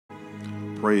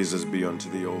Praises be unto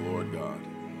thee, O Lord God.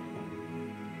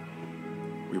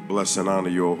 We bless and honor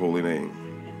your holy name.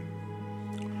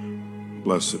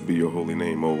 Blessed be your holy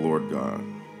name, O Lord God.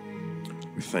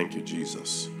 We thank you,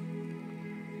 Jesus.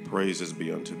 Praises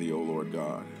be unto thee, O Lord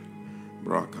God.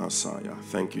 Brakasaya.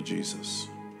 Thank you, Jesus.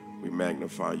 We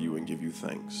magnify you and give you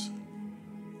thanks.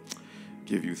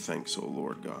 Give you thanks, O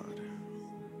Lord God.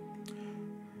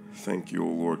 Thank you, O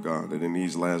Lord God, that in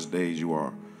these last days you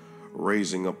are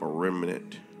raising up a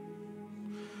remnant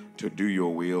to do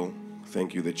your will.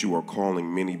 Thank you that you are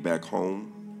calling many back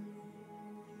home.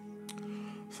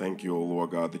 Thank you, O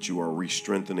Lord God, that you are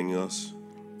re-strengthening us,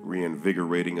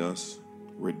 reinvigorating us,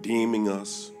 redeeming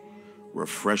us,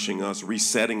 refreshing us,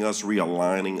 resetting us,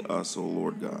 realigning us, O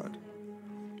Lord God.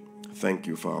 Thank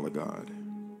you, Father God.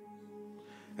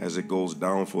 As it goes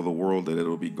down for the world, that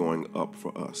it'll be going up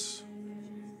for us.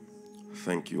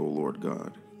 Thank you, O Lord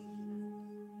God.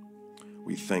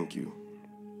 We thank you.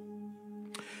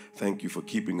 Thank you for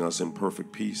keeping us in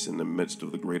perfect peace in the midst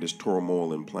of the greatest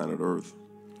turmoil in planet Earth.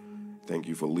 Thank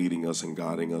you for leading us and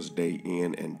guiding us day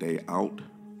in and day out.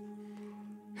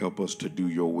 Help us to do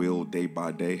your will day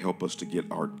by day. Help us to get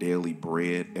our daily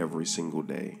bread every single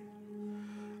day.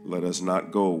 Let us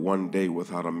not go one day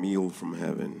without a meal from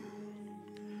heaven.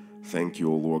 Thank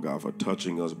you, O Lord God, for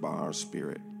touching us by our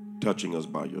spirit, touching us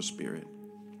by your spirit.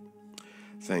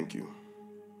 Thank you.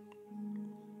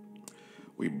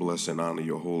 We bless and honor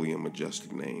your holy and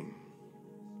majestic name.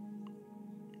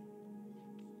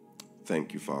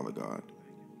 Thank you, Father God.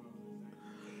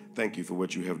 Thank you for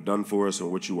what you have done for us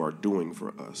and what you are doing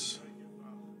for us.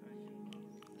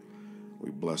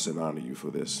 We bless and honor you for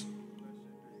this.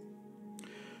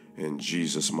 In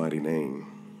Jesus' mighty name.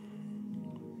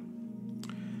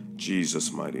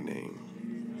 Jesus' mighty name.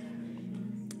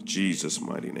 Jesus'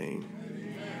 mighty name.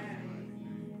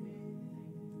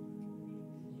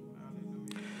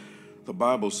 The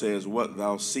Bible says, what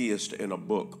thou seest in a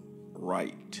book,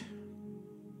 write.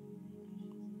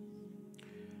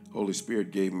 Holy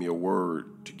Spirit gave me a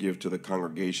word to give to the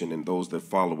congregation and those that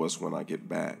follow us when I get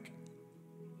back.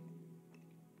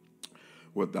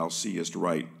 What thou seest,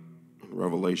 write. In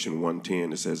Revelation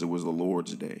 1:10, it says, it was the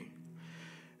Lord's day.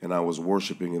 And I was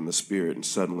worshiping in the Spirit, and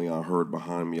suddenly I heard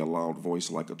behind me a loud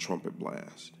voice like a trumpet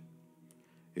blast.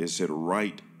 It said,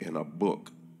 write in a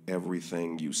book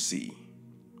everything you see.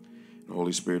 The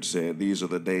Holy Spirit said, these are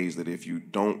the days that if you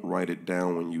don't write it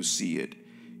down when you see it,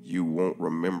 you won't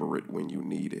remember it when you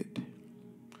need it.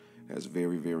 That's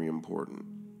very, very important.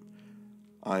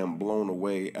 I am blown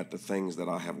away at the things that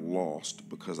I have lost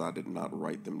because I did not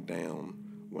write them down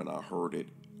when I heard it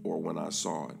or when I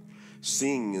saw it.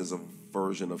 Seeing is a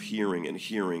version of hearing, and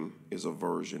hearing is a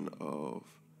version of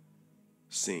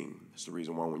seeing. That's the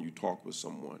reason why when you talk with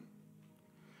someone,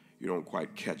 you don't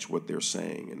quite catch what they're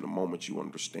saying. In the moment you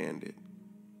understand it,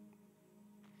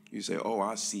 you say, oh,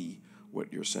 I see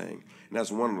what you're saying. And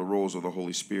that's one of the roles of the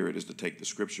Holy Spirit, is to take the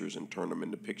scriptures and turn them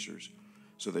into pictures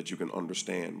so that you can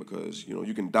understand. Because,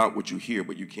 you can doubt what you hear,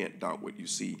 but you can't doubt what you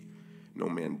see. No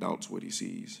man doubts what he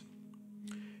sees.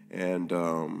 And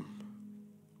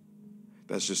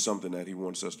that's just something that he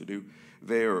wants us to do.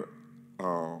 There,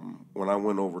 when I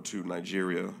went over to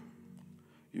Nigeria,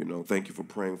 thank you for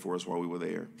praying for us while we were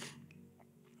there.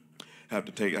 I have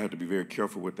to be very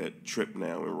careful with that trip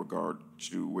now in regard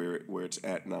to where it's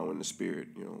at now in the spirit,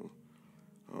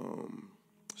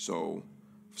 So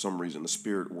for some reason, the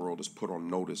spirit world is put on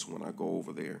notice when I go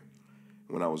over there.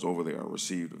 When I was over there, I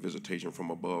received a visitation from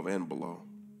above and below.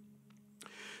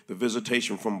 The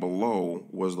visitation from below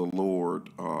was the Lord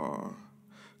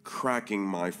cracking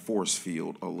my force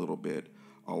field a little bit,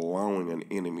 allowing an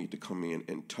enemy to come in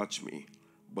and touch me.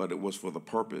 But it was for the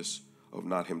purpose of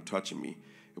not him touching me.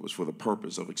 It was for the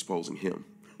purpose of exposing him.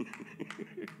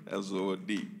 That's so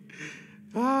deep.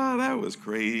 That was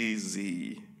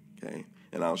crazy. Okay,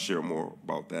 and I'll share more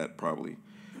about that probably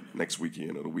next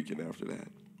weekend or the weekend after that.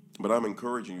 But I'm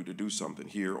encouraging you to do something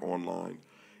here online,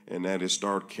 and that is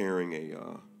start carrying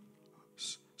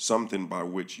something by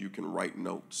which you can write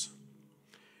notes.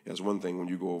 That's one thing when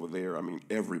you go over there.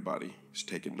 Everybody is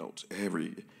taking notes.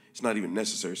 It's not even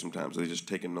necessary sometimes. They're just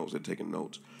taking notes. They're taking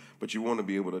notes. But you want to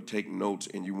be able to take notes,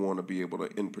 and you want to be able to,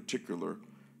 in particular,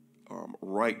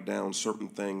 write down certain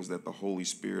things that the Holy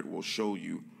Spirit will show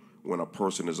you when a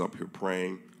person is up here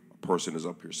praying, a person is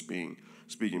up here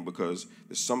speaking, because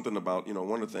there's something about,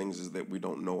 one of the things is that we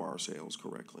don't know ourselves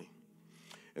correctly.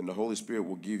 And the Holy Spirit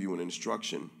will give you an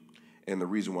instruction, and the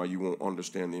reason why you won't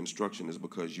understand the instruction is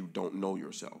because you don't know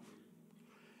yourself.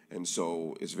 And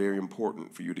so it's very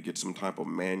important for you to get some type of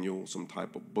manual, some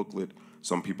type of booklet.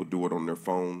 Some people do it on their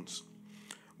phones.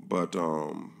 But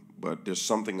there's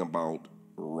something about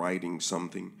writing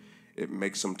something, it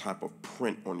makes some type of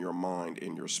print on your mind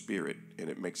and your spirit, and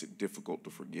it makes it difficult to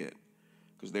forget.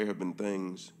 Because there have been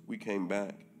things, we came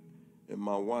back, and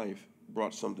my wife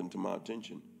brought something to my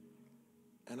attention.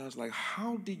 And I was like,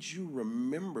 how did you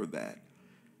remember that?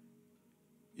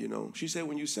 You know, she said,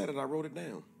 when you said it, I wrote it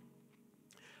down.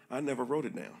 I never wrote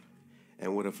it down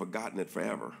and would have forgotten it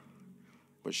forever.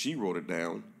 But she wrote it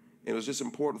down, and it was just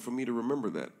important for me to remember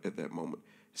that at that moment.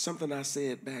 Something I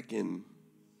said back in,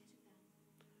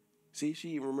 see, she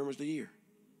even remembers the year.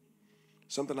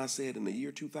 Something I said in the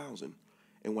year 2000,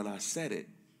 and when I said it,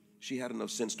 she had enough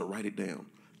sense to write it down.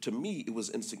 To me, it was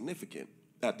insignificant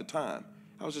at the time.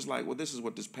 I was just like, well, this is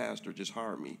what this pastor just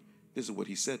hired me. This is what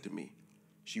he said to me.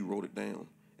 She wrote it down,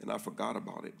 and I forgot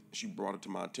about it. She brought it to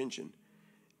my attention,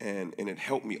 and it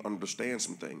helped me understand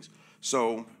some things.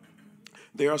 So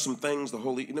there are some things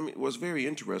what's very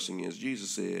interesting is Jesus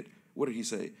said, what did he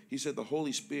say? He said, the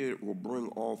Holy Spirit will bring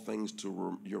all things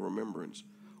to your remembrance,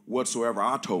 whatsoever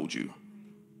I told you.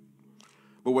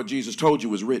 But what Jesus told you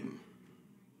was written.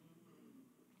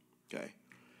 Okay?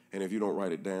 And if you don't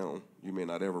write it down, you may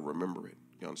not ever remember it.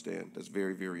 You understand? That's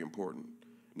very, very important.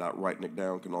 Not writing it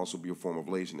down can also be a form of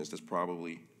laziness. That's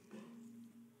probably,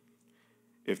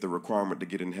 if the requirement to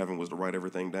get in heaven was to write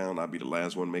everything down, I'd be the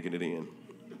last one making it in.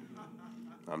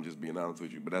 I'm just being honest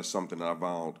with you. But that's something I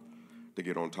vowed to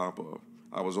get on top of.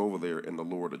 I was over there, and the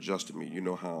Lord adjusted me. You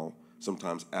know how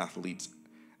sometimes athletes,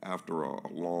 after a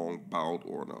long bout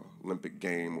or an Olympic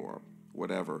game or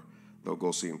whatever, they'll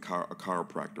go see a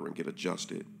chiropractor and get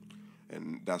adjusted.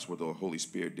 And that's what the Holy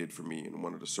Spirit did for me. In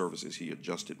one of the services, he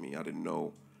adjusted me. I didn't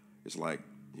know. It's like,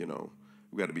 you know,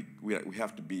 we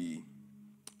have to be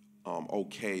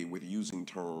okay with using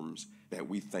terms that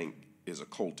we think is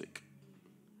occultic.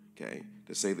 Okay?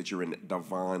 To say that you're in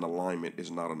divine alignment is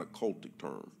not an occultic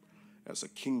term. That's a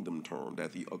kingdom term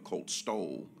that the occult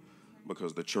stole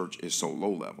because the church is so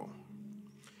low level.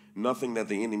 Nothing that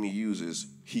the enemy uses,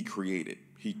 he created.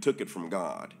 He took it from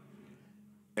God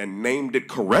and named it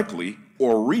correctly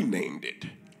or renamed it.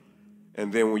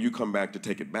 And then when you come back to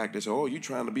take it back, they say, oh, you're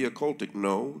trying to be occultic.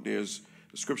 No,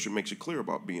 the scripture makes it clear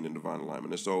about being in divine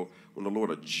alignment. And so when the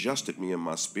Lord adjusted me in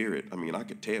my spirit, I mean, I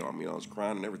could tell. I mean, I was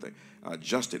crying and everything. I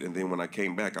adjusted, and then when I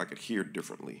came back, I could hear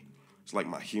differently. It's like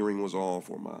my hearing was off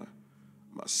or my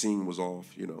seeing was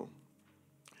off, you know.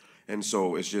 And so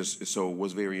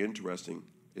what's very interesting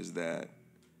is that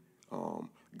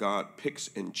God picks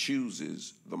and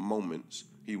chooses the moments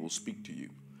he will speak to you.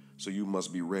 So you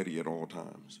must be ready at all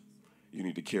times. You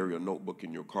need to carry a notebook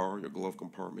in your car, your glove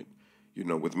compartment. You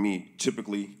know, with me,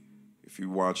 typically, if you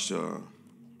watch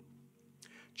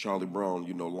Charlie Brown,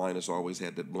 you know, Linus always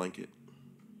had that blanket.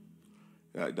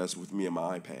 That's with me and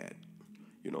my iPad.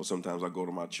 You know, sometimes I go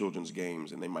to my children's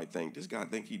games, and they might think, this guy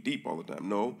think he deep all the time.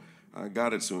 No, I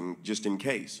got it soon, just in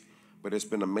case. But it's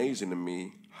been amazing to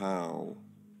me how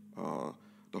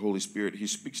the Holy Spirit, he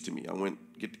speaks to me. I went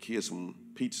get the kids some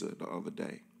pizza the other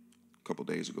day, a couple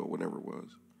days ago, whenever it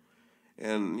was.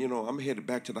 And, you know, I'm headed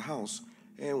back to the house,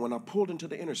 and when I pulled into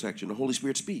the intersection, the Holy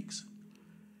Spirit speaks.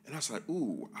 And I was like,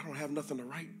 ooh, I don't have nothing to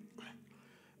write.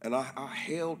 And I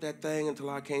held that thing until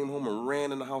I came home and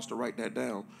ran in the house to write that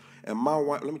down. And my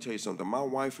wife, let me tell you something, my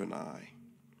wife and I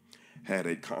had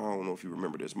I don't know if you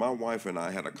remember this, my wife and I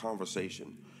had a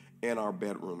conversation in our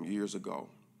bedroom years ago.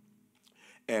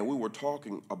 And we were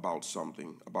talking about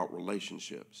something, about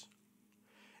relationships.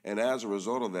 And as a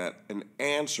result of that, an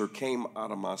answer came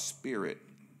out of my spirit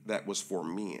that was for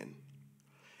men.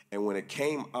 And when it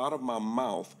came out of my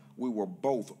mouth, we were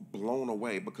both blown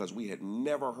away because we had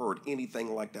never heard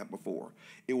anything like that before.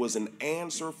 It was an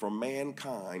answer for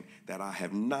mankind that I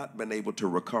have not been able to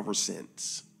recover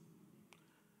since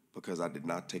because I did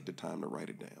not take the time to write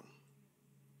it down.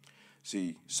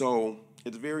 See, so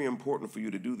it's very important for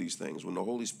you to do these things. When the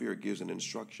Holy Spirit gives an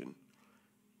instruction,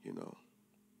 you know,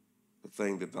 the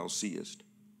thing that thou seest,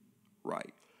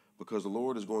 right? Because the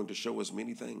Lord is going to show us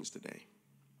many things today.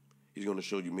 He's going to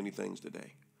show you many things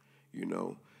today. You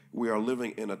know, we are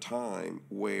living in a time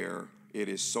where it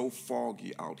is so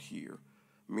foggy out here.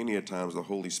 Many a times the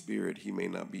Holy Spirit, he may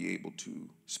not be able to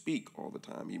speak all the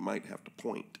time. He might have to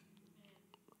point.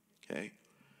 Okay?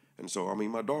 And so, I mean,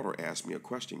 my daughter asked me a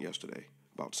question yesterday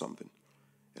about something.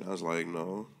 And I was like,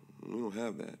 no, we don't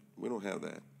have that. We don't have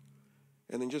that.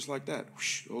 And then just like that,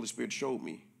 whoosh, the Holy Spirit showed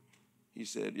me. He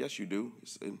said, yes, you do.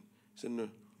 It's in the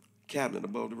cabinet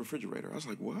above the refrigerator. I was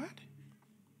like, what?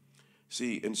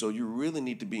 See, and so you really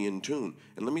need to be in tune.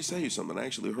 And let me tell you something. I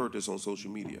actually heard this on social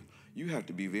media. You have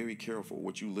to be very careful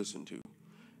what you listen to.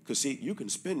 Because, see, you can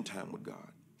spend time with God.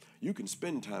 You can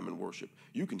spend time in worship.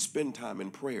 You can spend time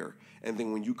in prayer. And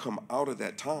then when you come out of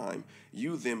that time,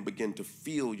 you then begin to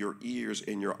feel your ears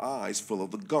and your eyes full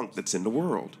of the gunk that's in the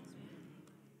world.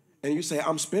 And you say,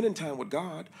 I'm spending time with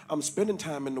God. I'm spending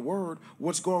time in the Word.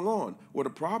 What's going on? Well, the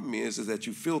problem is that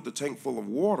you filled the tank full of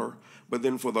water, but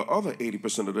then for the other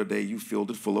 80% of the day, you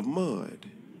filled it full of mud.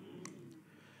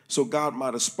 So God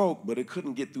might have spoke, but it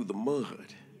couldn't get through the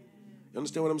mud. You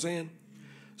understand what I'm saying?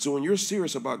 So when you're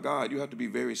serious about God, you have to be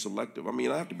very selective. I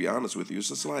mean, I have to be honest with you. It's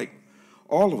just like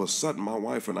all of a sudden, my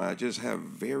wife and I just have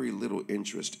very little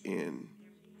interest in,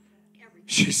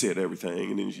 she said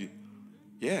everything, and then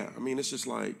it's just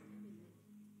like,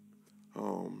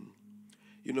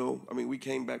 we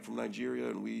came back from Nigeria,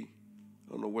 and I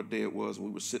don't know what day it was, and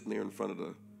we were sitting there in front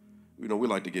of we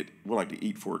like to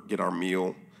get our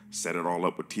meal, set it all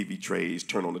up with TV trays,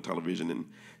 turn on the television, and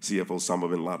see if Osama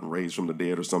bin Laden raised from the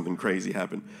dead or something crazy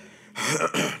happened.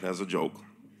 That's a joke.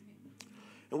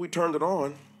 And we turned it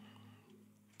on.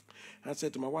 I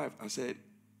said to my wife,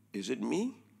 is it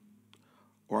me?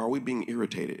 Or are we being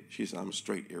irritated? She said, I'm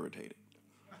straight irritated.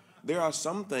 There are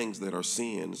some things that are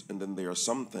sins, and then there are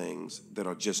some things that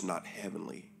are just not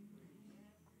heavenly.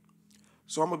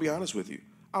 So I'm going to be honest with you.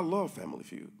 I love Family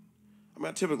Feud.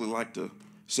 I typically like to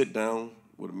sit down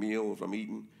with a meal if I'm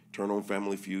eating, turn on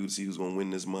Family Feud, see who's going to win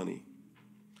this money.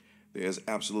 There's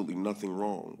absolutely nothing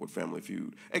wrong with Family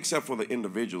Feud, except for the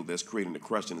individual that's creating the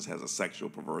questions has a sexual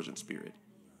perversion spirit.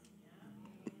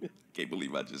 Can't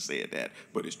believe I just said that,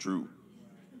 but it's true.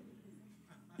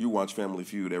 You watch Family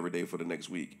Feud every day for the next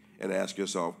week and ask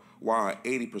yourself, why are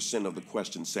 80% of the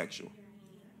questions sexual?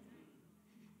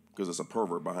 Because it's a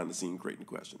pervert behind the scene creating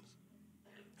questions.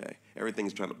 Okay?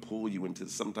 Everything's trying to pull you into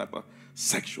some type of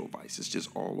sexual vice. It's just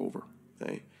all over.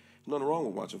 Okay? There's nothing wrong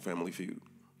with watching Family Feud.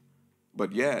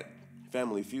 But yet,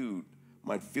 Family Feud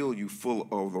might fill you full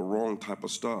of the wrong type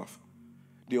of stuff.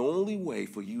 The only way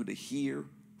for you to hear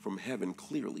from heaven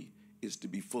clearly is to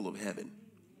be full of heaven.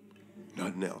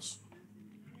 Nothing else.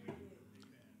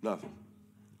 Nothing.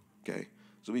 Okay?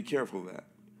 So be careful of that.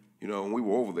 When we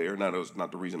were over there, now that's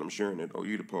not the reason I'm sharing it,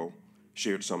 Oyedepo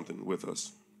shared something with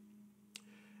us.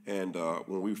 And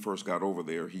when we first got over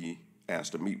there, he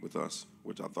asked to meet with us,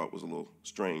 which I thought was a little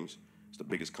strange. It's the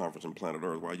biggest conference on planet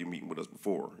Earth. Why are you meeting with us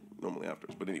before? Normally after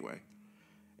us. But anyway.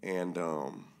 And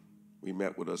we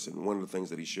met with us, and one of the things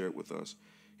that he shared with us,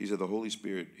 he said, the Holy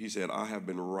Spirit, he said, I have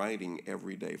been writing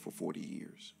every day for 40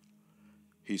 years.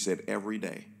 He said, every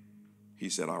day. He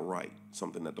said, I write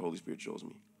something that the Holy Spirit shows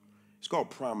me. It's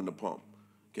called priming the pump.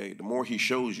 Okay, the more he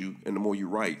shows you and the more you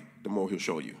write, the more he'll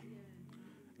show you.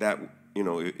 That,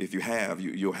 if you have,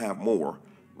 you'll have more.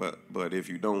 But if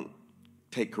you don't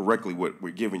take correctly what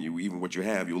we're giving you, even what you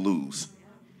have, you'll lose.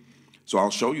 So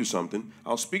I'll show you something.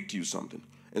 I'll speak to you something.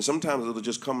 And sometimes it'll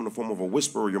just come in the form of a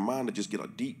whisper, or your mind to just get a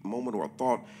deep moment or a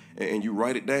thought, and you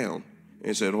write it down.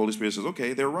 And so the Holy Spirit says,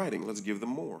 okay, they're writing. Let's give them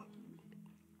more.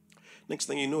 Next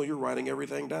thing you know, you're writing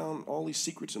everything down, all these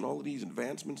secrets and all of these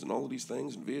advancements and all of these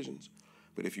things and visions.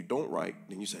 But if you don't write,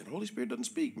 then you say, the Holy Spirit doesn't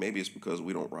speak. Maybe it's because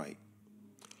we don't write.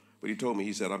 But he told me,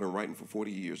 he said, I've been writing for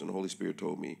 40 years, and the Holy Spirit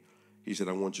told me, he said,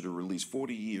 I want you to release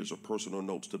 40 years of personal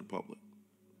notes to the public.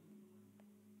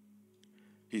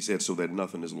 He said, so that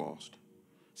nothing is lost.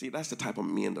 See, that's the type of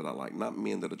men that I like, not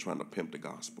men that are trying to pimp the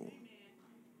gospel.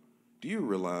 Do you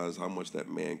realize how much that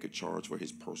man could charge for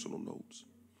his personal notes?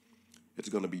 It's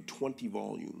going to be 20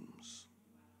 volumes.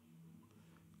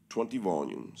 20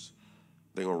 volumes.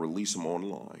 They're going to release them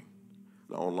online.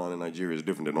 Now, online in Nigeria is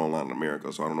different than online in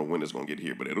America, so I don't know when it's going to get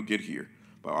here, but it'll get here.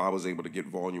 But I was able to get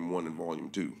volume 1 and volume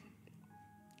 2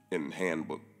 in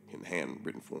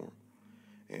handwritten form.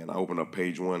 And I opened up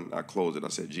page 1. I closed it. I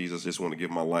said, Jesus, I just want to give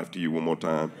my life to you one more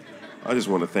time. I just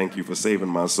want to thank you for saving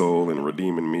my soul and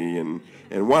redeeming me.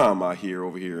 And why am I here,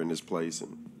 over here in this place?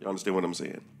 And you understand what I'm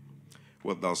saying?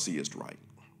 What thou seest, right.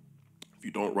 If you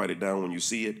don't write it down when you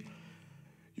see it,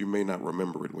 you may not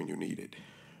remember it when you need it.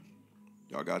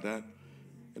 Y'all got that?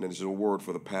 And then there's a word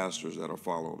for the pastors that are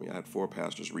following me. I had 4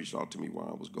 pastors reach out to me while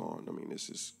I was gone. This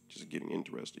is just getting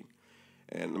interesting.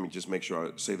 And let me just make sure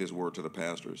I say this word to the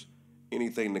pastors.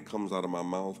 Anything that comes out of my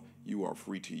mouth, you are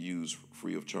free to use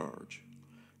free of charge.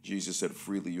 Jesus said,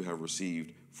 freely you have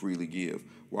received, freely give.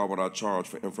 Why would I charge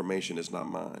for information that's not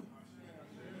mine?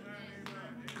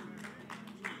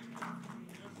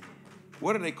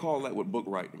 What do they call that with book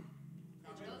writing?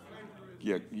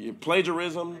 Yeah,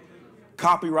 plagiarism,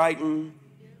 copywriting,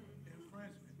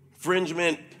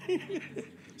 infringement.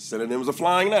 Synonyms are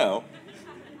flying now.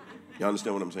 You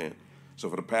understand what I'm saying?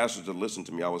 So for the pastors to listen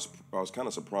to me, I was kind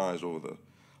of surprised over the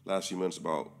last few months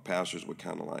about pastors were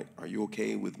kind of like, are you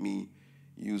okay with me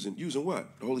using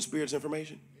what? The Holy Spirit's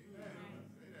information?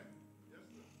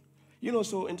 You know,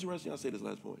 so interesting, I'll say this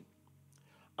last point.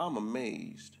 I'm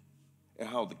amazed at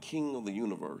how the King of the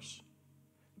universe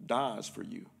dies for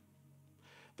you.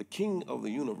 The King of the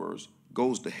universe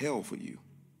goes to hell for you.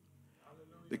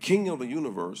 The King of the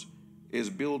universe is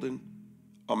building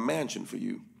a mansion for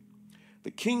you.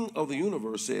 The King of the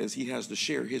universe says he has to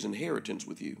share his inheritance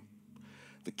with you.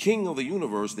 The King of the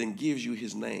universe then gives you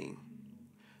his name.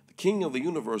 The King of the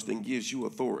universe then gives you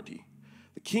authority.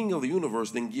 The King of the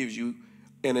universe then gives you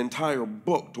an entire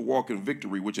book to walk in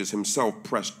victory, which is himself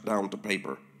pressed down to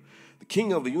paper. The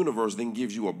King of the universe then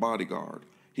gives you a bodyguard.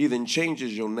 He then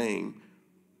changes your name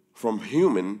from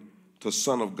human to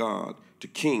Son of God, to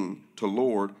King, to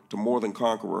Lord, to more than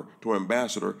conqueror, to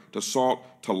ambassador, to salt,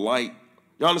 to light.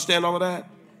 You understand all of that?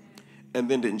 And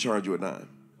then didn't charge you a dime.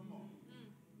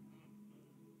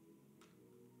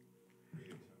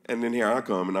 And then here I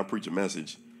come and I preach a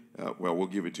message. Well, we'll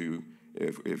give it to you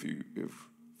if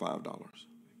 $5.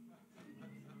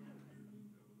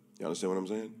 You understand what I'm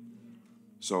saying?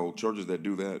 So churches that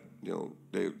do that, you know,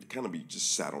 they kind of be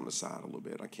just sat on the side a little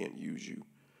bit. I can't use you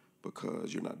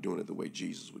because you're not doing it the way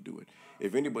Jesus would do it.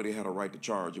 If anybody had a right to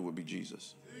charge, it would be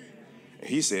Jesus. And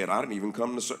he said, I didn't even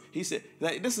come to serve. He said,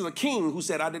 this is a king who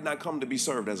said, I did not come to be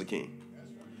served as a king.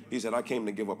 He said, I came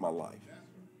to give up my life.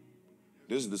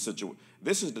 This is the situation.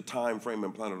 This is the time frame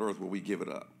in planet Earth where we give it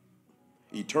up.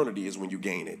 Eternity is when you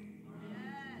gain it.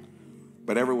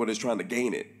 But everyone is trying to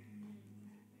gain it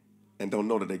and don't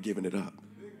know that they're giving it up.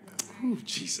 Ooh,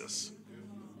 Jesus.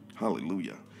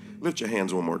 Hallelujah. Lift your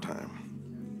hands one more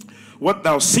time. What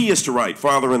thou seest to write,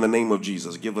 Father, in the name of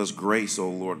Jesus, give us grace, O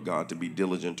Lord God, to be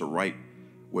diligent to write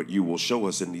what you will show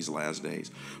us in these last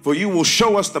days. For you will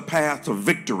show us the path to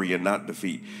victory and not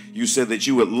defeat. You said that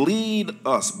you would lead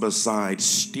us beside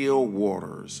still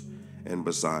waters and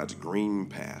besides green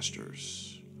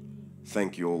pastures.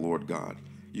 Thank you, O Lord God.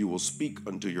 You will speak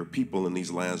unto your people in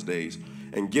these last days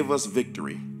and give us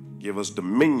victory. Give us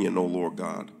dominion, O Lord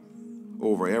God,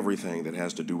 over everything that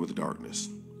has to do with darkness.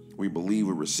 We believe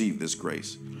we receive this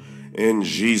grace. In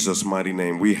Jesus' mighty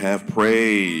name, we have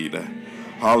prayed.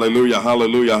 Hallelujah,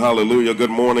 hallelujah, hallelujah. Good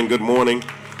morning, good morning.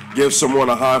 Give someone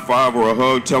a high five or a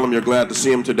hug. Tell them you're glad to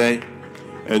see them today.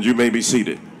 And you may be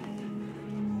seated.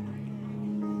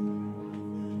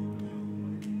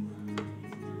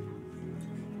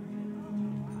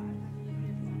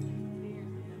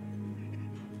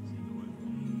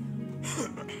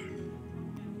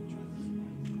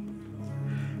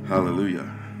 Hallelujah.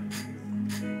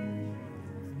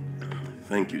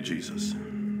 Thank you, Jesus.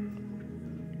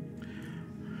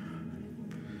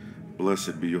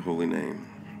 Blessed be your holy name.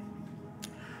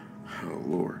 Oh,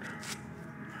 Lord.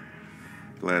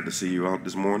 Glad to see you out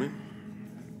this morning.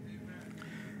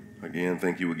 Again,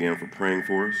 thank you again for praying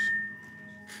for us.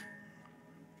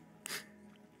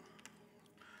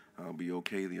 I'll be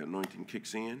okay. The anointing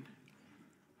kicks in.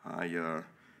 I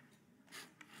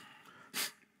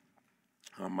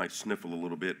might sniffle a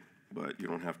little bit, but you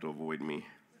don't have to avoid me.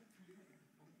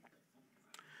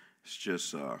 It's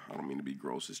just, I don't mean to be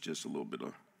gross, it's just a little bit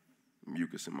of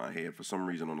mucus in my head. For some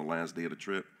reason, on the last day of the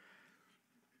trip,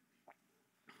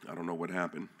 I don't know what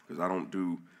happened, because I don't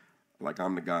do, like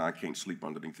I'm the guy, I can't sleep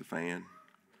underneath the fan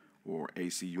or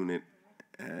AC unit,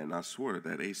 and I swear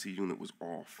that AC unit was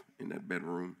off in that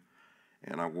bedroom,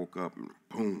 and I woke up and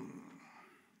boom.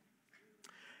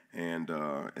 And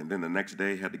then the next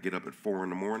day, had to get up at 4 in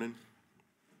the morning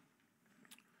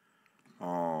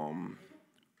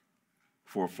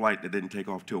for a flight that didn't take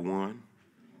off till 1.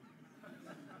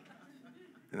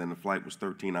 And then the flight was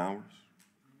 13 hours.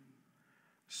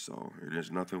 So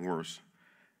there's nothing worse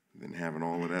than having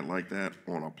all of that like that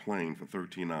on a plane for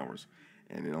 13 hours.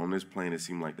 And then on this plane, it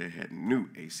seemed like they had new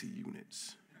AC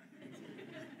units.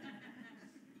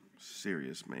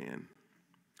 Serious, man.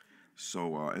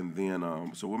 So and then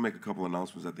so we'll make a couple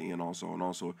announcements at the end also. And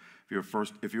also,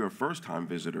 if you're a first-time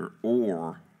visitor,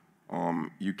 or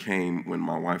you came when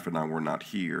my wife and I were not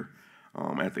here,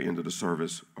 at the end of the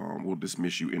service, we'll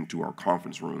dismiss you into our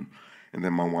conference room, and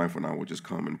then my wife and I will just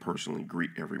come and personally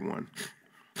greet everyone.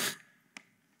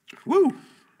 Woo!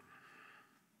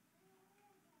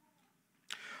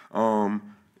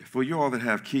 For you all that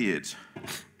have kids,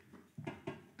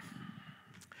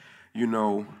 you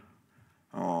know.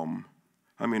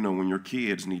 I mean, when your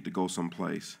kids need to go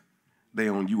someplace, they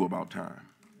on you about time.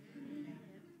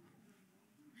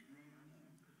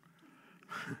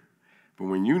 But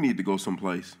when you need to go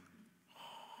someplace,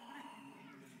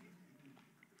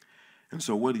 and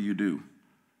so what do?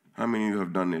 How many of you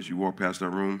have done this? You walk past that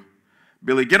room,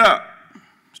 Billy, get up.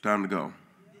 It's time to go.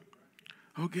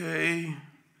 Okay.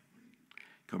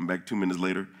 Come back 2 minutes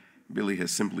later, Billy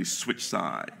has simply switched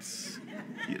sides.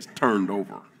 He has turned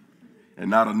over and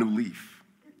not a new leaf.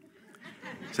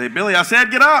 Say, Billy, I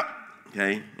said get up.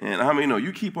 Okay? And how many know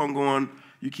you keep on going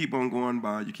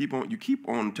by, you keep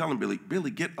on telling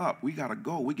Billy, get up. We gotta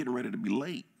go. We're getting ready to be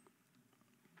late.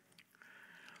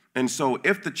 And so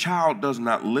if the child does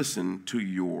not listen to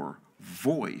your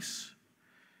voice,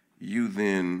 you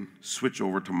then switch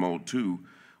over to mode 2,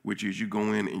 which is you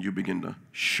go in and you begin to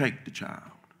shake the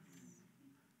child.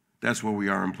 That's where we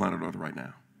are on planet Earth right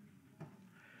now.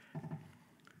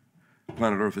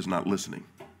 Planet Earth is not listening.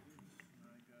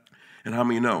 And how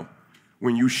many know?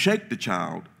 When you shake the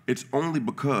child, it's only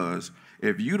because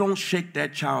if you don't shake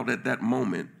that child at that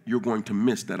moment, you're going to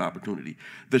miss that opportunity.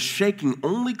 The shaking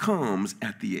only comes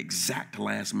at the exact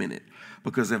last minute.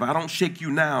 Because if I don't shake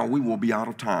you now, we will be out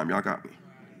of time. Y'all got me?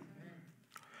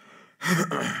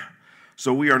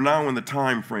 So we are now in the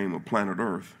time frame of planet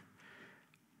Earth.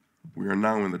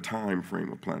 Matthew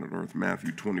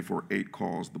 24:8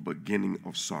 calls the beginning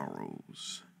of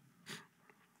sorrows.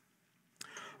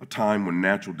 A time when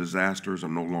natural disasters are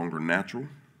no longer natural.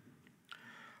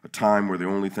 A time where the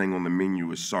only thing on the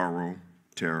menu is sorrow,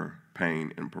 terror,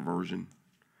 pain, and perversion.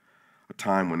 A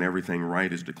time when everything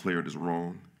right is declared as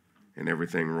wrong, and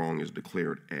everything wrong is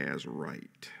declared as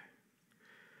right.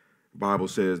 The Bible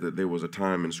says that there was a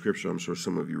time in Scripture, I'm sure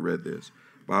some of you read this.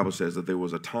 The Bible says that there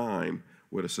was a time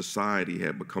where the society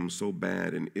had become so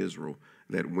bad in Israel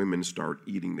that women start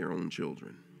eating their own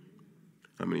children.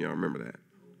 How many of y'all remember that?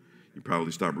 You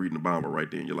probably stopped reading the Bible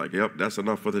right then. You're like, yep, that's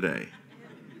enough for today.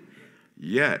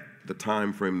 Yet, the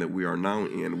time frame that we are now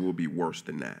in will be worse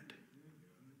than that.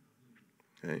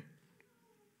 Okay?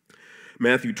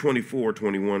 Matthew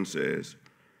 24:21 says,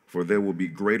 for there will be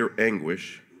greater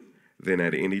anguish than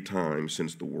at any time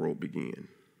since the world began.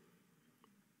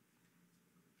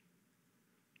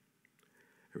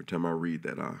 Every time I read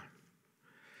that,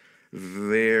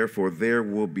 therefore there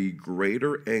will be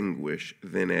greater anguish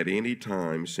than at any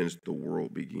time since the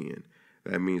world began.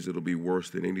 That means it'll be worse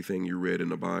than anything you read in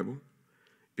the Bible.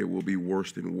 It will be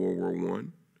worse than World War I,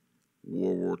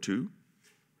 World War II.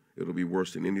 It'll be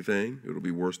worse than anything. It'll be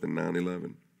worse than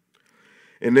 9/11.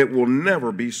 And it will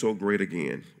never be so great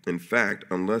again. In fact,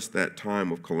 unless that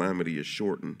time of calamity is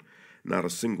shortened, not a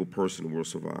single person will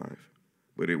survive.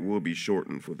 But it will be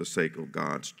shortened for the sake of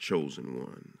God's chosen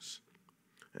ones.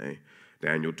 Okay?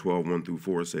 Daniel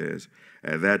 12:1-4 says,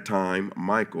 at that time,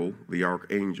 Michael, the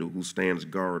archangel who stands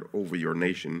guard over your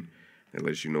nation, that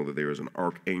lets you know that there is an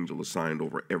archangel assigned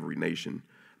over every nation.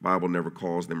 The Bible never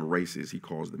calls them races, he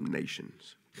calls them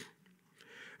nations.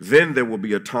 Then there will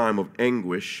be a time of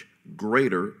anguish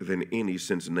greater than any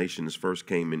since nations first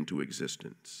came into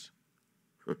existence.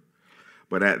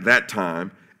 But at that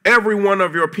time, every one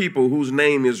of your people whose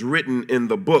name is written in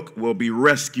the book will be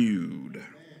rescued.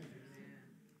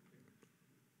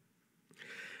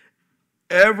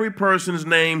 Every person's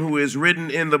name who is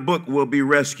written in the book will be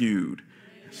rescued.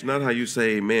 It's not how you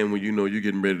say amen when you know you're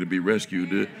getting ready to be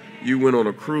rescued. You went on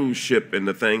a cruise ship and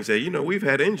the thing said, we've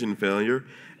had engine failure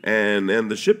and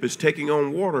the ship is taking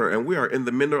on water and we are in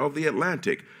the middle of the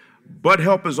Atlantic. But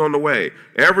help is on the way.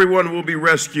 Everyone will be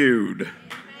rescued.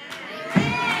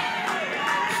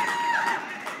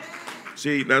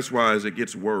 See, that's why as it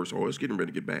gets worse, it's getting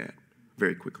ready to get bad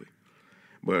very quickly.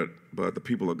 But the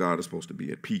people of God are supposed to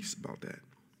be at peace about that.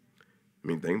 I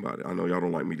mean, think about it. I know y'all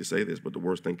don't like me to say this, but the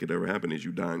worst thing could ever happen is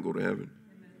you die and go to heaven.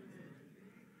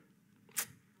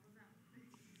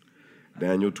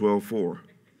 Daniel 12:4.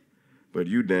 But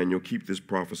you, Daniel, keep this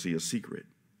prophecy a secret.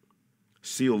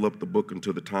 Seal up the book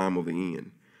until the time of the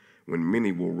end, when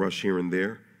many will rush here and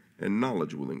there, and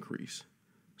knowledge will increase.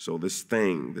 So this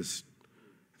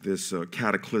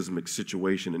cataclysmic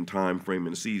situation and time frame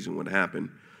and season would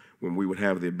happen when we would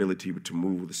have the ability to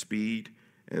move with speed,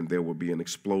 and there will be an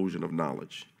explosion of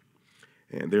knowledge.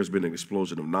 And there's been an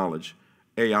explosion of knowledge.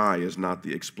 AI is not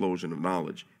the explosion of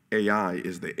knowledge. AI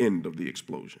is the end of the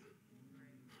explosion.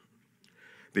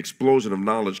 The explosion of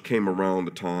knowledge came around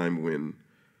the time when,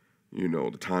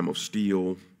 the time of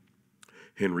steel,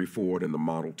 Henry Ford and the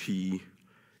Model T,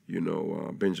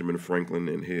 Benjamin Franklin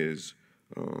and his,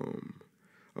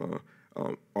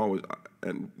 always,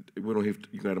 and we don't have to,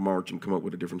 you got to march and come up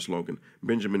with a different slogan.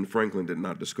 Benjamin Franklin did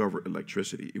not discover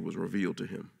electricity. It was revealed to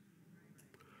him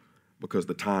because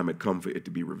the time had come for it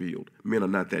to be revealed. Men are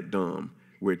not that dumb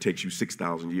where it takes you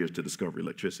 6,000 years to discover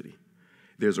electricity.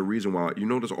 There's a reason why. You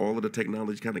notice all of the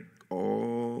technology kind of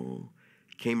all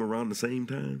came around the same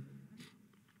time?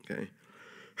 Okay.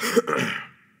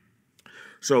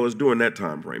 So it's during that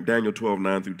time frame. Daniel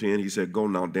 12:9-10, he said, go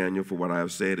now, Daniel, for what I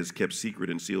have said is kept secret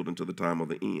and sealed until the time of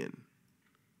the end.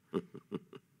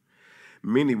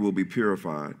 Many will be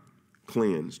purified,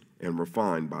 cleansed, and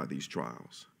refined by these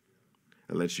trials.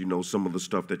 It lets you know some of the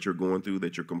stuff that you're going through,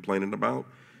 that you're complaining about,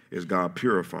 is God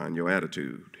purifying your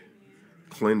attitude,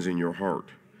 cleansing your heart,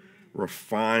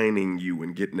 refining you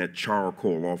and getting that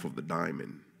charcoal off of the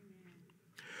diamond.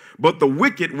 But the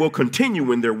wicked will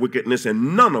continue in their wickedness,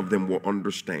 and none of them will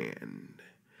understand.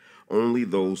 Only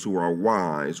those who are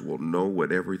wise will know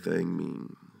what everything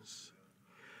means.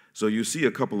 So you see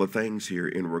a couple of things here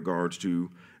in regards to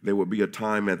there will be a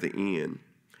time at the end.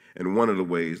 And one of the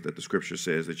ways that the scripture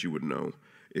says that you would know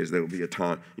is there will be a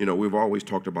time. You know, we've always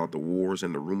talked about the wars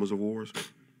and the rumors of wars.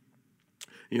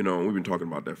 You know, we've been talking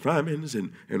about the famines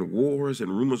and wars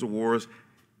and rumors of wars.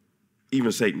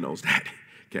 Even Satan knows that.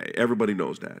 Okay, everybody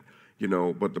knows that. You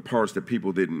know, but the parts that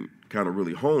people didn't kind of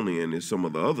really hone in is some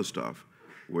of the other stuff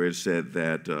where it said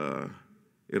that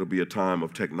it'll be a time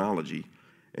of technology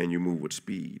and you move with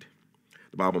speed.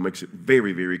 The Bible makes it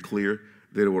very, very clear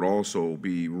that it would also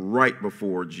be right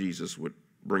before Jesus would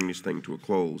bring this thing to a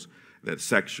close that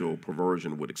sexual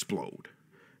perversion would explode.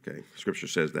 Okay, Scripture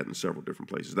says that in several different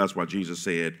places. That's why Jesus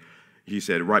said, he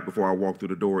said, right before I walk through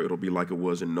the door, it'll be like it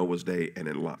was in Noah's day and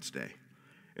in Lot's day.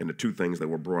 And the two things that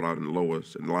were brought out in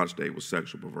Lot's day was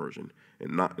sexual perversion.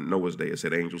 And not in Noah's day, it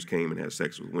said angels came and had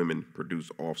sex with women,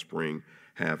 produced offspring,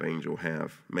 half angel,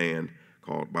 half man,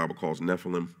 Bible calls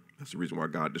Nephilim. That's the reason why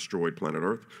God destroyed planet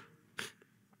Earth.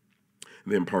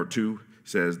 Then part 2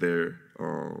 says there,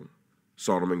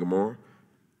 Sodom and Gomorrah.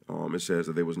 It says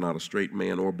that there was not a straight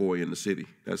man or boy in the city.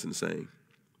 That's insane.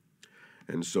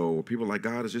 And so people are like,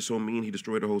 God is just so mean, he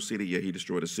destroyed the whole city. Yeah, he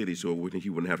destroyed a city so he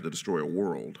wouldn't have to destroy a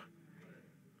world.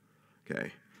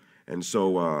 Okay. And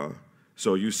so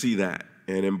you see that.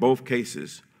 And in both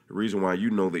cases, the reason why you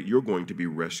know that you're going to be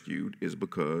rescued is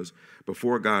because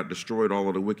before God destroyed all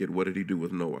of the wicked, what did he do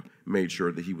with Noah? Made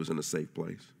sure that he was in a safe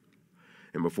place.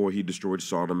 And before he destroyed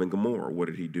Sodom and Gomorrah, what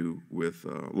did he do with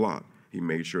Lot? He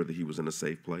made sure that he was in a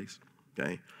safe place,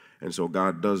 okay? And so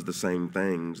God does the same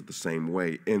things the same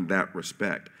way in that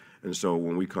respect. And so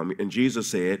when we come, and Jesus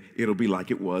said, it'll be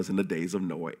like it was in the days of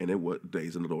Noah and it was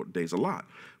days of Lot,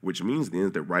 which means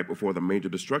then that right before the major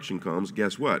destruction comes,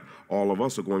 guess what? All of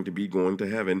us are going to be going to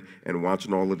heaven and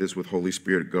watching all of this with Holy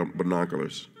Spirit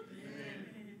binoculars.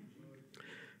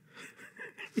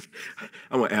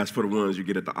 I'm going to ask for the ones you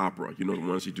get at the opera. You know, the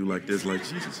ones you do like this, like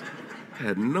Jesus. I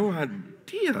had no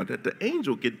idea that the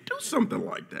angel could do something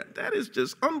like that. That is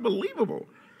just unbelievable.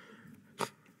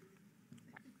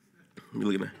 You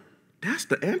look at that. That's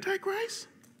the Antichrist?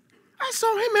 I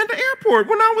saw him at the airport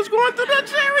when I was going through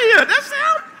that area. That's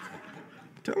him.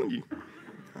 I'm telling you.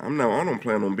 I don't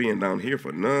plan on being down here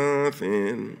for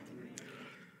nothing.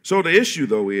 So the issue,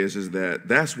 though, is that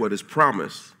that's what is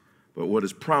promised. But what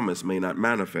is promised may not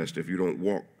manifest if you don't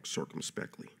walk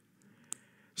circumspectly.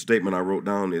 Statement I wrote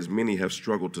down is many have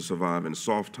struggled to survive in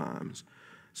soft times.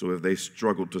 So if they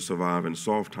struggled to survive in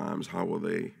soft times, how will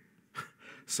they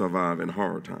survive in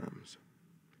hard times?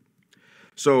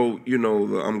 So, you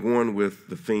know, I'm going with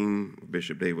the theme of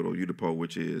Bishop David Oyedepo,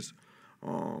 which is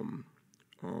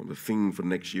the theme for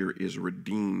next year is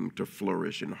redeemed to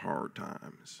flourish in hard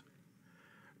times.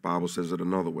 The Bible says it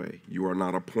another way. You are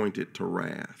not appointed to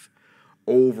wrath.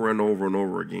 Over and over and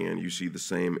over again, you see the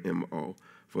same M.O.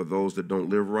 For those that don't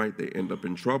live right, they end up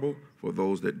in trouble. For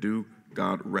those that do,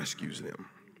 God rescues them.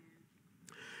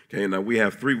 Okay, now we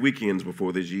have 3 weekends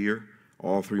before this year.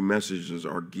 All 3 messages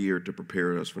are geared to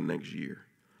prepare us for next year.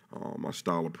 My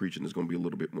style of preaching is going to be a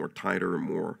little bit more tighter and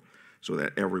more so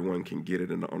that everyone can get it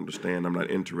and understand. I'm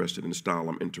not interested in style.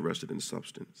 I'm interested in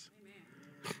substance.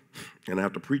 Amen. And I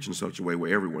have to preach in such a way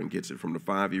where everyone gets it, from the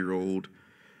 5-year-old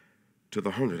to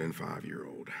the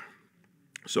 105-year-old.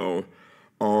 So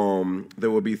there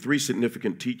will be 3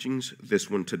 significant teachings, this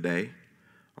one today,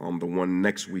 the one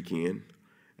next weekend,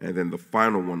 and then the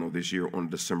final one of this year on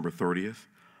December 30th.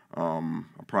 I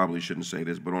probably shouldn't say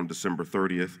this, but on December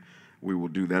 30th, we will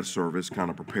do that service, kind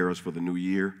of prepare us for the new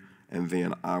year, and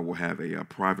then I will have a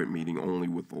private meeting only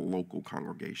with the local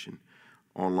congregation.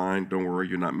 Online, don't worry,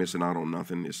 you're not missing out on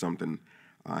nothing. It's something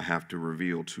I have to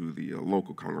reveal to the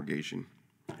local congregation.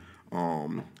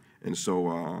 And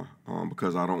so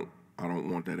because I don't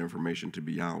want that information to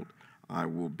be out, I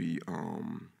will be,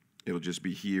 it'll just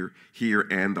be here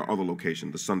and the other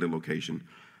location, the Sunday location.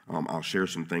 I'll share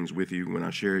some things with you. When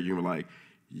I share it, you're like,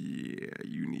 yeah,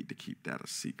 you need to keep that a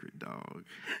secret, dog.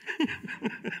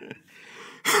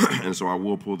 And so I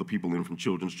will pull the people in from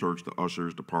Children's Church, the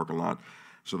ushers, the parking lot,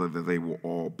 so that they will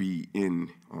all be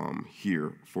in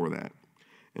here for that.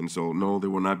 And so, no, there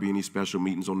will not be any special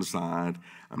meetings on the side.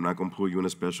 I'm not going to pull you in a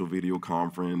special video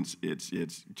conference. It's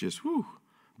just,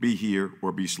 be here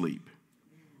or be asleep.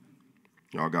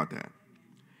 Y'all got that?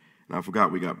 And I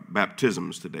forgot we got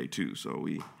baptisms today too. So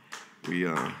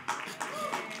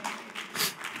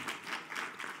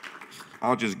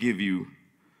I'll just give you,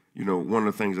 one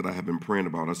of the things that I have been praying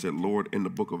about. I said, Lord, in the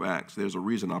book of Acts, there's a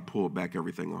reason I pulled back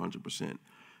everything 100%.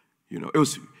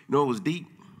 It was deep,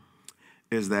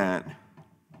 is that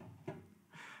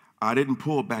I didn't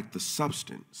pull back the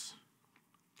substance,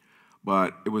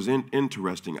 but it was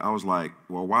interesting. I was like,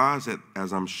 well, why is it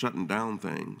as I'm shutting down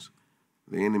things,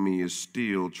 the enemy is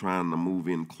still trying to move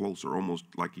in closer, almost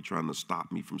like he's trying to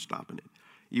stop me from stopping it.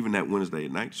 Even that Wednesday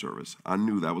night service, I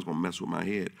knew that was going to mess with my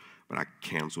head, but I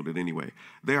canceled it anyway.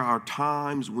 There are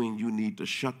times when you need to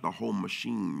shut the whole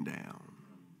machine down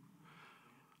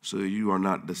so you are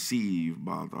not deceived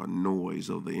by the noise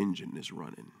of the engine that's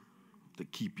running to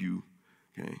keep you,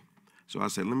 okay? So I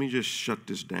said, let me just shut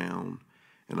this down,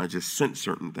 and I just sent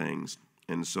certain things,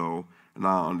 and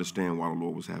now I understand why the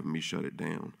Lord was having me shut it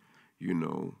down.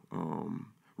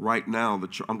 Right now,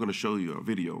 I'm going to show you a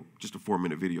video, just a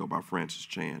 4-minute video by Francis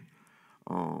Chan.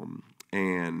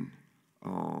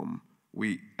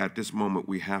 We, at this moment,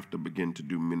 we have to begin to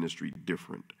do ministry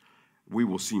different. We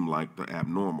will seem like the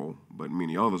abnormal, but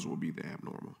many others will be the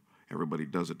abnormal. Everybody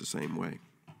does it the same way.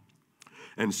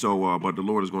 And so, but the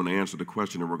Lord is going to answer the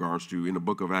question in regards to, in the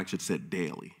book of Acts, it said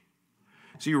daily.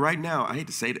 See, right now, I hate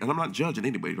to say it, and I'm not judging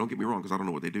anybody, don't get me wrong, because I don't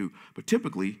know what they do, but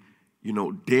typically,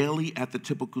 daily at the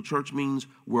typical church means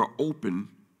we're open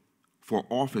for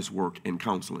office work and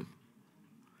counseling.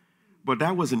 But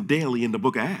that wasn't daily in the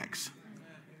book of Acts.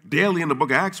 Daily in the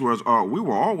book of Acts was, we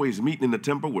were always meeting in the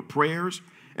temple with prayers,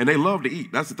 and they loved to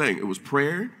eat. That's the thing. It was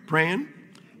praying.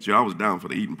 See, I was down for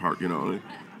the eating part, It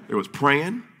was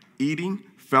praying, eating,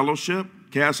 fellowship,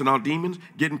 casting out demons,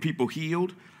 getting people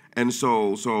healed. And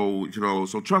so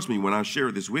trust me when I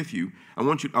share this with you. I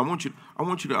want you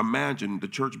to imagine the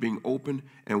church being open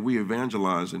and we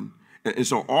evangelizing. And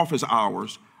so office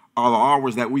hours are the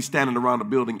hours that we standing around the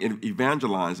building and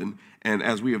evangelizing. And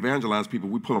as we evangelize people,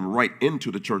 we pull them right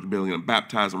into the church building and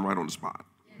baptize them right on the spot.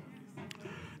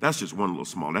 That's just one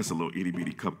little that's a little itty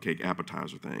bitty cupcake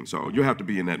appetizer thing. So you have to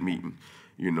be in that meeting,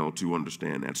 to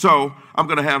understand that. So I'm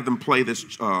going to have them play this.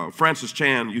 Francis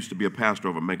Chan used to be a pastor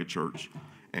of a mega church.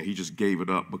 And he just gave it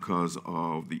up because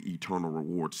of the eternal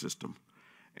reward system.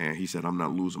 And he said, I'm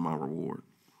not losing my reward.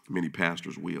 Many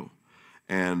pastors will.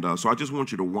 And so I just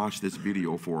want you to watch this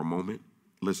video for a moment,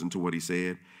 listen to what he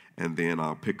said, and then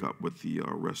I'll pick up with the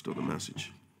rest of the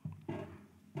message.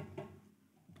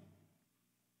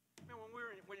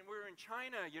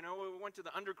 China, we went to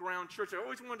the underground church. I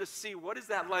always wanted to see what is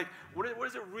that like. What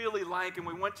is it really like? And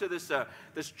we went to this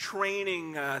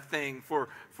training thing for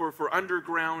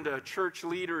underground church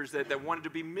leaders that wanted to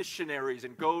be missionaries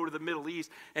and go to the Middle East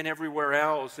and everywhere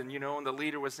else. And and the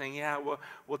leader was saying, yeah,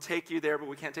 we'll take you there, but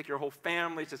we can't take your whole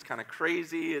family. It's just kind of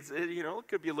crazy. It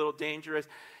could be a little dangerous.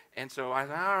 And so I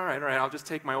thought, all right, I'll just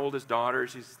take my oldest daughter.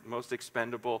 She's the most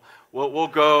expendable. We'll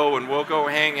go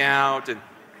hang out. And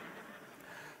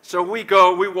so we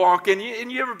walk in,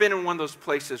 and you ever been in one of those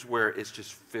places where it's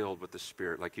just filled with the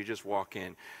Spirit? Like you just walk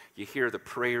in, you hear the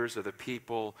prayers of the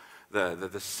people,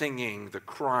 the singing, the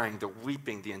crying, the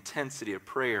weeping, the intensity of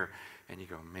prayer, and you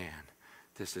go, man,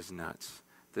 this is nuts.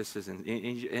 This isn't,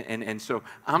 and so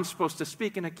I'm supposed to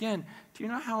speak, and again, do you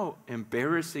know how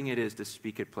embarrassing it is to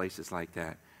speak at places like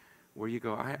that, where you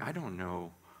go, I don't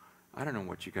know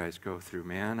what you guys go through,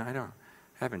 man.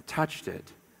 Haven't touched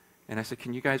it. And I said,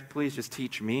 can you guys please just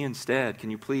teach me instead?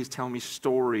 Can you please tell me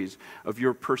stories of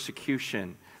your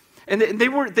persecution? And they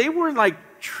were like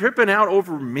tripping out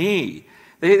over me.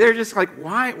 They're just like,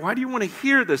 why do you want to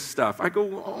hear this stuff? I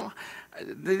go, oh.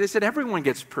 They said, everyone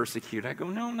gets persecuted. I go,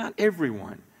 no, not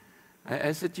everyone.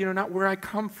 I said, not where I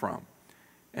come from.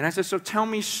 And I said, so tell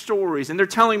me stories. And they're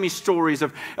telling me stories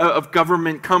of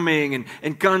government coming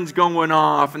and guns going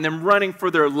off and them running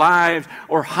for their lives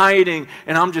or hiding.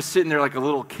 And I'm just sitting there like a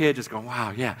little kid just going,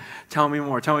 wow, yeah, tell me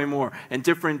more. And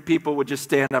different people would just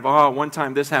stand up. Oh, one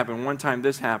time this happened.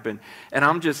 And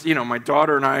I'm just, my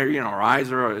daughter and I, our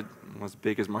eyes are as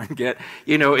big as mine get.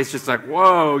 It's just like,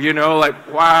 whoa,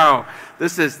 like, wow,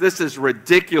 this is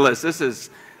ridiculous. This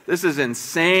is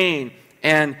insane.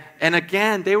 And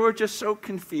again, they were just so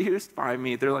confused by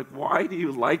me. They're like, why do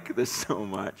you like this so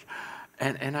much?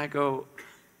 And I go,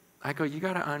 you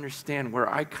got to understand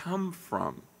where I come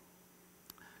from.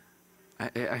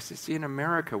 I said, see, in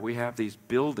America, we have these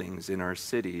buildings in our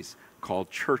cities called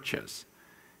churches.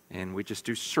 And we just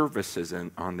do services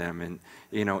on them and,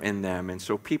 in them. And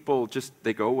so people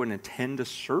they go and attend a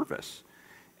service.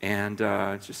 And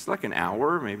just like an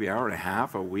hour, maybe hour and a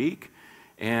half a week.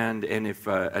 And if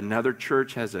another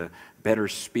church has a better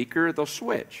speaker, they'll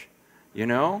switch. you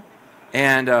know?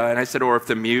 And I said, or if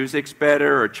the music's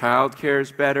better or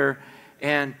childcare's better.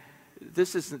 And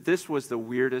this was the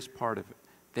weirdest part of it.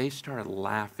 They started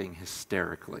laughing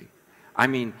hysterically. I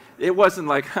mean, it wasn't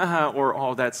like, haha, or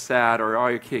oh, that's sad, or oh,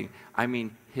 you're kidding. I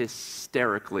mean,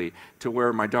 hysterically, to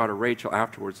where my daughter Rachel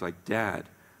afterwards like, Dad,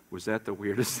 was that the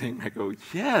weirdest thing? I go,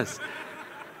 yes.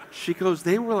 She goes,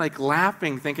 they were like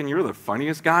laughing, thinking you're the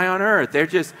funniest guy on earth. They're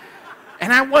just,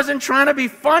 and I wasn't trying to be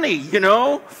funny, you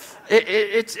know?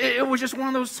 It was just one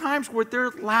of those times where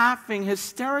they're laughing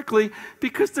hysterically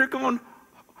because they're going,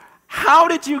 how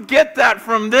did you get that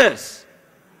from this?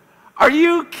 Are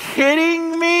you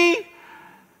kidding me?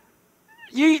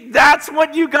 That's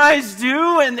what you guys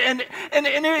do? And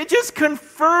it just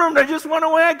confirmed. I just went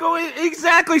away. I go,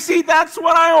 exactly. See, that's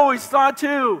what I always thought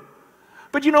too.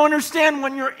 But you don't understand,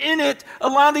 when you're in it, a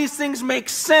lot of these things make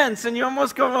sense. And you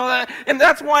almost go, well, and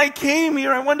that's why I came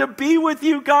here. I wanted to be with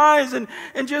you guys. And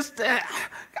just,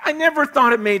 I never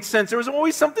thought it made sense. There was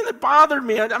always something that bothered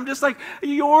me. I'm just like,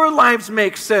 your lives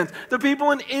make sense. The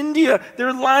people in India,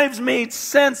 their lives made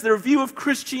sense. Their view of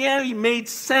Christianity made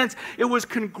sense. It was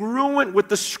congruent with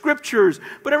the scriptures.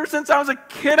 But ever since I was a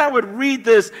kid, I would read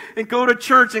this and go to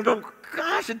church and go,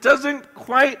 gosh, it doesn't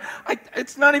quite,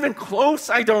 it's not even close,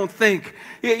 I don't think.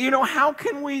 You know, how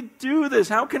can we do this?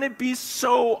 How can it be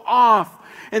so off?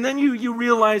 And then you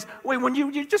realize, wait, when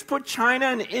you just put China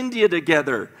and India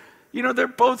together, you know, they're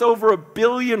both over 1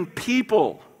 billion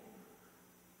people.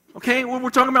 Okay, well, we're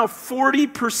talking about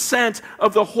 40%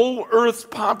 of the whole Earth's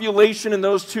population in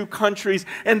those two countries,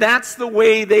 and that's the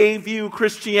way they view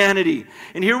Christianity.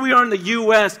 And here we are in the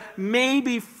U.S.,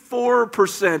 maybe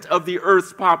 4% of the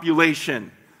Earth's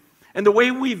population. And the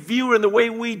way we view it and the way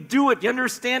we do it, you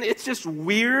understand, it's just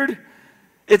weird.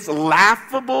 It's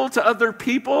laughable to other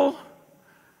people.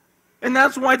 And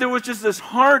that's why there was just this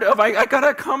heart of, I got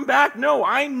to come back. No,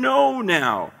 I know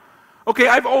now. Okay,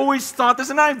 I've always thought this,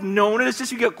 and I've known it. It's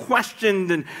just you get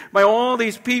questioned by all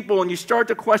these people, and you start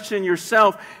to question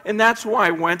yourself. And that's why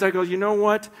I went. I go, you know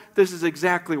what? This is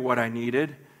exactly what I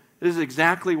needed. This is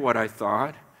exactly what I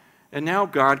thought. And now,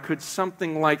 God, could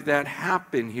something like that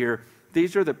happen here?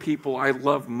 These are the people I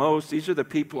love most. These are the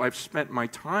people I've spent my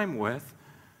time with.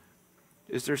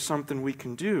 Is there something we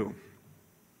can do?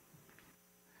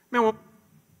 Man, well,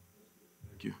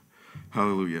 thank you.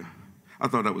 Hallelujah. I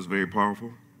thought that was very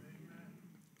powerful.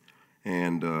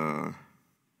 And I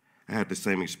had the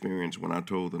same experience when I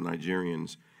told the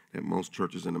Nigerians that most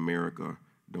churches in America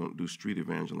don't do street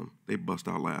evangelism. They bust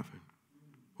out laughing.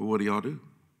 Well, what do y'all do?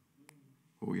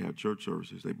 Well, we have church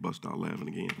services. They bust out laughing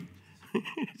again.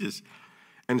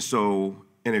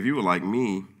 And if you were like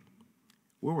me,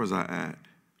 where was I at?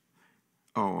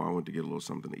 Oh, I went to get a little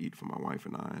something to eat for my wife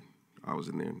and I. I was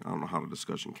in there. I don't know how the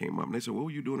discussion came up. And they said, what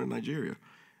were you doing in Nigeria?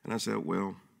 And I said,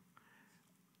 well,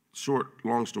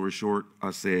 long story short, I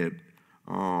said,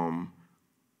 I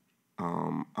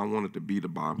wanted to be the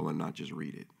Bible and not just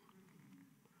read it.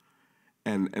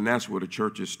 And that's where the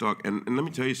church is stuck. And let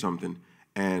me tell you something,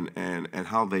 and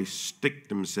how they stick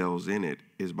themselves in it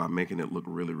is by making it look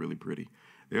really, really pretty.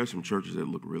 There are some churches that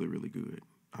look really, really good.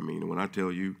 I mean, when I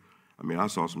tell you, I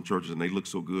saw some churches and they look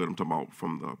so good. I'm talking about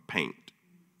from the paint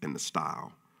and the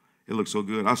style. It looked so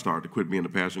good, I started to quit being the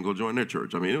pastor and go join their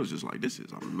church. I mean, it was just like, this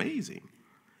is amazing.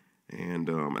 And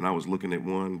I was looking at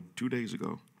one 2 days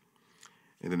ago.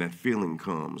 And then that feeling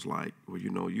comes like, well, you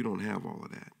know, you don't have all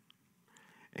of that.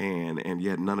 And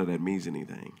yet none of that means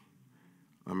anything.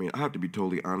 I mean, I have to be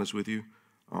totally honest with you.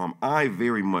 I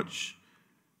very much,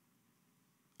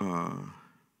 be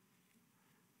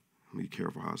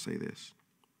careful how I say this.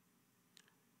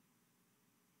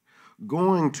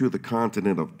 Going to the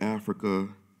continent of Africa,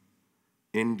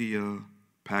 India,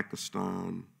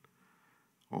 Pakistan,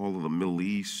 all of the Middle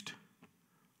East,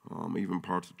 even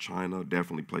parts of China,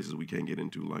 definitely places we can't get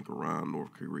into like Iran,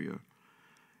 North Korea.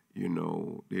 You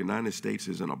know, the United States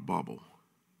is in a bubble.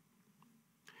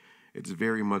 It's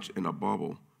very much in a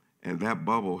bubble, and that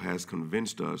bubble has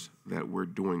convinced us that we're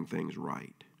doing things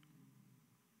right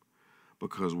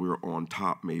because we're on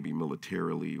top maybe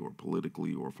militarily or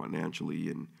politically or financially,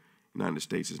 and the United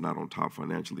States is not on top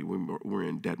financially. We're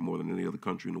in debt more than any other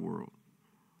country in the world.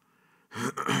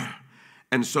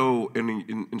 And so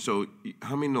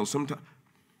how many know sometimes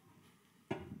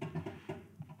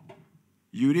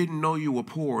you didn't know you were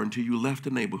poor until you left the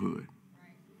neighborhood.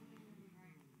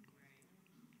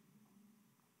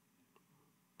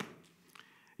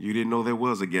 You didn't know there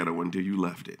was a ghetto until you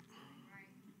left it.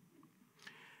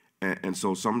 And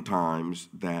so sometimes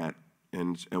that,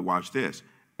 and watch this,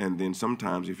 and then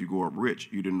sometimes if you grow up rich,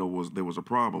 you didn't know there was a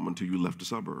problem until you left the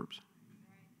suburbs.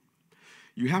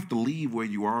 you have to leave where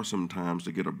you are sometimes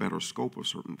to get a better scope of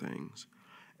certain things.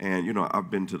 And, you know, I've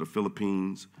been to the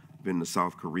Philippines, been to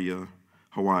South Korea.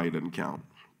 Hawaii doesn't count.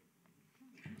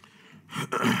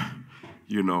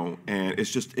 You know, and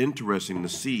it's just interesting to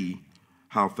see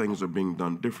how things are being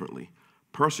done differently.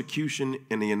 Persecution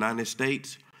in the United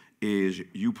States is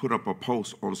you put up a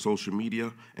post on social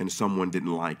media and someone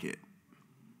didn't like it.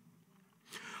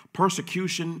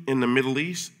 Persecution in the Middle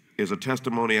East is a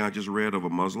testimony I just read of a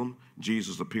Muslim.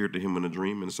 Jesus appeared to him in a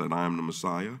dream and said, I am the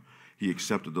Messiah. He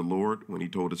accepted the Lord when he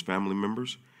told his family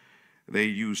members. They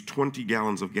used 20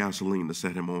 gallons of gasoline to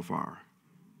set him on fire.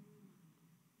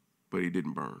 But he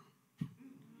didn't burn.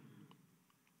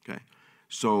 Okay,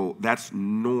 so that's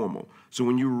normal. So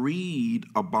when you read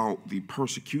about the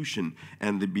persecution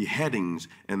and the beheadings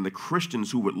and the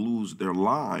Christians who would lose their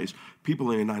lives, people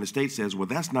in the United States says, well,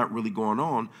 that's not really going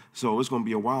on, so it's going to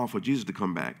be a while for Jesus to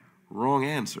come back. Wrong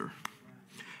answer.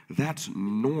 That's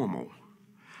normal.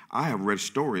 I have read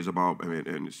stories about, I mean,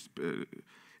 and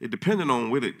it depending on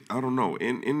what it, I don't know,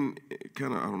 in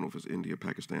kind of, I don't know if it's India,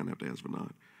 Pakistan, I have to ask for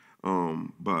not.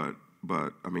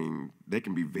 But I mean, they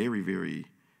can be very, very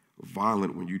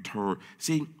violent when you turn.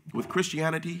 See, with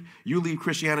Christianity, you leave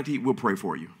Christianity, we'll pray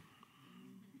for you.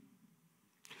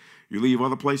 You leave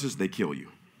other places, they kill you.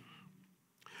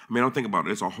 I mean, don't think about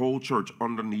it. It's a whole church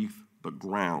underneath the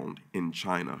ground in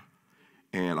China.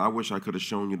 And I wish I could have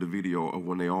shown you the video of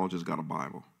when they all just got a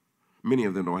Bible. Many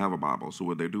of them don't have a Bible, so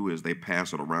what they do is they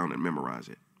pass it around and memorize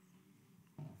it.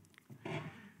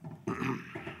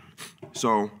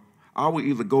 So I will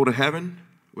either go to heaven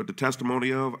with the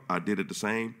testimony of, I did it the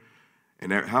same.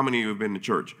 And how many of you have been to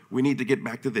church? We need to get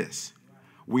back to this.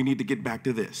 We need to get back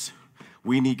to this.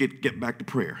 We need to get back to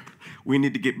prayer. We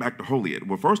need to get back to holy.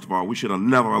 Well, first of all, we should have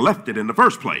never left it in the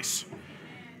first place.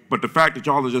 But the fact that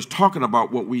y'all are just talking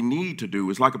about what we need to do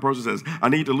is like a person says, I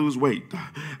need to lose weight.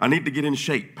 I need to get in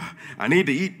shape. I need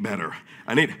to eat better.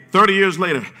 30 years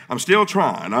later, I'm still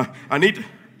trying. I need to.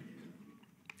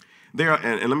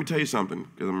 And let me tell you something,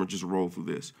 because I'm going to just roll through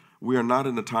this. We are not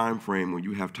in the time frame when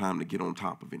you have time to get on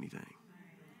top of anything.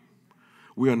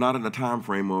 We are not in the time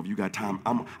frame of you got time,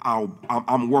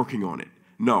 I'm working on it.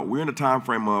 No, we're in the time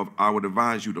frame of I would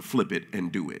advise you to flip it and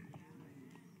do it.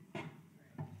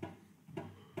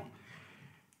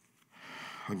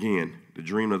 Again, the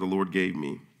dream that the Lord gave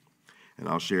me, and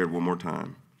I'll share it one more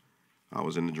time. I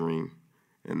was in the dream,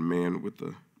 and man with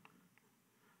the,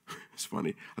 it's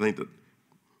funny, I think the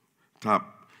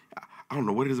top, I don't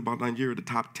know what it is about Nigeria, the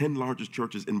top 10 largest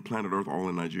churches in planet Earth all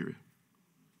in Nigeria.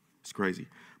 It's crazy.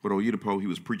 But Oyedepo, he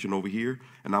was preaching over here,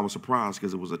 and I was surprised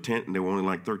because it was a tent, and there were only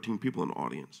like 13 people in the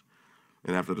audience.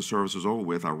 And after the service was over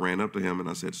with, I ran up to him, and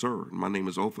I said, sir, my name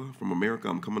is Otha from America.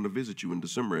 I'm coming to visit you in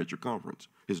December at your conference.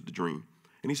 Here's the dream.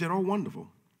 And he said, oh, wonderful.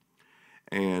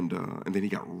 And then he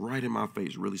got right in my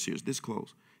face, really serious, this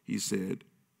close. He said,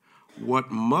 what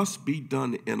must be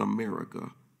done in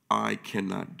America, I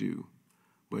cannot do,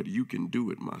 but you can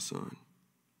do it, my son.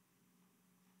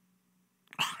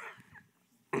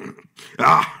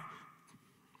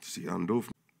 See, I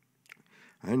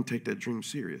didn't take that dream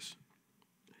serious.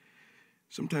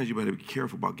 Sometimes you better be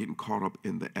careful about getting caught up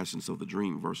in the essence of the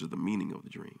dream versus the meaning of the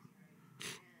dream.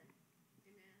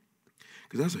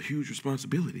 Because that's a huge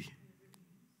responsibility.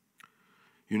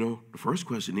 You know, the first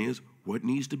question is, what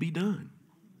needs to be done?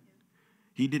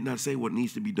 He did not say what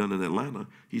needs to be done in Atlanta.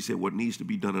 He said what needs to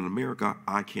be done in America,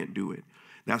 I can't do it.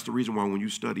 That's the reason why when you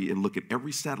study and look at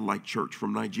every satellite church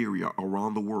from Nigeria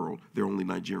around the world, there are only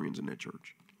Nigerians in that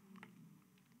church.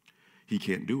 He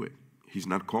can't do it. He's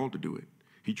not called to do it.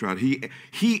 He tried. He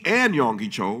and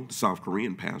Yonggi Cho, the South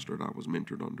Korean pastor that I was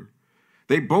mentored under,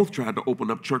 they both tried to open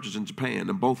up churches in Japan,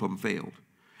 and both of them failed.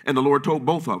 And the Lord told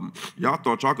both of them, y'all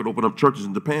thought y'all could open up churches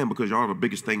in Japan because y'all are the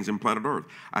biggest things in planet Earth.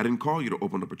 I didn't call you to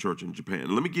open up a church in Japan.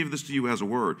 And let me give this to you as a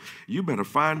word. You better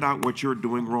find out what you're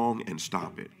doing wrong and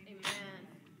stop it.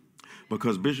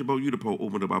 Because Bishop Oyedepo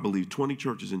opened up, I believe, 20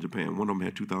 churches in Japan. One of them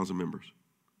had 2,000 members.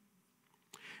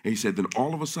 And he said, then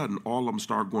all of a sudden, all of them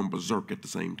started going berserk at the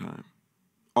same time.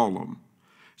 All of them.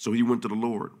 So he went to the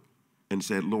Lord and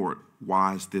said, Lord,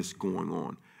 why is this going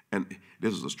on? And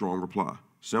this is a strong reply.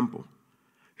 Simple.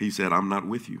 He said, I'm not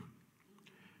with you.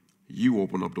 You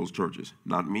open up those churches,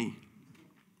 not me.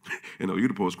 And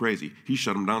Oyedepo is crazy. He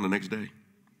shut them down the next day.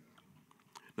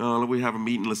 No, let we have a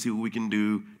meeting. Let's see what we can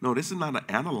do. No, this is not an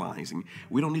analyzing.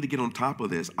 We don't need to get on top of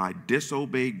this. I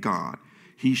disobeyed God.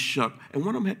 He shut, and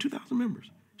one of them had 2,000 members.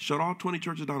 Shut all 20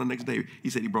 churches down the next day. He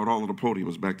said he brought all of the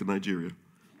podiums back to Nigeria.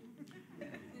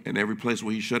 And every place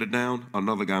where he shut it down,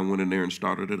 another guy went in there and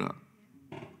started it up.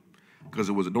 Because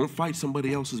it was, don't fight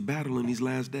somebody else's battle in these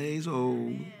last days.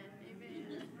 Oh.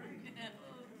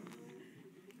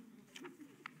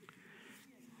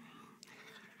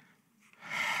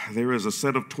 There is a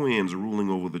set of twins ruling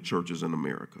over the churches in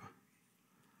America.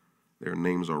 Their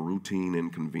names are routine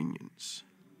and convenience.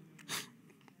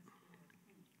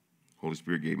 Holy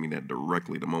Spirit gave me that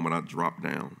directly the moment I dropped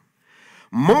down.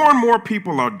 More and more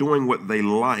people are doing what they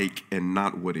like and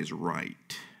not what is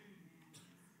right.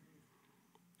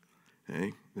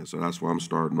 Okay? And so that's why I'm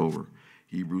starting over.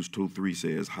 Hebrews 2:3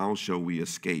 says, how shall we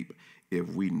escape if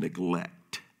we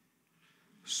neglect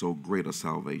so great a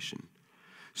salvation?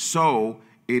 So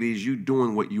it is you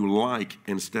doing what you like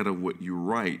instead of what you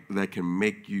right that can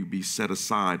make you be set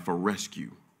aside for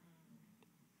rescue.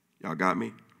 Y'all got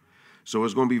me? So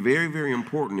it's going to be very, very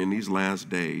important in these last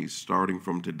days, starting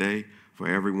from today, for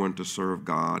everyone to serve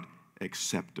God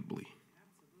acceptably.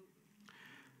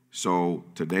 So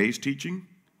today's teaching,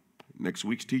 next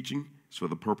week's teaching, is for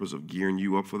the purpose of gearing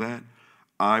you up for that.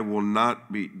 I will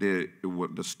not be,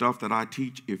 the stuff that I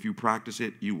teach, if you practice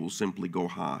it, you will simply go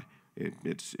high. And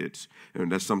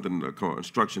that's something,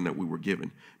 instruction that we were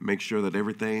given. Make sure that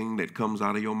everything that comes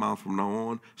out of your mouth from now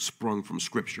on sprung from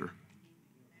Scripture.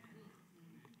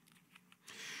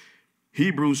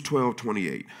 Hebrews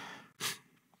 12:28.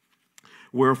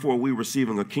 Wherefore we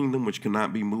receiving a kingdom which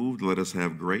cannot be moved, let us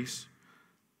have grace,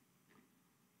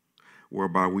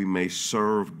 whereby we may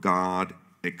serve God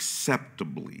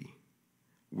acceptably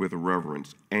with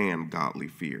reverence and godly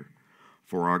fear.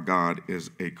 For our God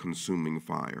is a consuming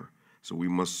fire. So we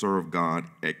must serve God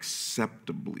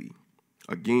acceptably.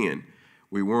 Again,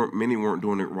 many weren't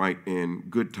doing it right in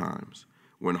good times.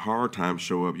 When hard times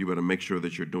show up, you better make sure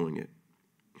that you're doing it.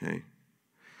 Okay?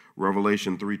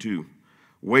 Revelation 3:2.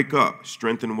 Wake up,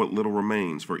 strengthen what little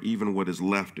remains, for even what is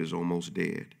left is almost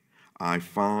dead. I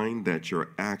find that your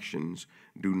actions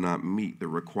do not meet the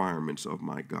requirements of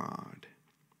my God.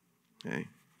 Okay?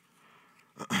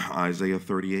 Isaiah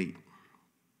 38.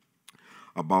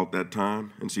 About that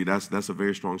time, and see, that's a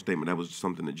very strong statement. That was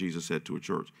something that Jesus said to a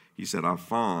church. He said, I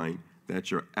find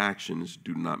that your actions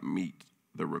do not meet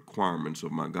the requirements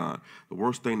of my God. The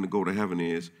worst thing to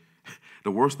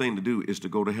do is to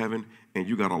go to heaven and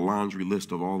you got a laundry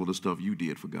list of all of the stuff you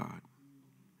did for God.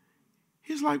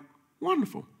 He's like,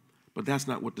 wonderful. But that's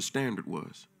not what the standard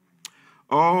was.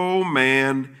 Oh,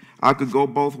 man, I could go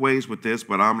both ways with this,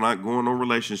 but I'm not going on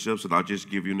relationships, and I'll just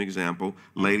give you an example.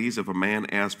 Ladies, if a man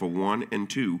asks for 1 and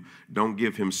 2, don't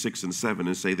give him 6 and 7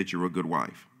 and say that you're a good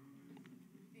wife.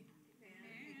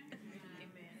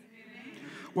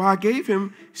 Well, I gave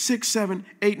him 6, 7,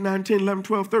 8, 9, 10, 11,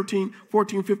 12, 13,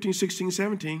 14, 15, 16,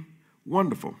 17.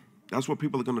 Wonderful. That's what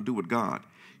people are going to do with God.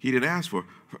 He didn't ask for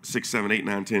 6, 7, 8,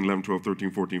 9, 10, 11, 12,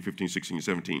 13, 14, 15, 16,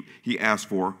 17. He asked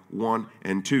for 1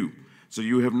 and 2. So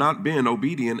you have not been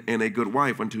obedient and a good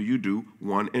wife until you do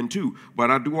 1 and 2. But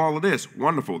I do all of this.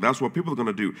 Wonderful. That's what people are going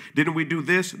to do. Didn't we do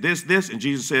this, this, this? And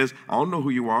Jesus says, I don't know who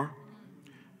you are.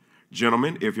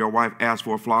 Gentlemen, if your wife asks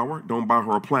for a flower, don't buy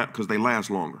her a plant because they last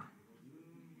longer.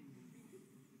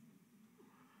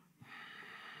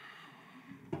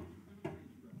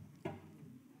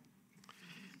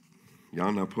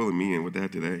 Y'all not pulling me in with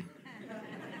that today.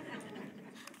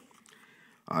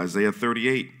 Isaiah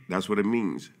 38, that's what it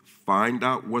means. Find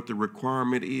out what the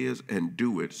requirement is and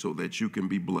do it so that you can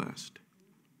be blessed.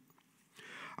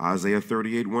 Isaiah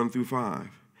 38, 1-5.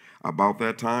 About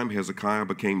that time, Hezekiah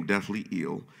became deathly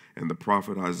ill, and the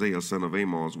prophet Isaiah, son of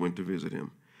Amos, went to visit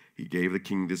him. He gave the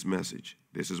king this message.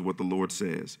 This is what the Lord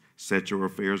says. Set your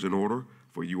affairs in order,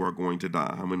 for you are going to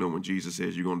die. How many know when Jesus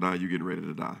says you're going to die, you're getting ready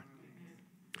to die?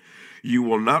 You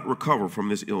will not recover from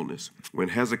this illness. When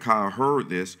Hezekiah heard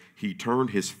this, he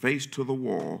turned his face to the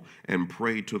wall and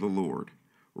prayed to the Lord.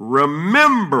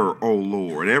 Remember, O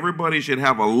Lord. Everybody should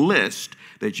have a list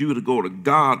that you to go to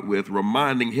God with,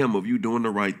 reminding him of you doing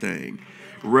the right thing.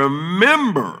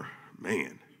 Remember,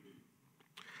 man,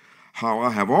 how I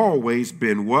have always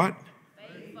been what?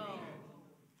 Faithful.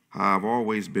 How I've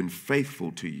always been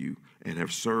faithful to you and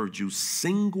have served you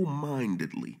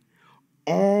single-mindedly,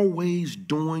 always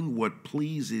doing what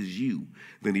pleases you.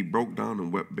 Then he broke down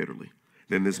and wept bitterly.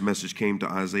 Then this message came to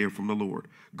Isaiah from the Lord.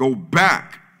 Go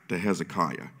back to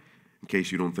Hezekiah, in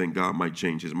case you don't think God might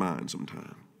change his mind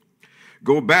sometime.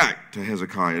 Go back to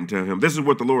Hezekiah and tell him, this is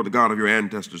what the Lord, the God of your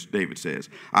ancestors, David says.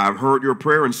 I have heard your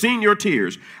prayer and seen your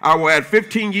tears. I will add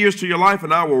 15 years to your life,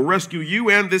 and I will rescue you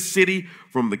and this city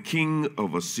from the king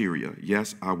of Assyria.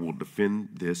 Yes, I will defend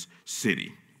this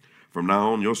city. From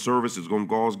now on, your service is going to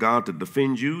cause God to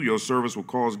defend you. Your service will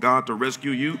cause God to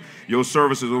rescue you. Your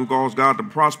service is going to cause God to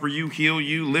prosper you, heal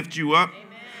you, lift you up,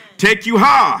 amen, take you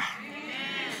high. Amen.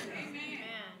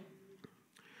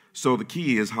 So the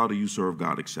key is, how do you serve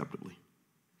God acceptably?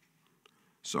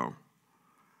 So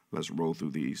let's roll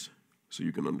through these so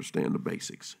you can understand the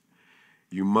basics.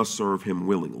 you must serve him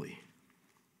willingly.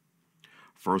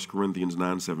 1 Corinthians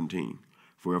 9:17.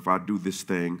 For if I do this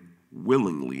thing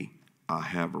willingly, I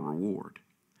have a reward.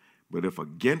 But if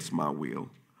against my will,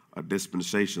 a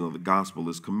dispensation of the gospel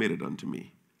is committed unto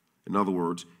me. In other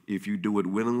words, if you do it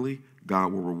willingly,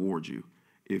 God will reward you.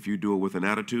 If you do it with an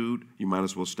attitude, you might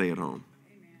as well stay at home.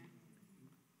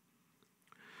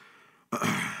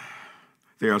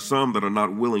 There are some that are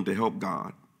not willing to help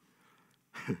God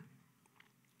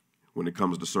when it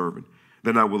comes to serving.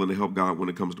 They're not willing to help God when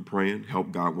it comes to praying,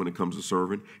 help God when it comes to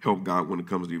serving, help God when it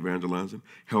comes to evangelizing,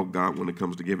 help God when it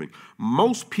comes to giving.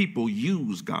 Most people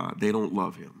use God. They don't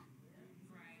love him.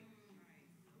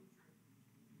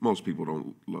 Most people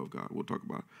don't love God. We'll talk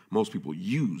about it. Most people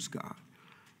use God.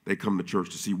 They come to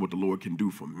church to see what the Lord can do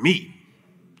for me.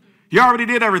 He already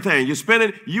did everything. You're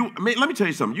spending, let me tell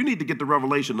you something. You need to get the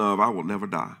revelation of, I will never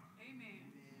die. Amen.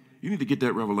 You need to get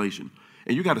that revelation.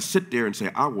 And you got to sit there and say,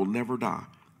 I will never die.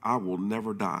 I will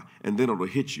never die. And then it'll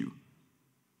hit you.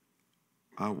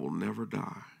 I will never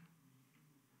die.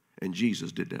 And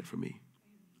Jesus did that for me.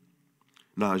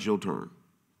 Now it's your turn.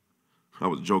 I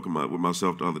was joking with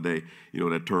myself the other day,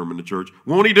 that term in the church.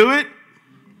 Won't he do it?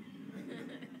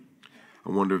 I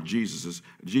wonder if Jesus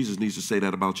needs to say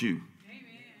that about you.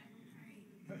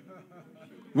 Amen.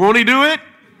 Won't he do it?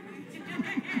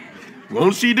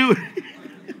 Won't she do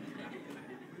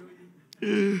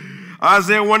it?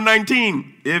 Isaiah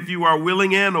 1:19, if you are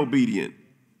willing and obedient,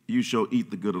 you shall eat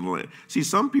the good of the land. See,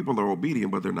 some people are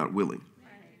obedient, but they're not willing.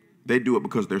 They do it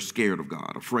because they're scared of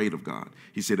God, afraid of God.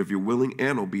 He said, if you're willing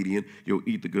and obedient, you'll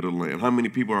eat the good of the land. How many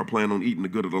people are planning on eating the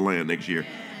good of the land next year?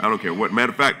 I don't care what.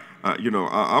 Matter of fact,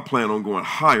 I plan on going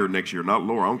higher next year, not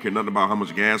lower. I don't care nothing about how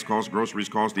much gas costs, groceries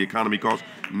cost, the economy costs.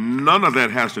 None of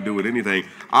that has to do with anything.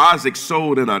 Isaac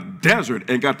sowed in a desert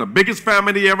and got the biggest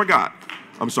famine he ever got.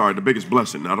 I'm sorry, the biggest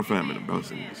blessing, not a famine, a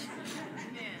blessing.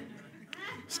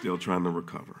 Still trying to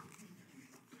recover.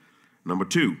 Number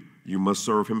 2, you must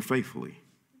serve him faithfully.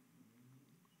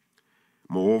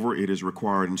 Moreover, it is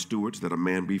required in stewards that a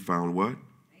man be found what?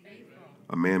 Faithful.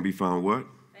 A man be found what?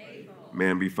 Faithful.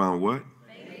 Man be found what?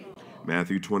 Faithful.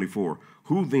 Matthew 24.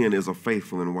 Who then is a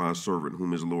faithful and wise servant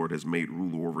whom his Lord has made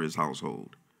ruler over his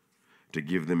household, to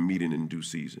give them meat in due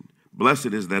season? Blessed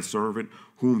is that servant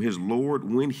whom his Lord,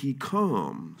 when he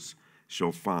comes,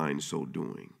 shall find so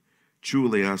doing.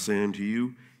 Truly I say unto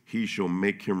you, he shall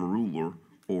make him ruler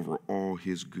over all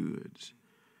his goods.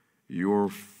 Your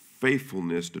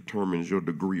faithfulness determines your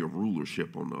degree of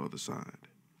rulership on the other side.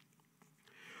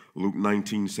 Luke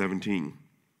 19:17.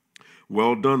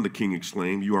 Well done, the king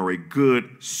exclaimed. You are a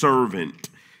good servant.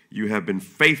 You have been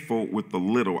faithful with the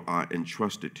little I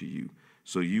entrusted to you,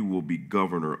 so you will be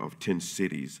governor of 10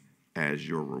 cities as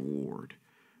your reward.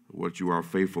 What you are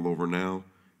faithful over now,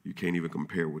 you can't even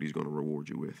compare what he's going to reward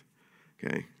you with.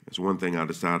 Okay? That's one thing I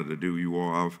decided to do. You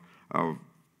all,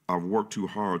 I've worked too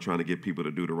hard trying to get people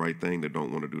to do the right thing that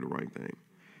don't want to do the right thing.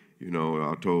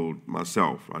 I told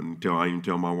myself, I didn't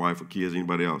tell my wife or kids,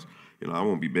 anybody else, I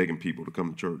won't be begging people to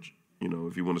come to church.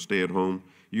 If you want to stay at home,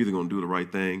 you're either going to do the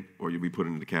right thing or you'll be put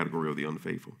into the category of the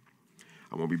unfaithful.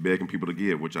 I won't be begging people to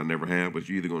give, which I never have, but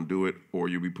you're either going to do it or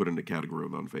you'll be put in the category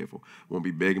of the unfaithful. I won't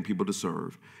be begging people to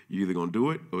serve. You're either going to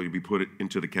do it or you'll be put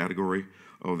into the category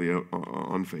of the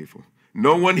unfaithful.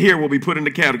 No one here will be put in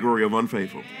the category of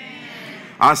unfaithful.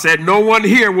 I said no one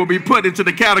here will be put into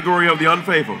the category of the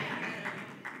unfaithful.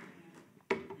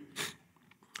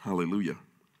 Hallelujah.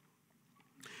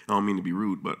 I don't mean to be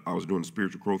rude, but I was doing a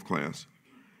spiritual growth class,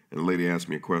 and a lady asked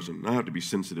me a question. I have to be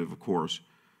sensitive, of course,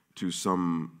 to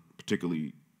some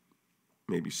particularly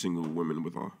maybe single women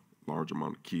with a large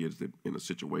amount of kids that in a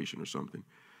situation or something.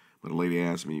 But a lady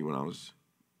asked me when I was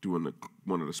doing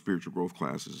one of the spiritual growth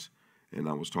classes, and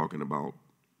I was talking about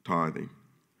tithing.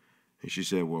 And she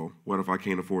said, well, what if I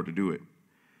can't afford to do it?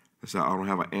 I said, I don't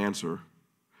have an answer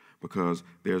because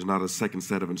there's not a second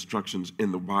set of instructions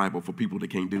in the Bible for people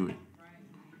that can't do it.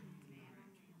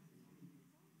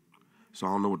 So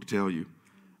I don't know what to tell you.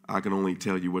 I can only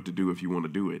tell you what to do if you want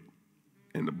to do it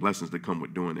and the blessings that come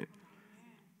with doing it.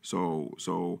 So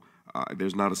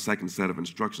there's not a second set of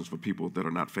instructions for people that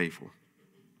are not faithful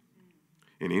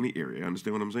in any area.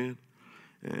 Understand what I'm saying?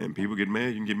 And people get mad.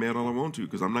 You can get mad all I want to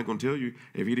because I'm not going to tell you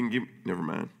if he didn't give. Never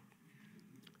mind.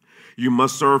 You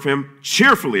must serve him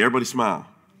cheerfully. Everybody smile.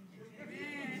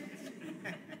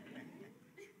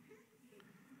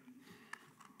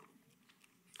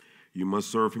 You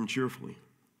must serve him cheerfully.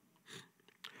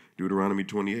 Deuteronomy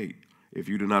 28. If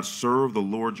you do not serve the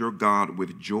Lord your God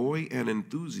with joy and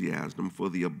enthusiasm for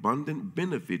the abundant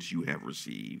benefits you have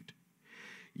received,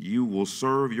 you will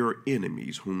serve your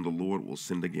enemies whom the Lord will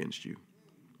send against you.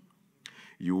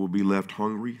 You will be left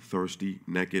hungry, thirsty,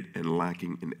 naked, and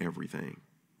lacking in everything.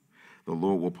 The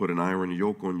Lord will put an iron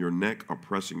yoke on your neck,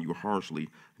 oppressing you harshly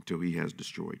until he has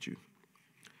destroyed you.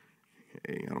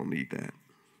 Hey, I don't need that.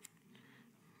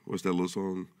 What's that little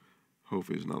song?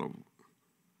 Hopefully it's not a...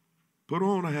 Put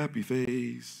on a happy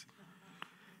face.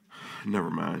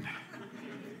 Never mind.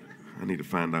 I need to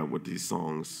find out what these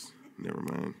songs... Never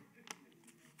mind.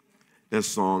 That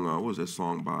song, what was that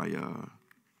song by...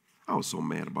 I was so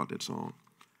mad about that song.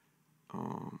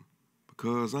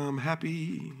 Because I'm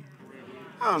happy.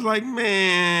 I was like,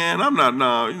 man, I'm not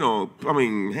now,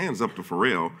 hands up to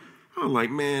Pharrell. I was like,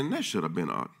 man, that should have been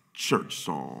a church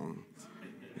song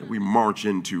that we march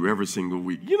into every single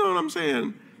week. You know what I'm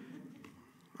saying?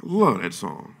 I love that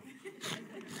song.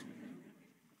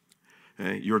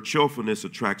 Hey, your cheerfulness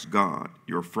attracts God.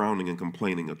 Your frowning and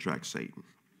complaining attracts Satan.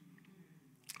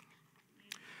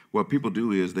 What people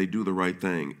do is they do the right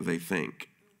thing, they think,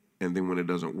 and then when it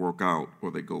doesn't work out or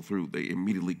they go through, they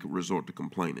immediately resort to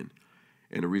complaining.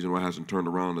 And the reason why it hasn't turned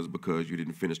around is because you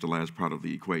didn't finish the last part of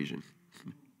the equation,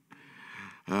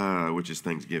 which is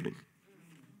Thanksgiving.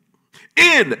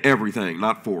 In everything,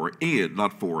 not for, in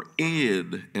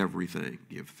everything,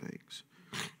 give thanks.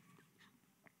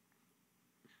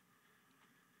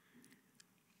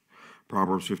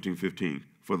 Proverbs 15:15.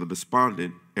 For the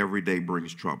despondent, every day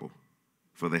brings trouble.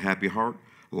 For the happy heart,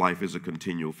 life is a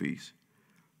continual feast.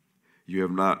 You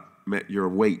have not met your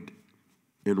weight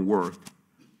in worth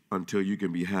until you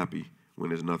can be happy when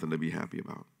there's nothing to be happy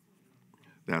about.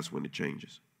 That's when it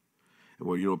changes. And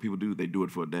what people do? They do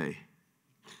it for a day.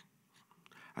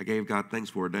 I gave God thanks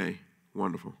for a day.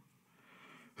 Wonderful.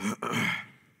 It's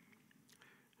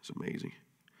amazing.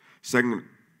 2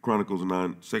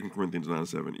 Corinthians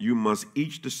 9:7. You must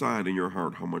each decide in your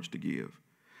heart how much to give.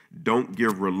 Don't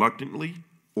give reluctantly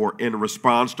or in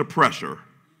response to pressure.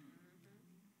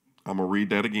 I'm going to read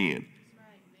that again.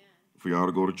 For y'all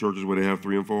to go to churches where they have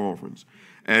 3 and 4 offerings.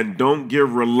 And don't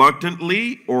give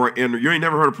reluctantly or in, you ain't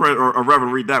never heard a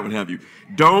reverend read that one, have you?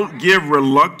 Don't give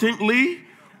reluctantly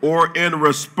or in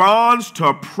response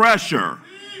to pressure.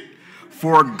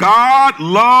 For God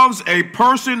loves a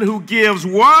person who gives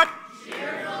what?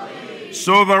 Cheerfully.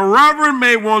 So the reverend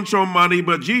may want your money,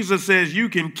 but Jesus says you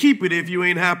can keep it if you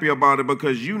ain't happy about it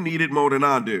because you need it more than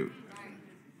I do.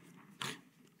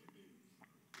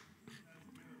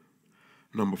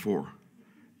 Number 4,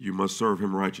 you must serve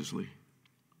him righteously.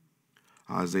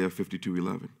 Isaiah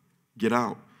 52:11. Get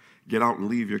out and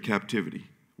leave your captivity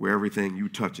where everything you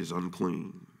touch is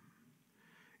unclean.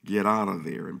 Get out of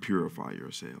there and purify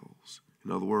yourselves.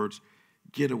 In other words,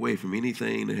 get away from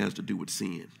anything that has to do with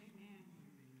sin.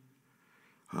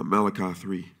 Malachi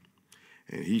 3.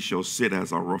 And he shall sit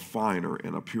as a refiner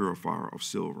and a purifier of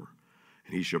silver.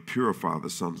 And he shall purify the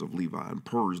sons of Levi and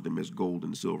purge them as gold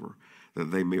and silver,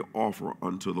 that they may offer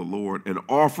unto the Lord an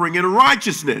offering in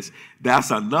righteousness. That's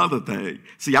another thing.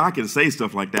 See, I can say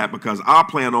stuff like that because I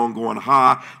plan on going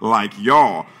high like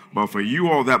y'all. But for you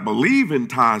all that believe in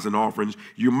tithes and offerings,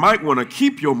 you might want to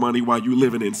keep your money while you're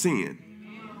living in sin.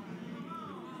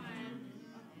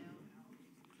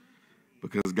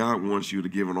 Because God wants you to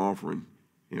give an offering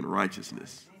in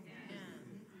righteousness.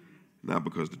 Not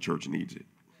because the church needs it.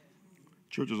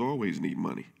 Churches always need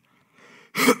money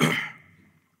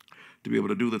to be able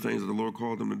to do the things that the Lord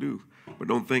called them to do. But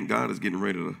don't think God is getting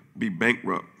ready to be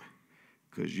bankrupt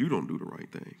because you don't do the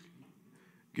right thing.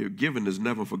 Giving is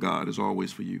never for God. It's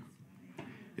always for you.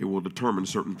 It will determine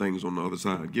certain things on the other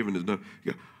side. Giving is never.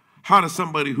 How does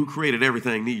somebody who created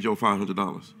everything need your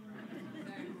 $500?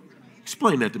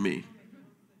 Explain that to me.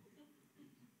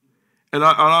 And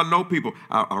I know people.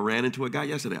 I ran into a guy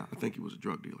yesterday. I think he was a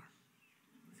drug dealer.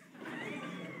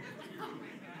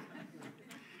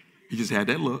 He just had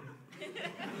that look.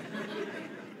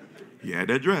 He had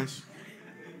that dress.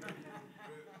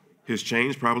 His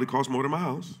chains probably cost more than my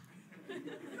house.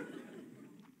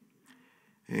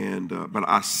 And but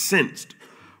I sensed.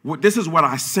 This is what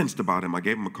I sensed about him. I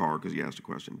gave him a card because he asked a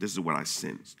question. This is what I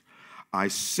sensed. I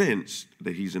sensed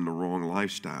that he's in the wrong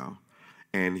lifestyle,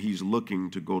 and he's looking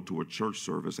to go to a church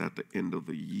service at the end of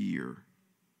the year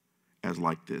as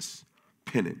like this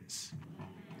penance.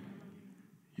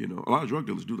 You know, a lot of drug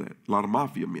dealers do that. A lot of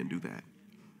mafia men do that,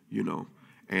 you know.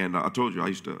 And I told you I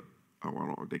used to,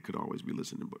 they could always be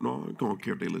listening, but no, I don't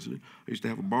care if they're listening. I used to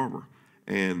have a barber,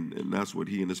 and that's what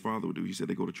he and his father would do. He said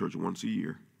they go to church once a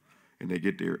year, and they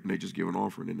get there, and they just give an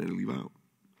offering, and then they leave out.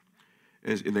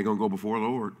 And they're going to go before the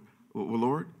Lord. Well,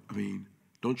 Lord, I mean,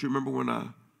 don't you remember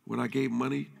when I gave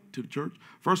money to the church?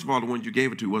 First of all, the one you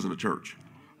gave it to wasn't a church.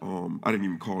 I didn't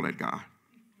even call that guy.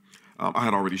 I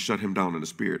had already shut him down in the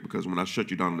spirit, because when I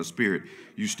shut you down in the spirit,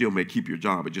 you still may keep your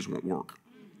job. It just won't work.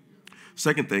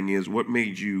 Second thing is, what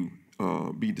made you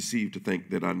be deceived to think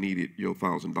that I needed your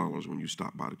 $1,000 when you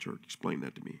stopped by the church? Explain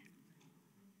that to me.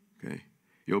 Okay?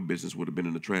 Your business would have been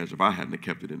in the trash if I hadn't have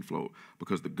kept it in flow,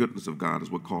 because the goodness of God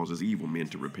is what causes evil men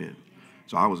to repent.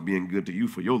 So I was being good to you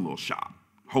for your little shop,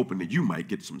 hoping that you might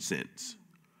get some sense.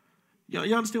 You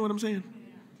understand what I'm saying?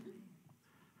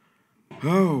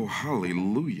 Oh,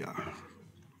 hallelujah.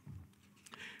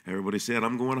 Everybody said,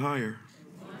 I'm going higher.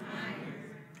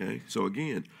 Okay, so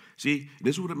again, see,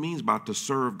 this is what it means by to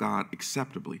serve God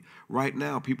acceptably. Right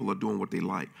now, people are doing what they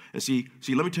like. And see,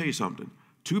 let me tell you something.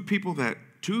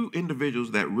 Two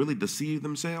individuals that really deceive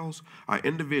themselves are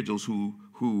individuals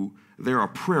who they're a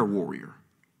prayer warrior.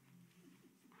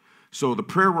 So the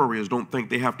prayer warriors don't think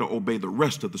they have to obey the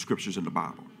rest of the scriptures in the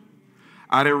Bible.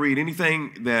 I didn't read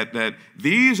anything that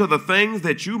these are the things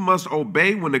that you must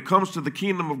obey when it comes to the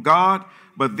kingdom of God,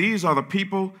 but these are the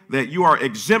people that you are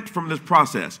exempt from this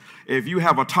process. If you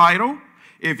have a title,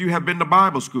 if you have been to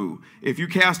Bible school, if you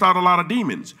cast out a lot of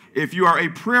demons, if you are a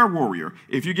prayer warrior,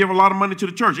 if you give a lot of money to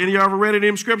the church. Any of you ever read any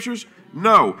of them scriptures?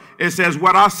 No. It says,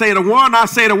 what I say to one, I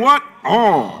say to what?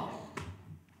 All.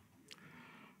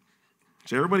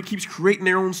 So everybody keeps creating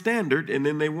their own standard, and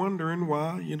then they wondering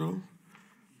why,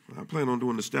 I plan on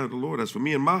doing the standard of the Lord. That's for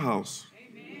me and my house.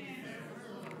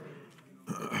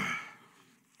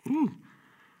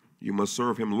 You must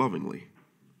serve him lovingly.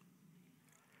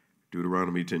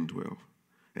 Deuteronomy 10:12.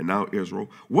 And now, Israel,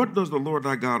 what does the Lord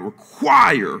thy God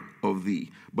require of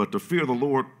thee but to fear the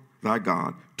Lord thy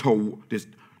God? To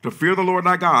fear the Lord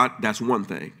thy God, that's one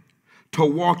thing. To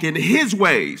walk in his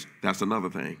ways, that's another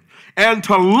thing. And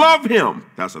to love him,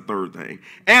 that's a third thing.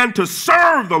 And to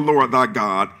serve the Lord thy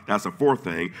God, that's a fourth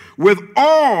thing, with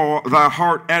all thy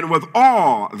heart and with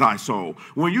all thy soul.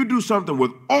 When you do something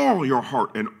with all your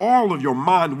heart and all of your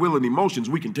mind, will, and emotions,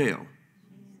 we can tell.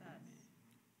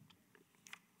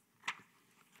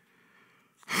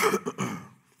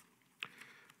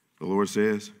 The Lord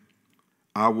says,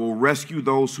 I will rescue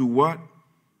those who what?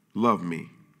 Love me.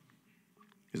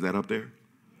 Is that up there?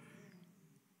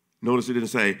 Notice it didn't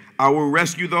say, I will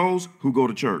rescue those who go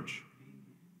to church.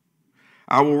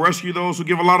 I will rescue those who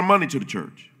give a lot of money to the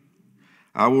church.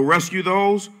 I will rescue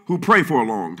those who pray for a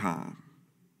long time.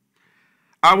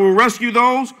 I will rescue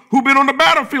those who've been on the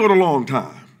battlefield a long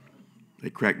time. They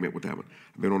cracked me up with that one.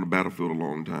 I've been on the battlefield a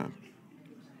long time.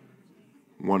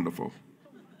 Wonderful.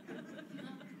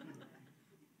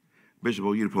 Bishop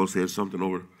Oyedepo said something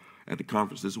over at the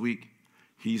conference this week.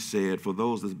 He said, for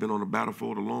those that's been on the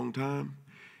battlefield a long time,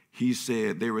 he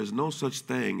said, there is no such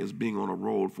thing as being on a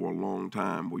road for a long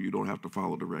time where you don't have to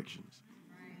follow directions.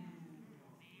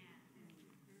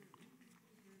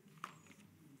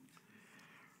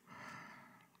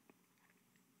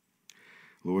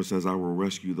 The Lord says, I will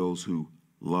rescue those who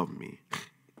love me.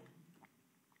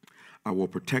 I will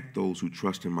protect those who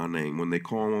trust in my name. When they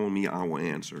call on me, I will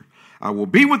answer. I will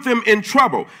be with them in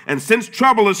trouble. And since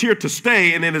trouble is here to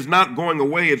stay and it is not going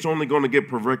away, it's only going to get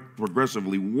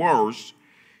progressively worse.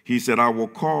 He said, I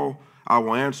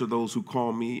will answer those who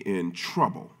call me in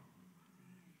trouble.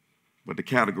 But the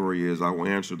category is, I will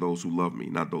answer those who love me,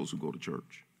 not those who go to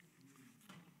church.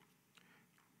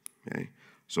 Okay?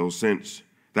 So since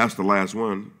that's the last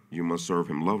one, you must serve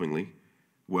him lovingly.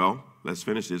 Well, let's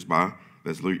finish this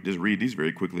let's just read these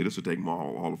very quickly. This will take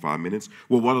all of 5 minutes.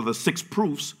 Well, what are the 6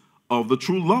 proofs of the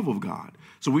true love of God?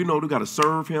 So we know we got to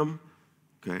serve him,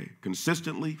 okay,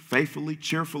 consistently, faithfully,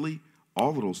 cheerfully,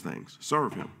 all of those things.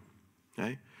 Serve him,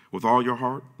 okay, with all your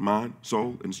heart, mind,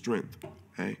 soul, and strength,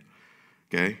 okay?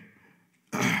 Okay?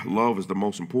 Love is the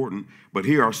most important, but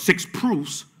here are 6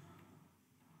 proofs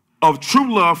of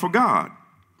true love for God.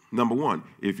 Number 1,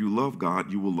 if you love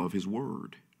God, you will love his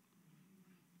word.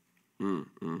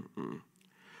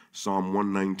 Psalm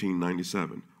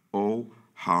 119:97. Oh,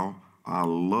 how I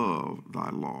love thy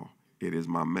law. It is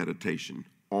my meditation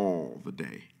all the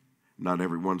day. Not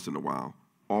every once in a while,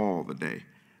 all the day.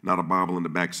 Not a Bible in the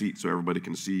back seat so everybody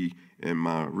can see in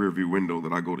my rearview window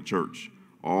that I go to church.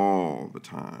 All the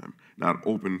time. Not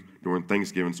open during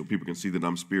Thanksgiving so people can see that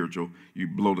I'm spiritual. You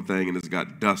blow the thing and it's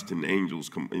got dust and angels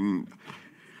come in.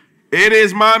 It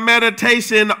is my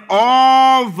meditation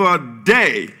all the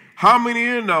day. How many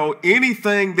of you know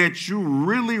anything that you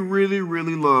really, really,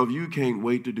 really love, you can't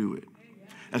wait to do it?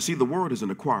 And see, the word is an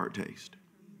acquired taste.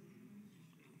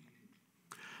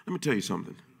 Let me tell you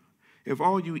something. If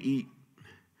all you eat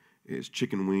is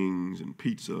chicken wings and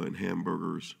pizza and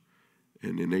hamburgers,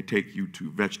 and then they take you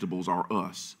to vegetables are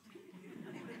us,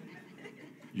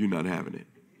 you're not having it.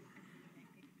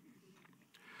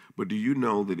 But do you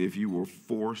know that if you were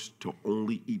forced to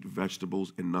only eat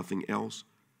vegetables and nothing else,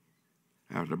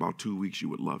 after about 2 weeks, you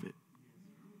would love it.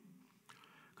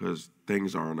 because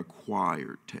things are an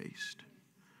acquired taste.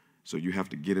 So you have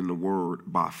to get in the Word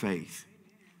by faith.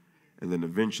 And then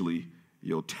eventually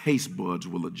your taste buds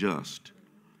will adjust.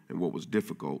 And what was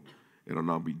difficult, it'll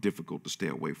now be difficult to stay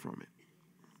away from it.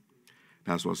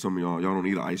 That's why some of y'all don't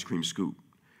eat an ice cream scoop.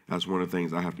 That's one of the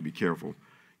things I have to be careful.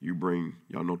 You bring,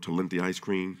 y'all know Talenti ice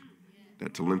cream?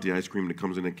 That Talenti ice cream that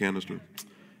comes in a canister?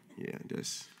 Yeah,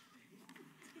 that's.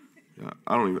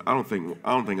 I don't think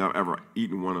I've ever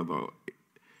eaten one of the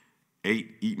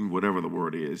eaten whatever the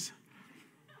word is,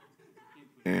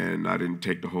 and I didn't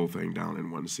take the whole thing down in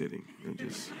one sitting. And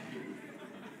just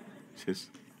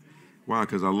why?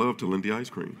 Because I love Talenti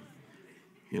ice cream,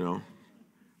 you know.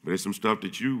 But there's some stuff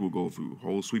that you will go through,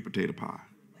 whole sweet potato pie,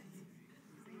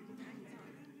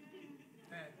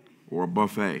 or a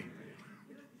buffet.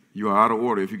 You are out of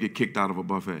order if you get kicked out of a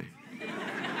buffet.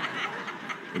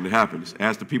 And it happens.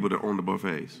 Ask the people that own the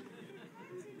buffets.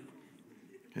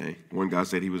 Okay. One guy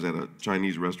said he was at a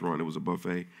Chinese restaurant. It was a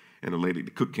buffet, and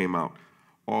the cook came out.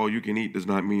 All you can eat does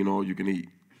not mean all you can eat.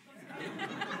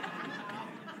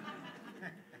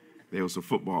 There were some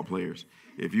football players.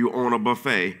 If you own a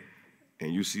buffet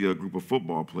and you see a group of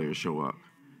football players show up,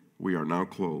 we are now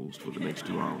closed for the next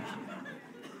 2 hours.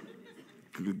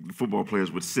 The football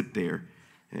players would sit there,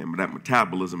 and that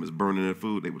metabolism is burning their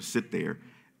food. They would sit there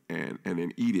and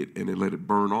then eat it, and then let it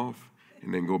burn off,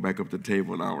 and then go back up to the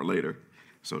table an hour later.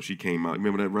 So she came out.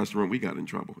 Remember that restaurant? We got in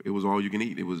trouble. It was all you can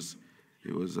eat. It was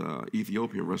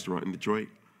Ethiopian restaurant in Detroit,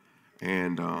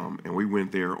 and we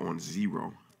went there on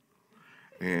zero,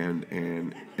 and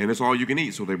it's all you can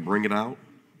eat. So they bring it out,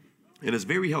 and it's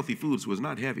very healthy food, so it's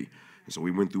not heavy. And so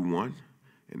we went through one,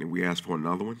 and then we asked for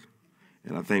another one,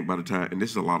 and I think by the time, and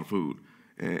this is a lot of food,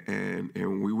 and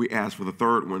we asked for the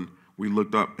third one. We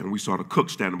looked up and we saw the cook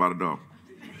standing by the door,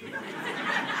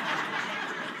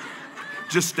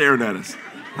 just staring at us.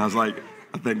 I was like,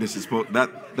 I think this is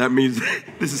that means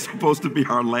this is supposed to be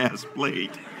our last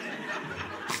plate.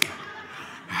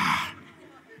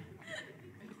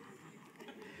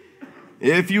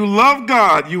 If you love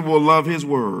God, you will love His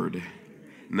word.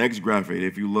 Next graphic.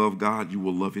 If you love God, you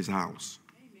will love His house.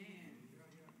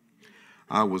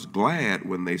 I was glad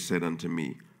when they said unto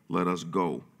me, let us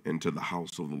go into the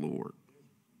house of the Lord.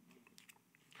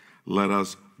 Let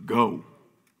us go,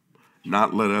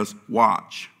 not let us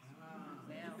watch.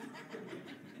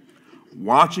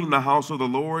 Watching the house of the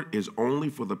Lord is only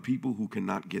for the people who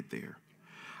cannot get there.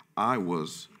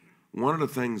 One of the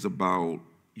things about,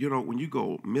 when you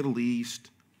go Middle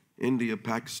East, India,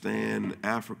 Pakistan,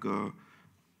 Africa,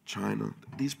 China,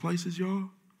 these places, y'all,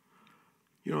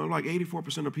 like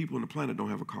 84% of people on the planet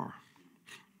don't have a car.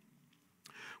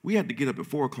 We had to get up at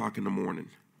 4 o'clock in the morning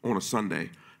on a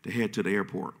Sunday to head to the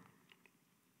airport.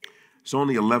 It's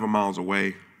only 11 miles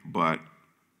away, but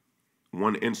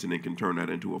one incident can turn that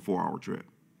into a 4-hour trip.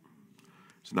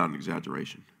 It's not an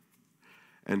exaggeration.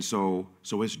 And so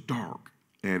it's dark.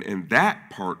 And in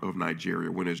that part of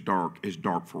Nigeria, when it's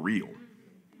dark for real.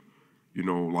 The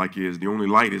only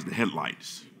light is the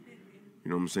headlights. You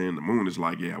know what I'm saying? The moon is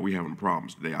like, yeah, we having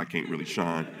problems today. I can't really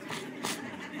shine.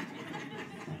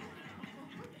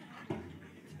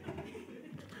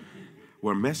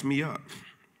 What messed me up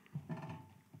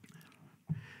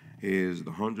is the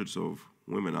hundreds of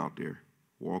women out there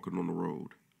walking on the road,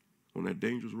 on that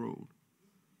dangerous road,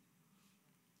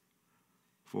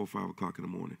 4 or 5 o'clock in the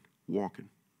morning, walking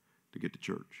to get to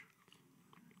church.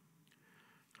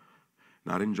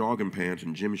 Not in jogging pants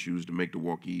and gym shoes to make the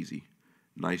walk easy,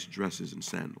 nice dresses and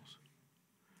sandals.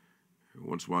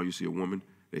 Once in a while you see a woman,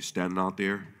 they're standing out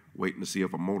there waiting to see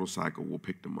if a motorcycle will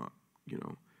pick them up,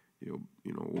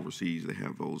 overseas they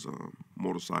have those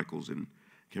motorcycles, and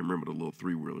I can't remember the little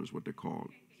 3-wheelers, what they're called.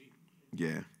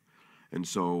 Yeah. And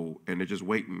they're just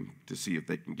waiting to see if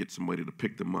they can get somebody to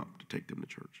pick them up to take them to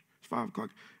church. It's 5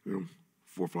 o'clock,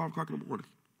 4 or 5 o'clock in the morning.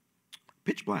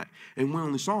 Pitch black. And we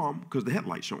only saw them because the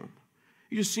headlights show them.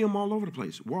 You just see them all over the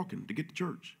place, walking to get to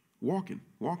church. Walking.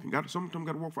 Some of them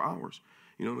got to walk for hours.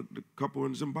 The couple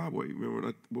in Zimbabwe,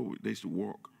 remember they used to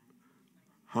walk.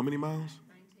 How many miles?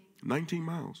 19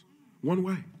 miles. One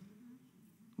way.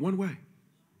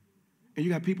 And you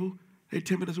got people, they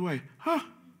 10 minutes away. Let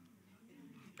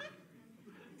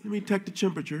me take the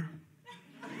temperature.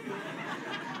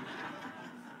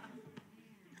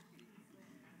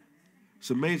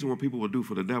 It's amazing what people will do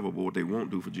for the devil, but what they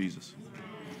won't do for Jesus.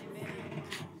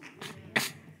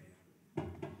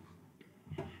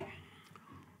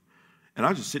 And I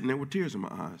was just sitting there with tears in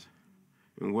my eyes.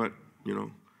 And what,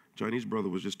 Chinese brother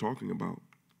was just talking about.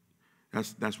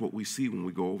 That's what we see when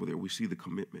we go over there. We see the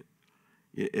commitment.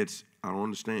 I don't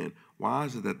understand. Why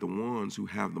is it that the ones who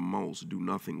have the most do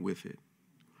nothing with it?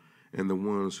 And the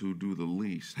ones who do the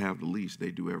least, have the least,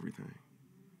 they do everything.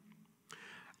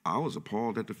 I was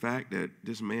appalled at the fact that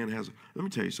this man has, let me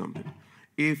tell you something.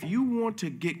 If you want to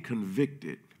get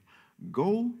convicted,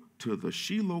 go to the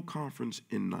Shiloh conference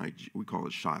in Nigeria. We call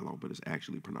it Shiloh, but it's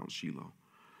actually pronounced Shiloh.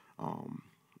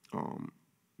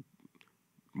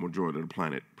 Majority of the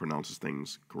planet pronounces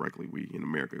things correctly. We in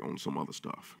America own some other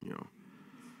stuff, you know.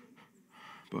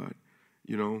 But,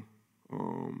 you know,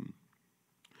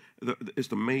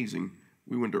 it's amazing.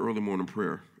 We went to early morning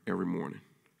prayer every morning.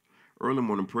 Early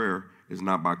morning prayer is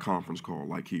not by conference call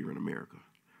like here in America.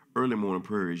 Early morning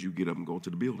prayer is you get up and go to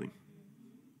the building.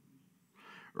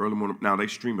 Early morning, now they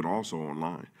stream it also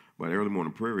online, but early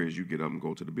morning prayer is you get up and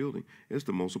go to the building. It's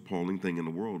the most appalling thing in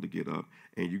the world to get up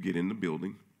and you get in the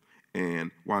building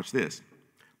and watch this.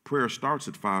 Prayer starts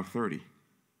at 5:30,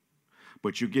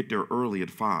 but you get there early at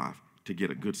 5 to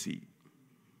get a good seat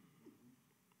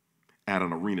at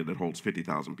an arena that holds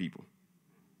 50,000 people.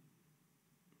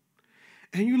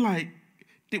 And you're like,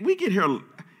 did we get here?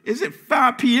 Is it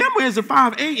 5 p.m. or is it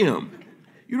 5 a.m.?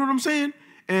 You know what I'm saying?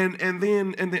 And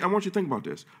then I want you to think about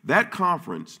this. That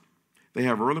conference, they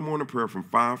have early morning prayer from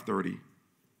 5:30.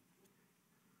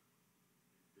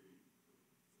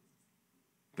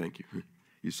 Thank you.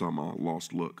 You saw my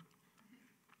lost look.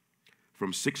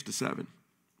 From 6 to 7.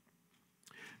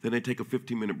 Then they take a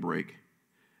 15-minute break,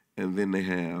 and then they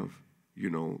have,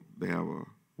 they have a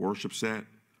worship set,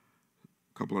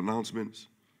 a couple of announcements,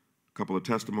 a couple of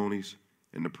testimonies,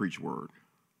 and the preach word.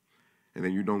 And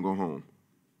then you don't go home.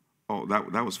 Oh,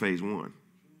 that was phase 1.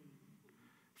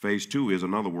 Phase 2 is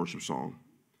another worship song,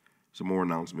 some more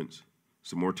announcements,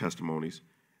 some more testimonies,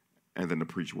 and then the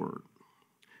preach word.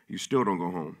 You still don't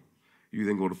go home. You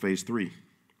then go to phase 3.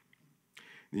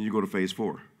 Then you go to phase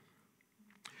 4.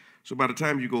 So by the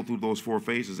time you go through those 4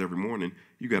 phases every morning,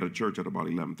 you got to church at about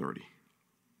 11:30.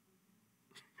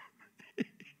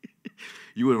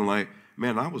 You would have been like,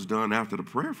 man, I was done after the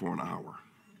prayer for an hour.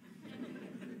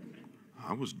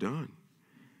 I was done.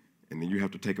 And then you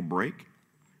have to take a break,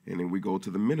 and then we go to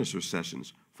the minister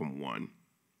sessions from 1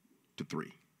 to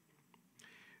 3.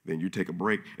 Then you take a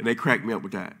break, and they crack me up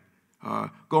with that.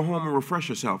 Go home and refresh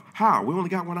yourself. How? We only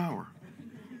got 1 hour.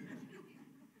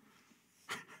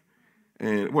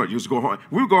 And what? You just go home?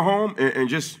 We would go home and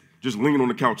just lean on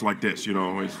the couch like this,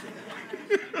 It's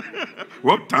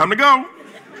well, time to go.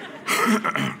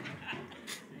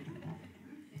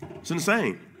 It's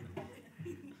insane,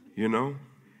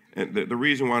 And the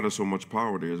reason why there's so much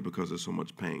power there is because there's so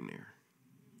much pain there.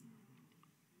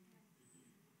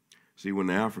 See, when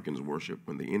the Africans worship,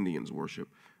 when the Indians worship,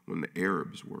 when the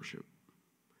Arabs worship,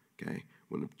 okay,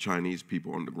 when the Chinese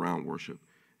people underground worship,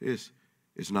 it's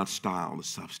not style, it's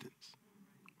substance.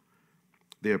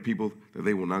 There are people that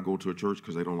they will not go to a church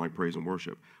because they don't like praise and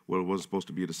worship. Well, it wasn't supposed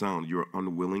to be the sound. You're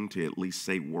unwilling to at least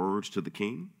say words to the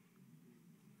king?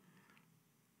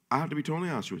 I have to be totally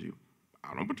honest with you.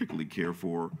 I don't particularly care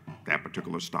for that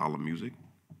particular style of music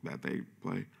that they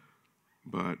play,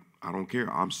 but I don't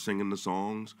care. I'm singing the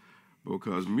songs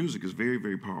because music is very,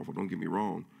 very powerful. Don't get me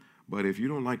wrong. But if you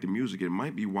don't like the music, it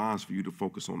might be wise for you to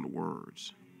focus on the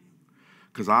words.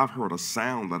 Because I've heard a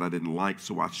sound that I didn't like,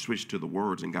 so I switched to the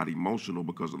words and got emotional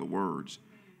because of the words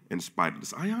in spite of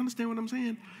this. I understand what I'm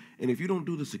saying. And if you don't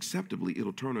do this acceptably,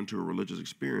 it'll turn into a religious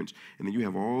experience, and then you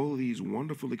have all these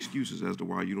wonderful excuses as to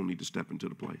why you don't need to step into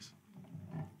the place.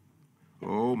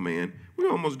 Oh, man, we're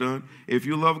almost done. If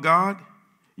you love God,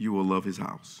 you will love his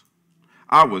house.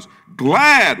 I was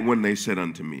glad when they said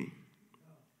unto me.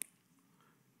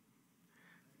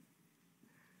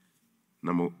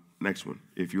 Next one.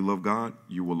 If you love God,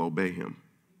 you will obey him.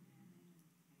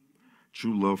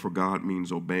 True love for God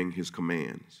means obeying his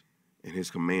commands. And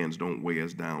his commands don't weigh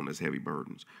us down as heavy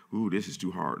burdens. Ooh, this is too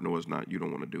hard. No, it's not. You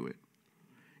don't want to do it.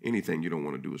 Anything you don't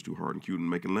want to do is too hard and cute.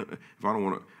 And if I don't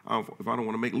want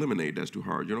to make lemonade, that's too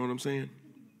hard. You know what I'm saying?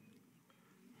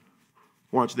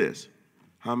 Watch this.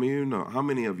 How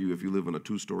many of you, if you live in a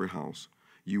 2-story house,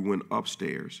 you went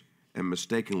upstairs and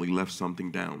mistakenly left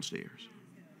something downstairs?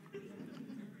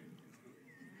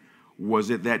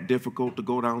 Was it that difficult to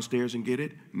go downstairs and get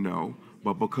it? No,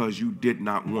 but because you did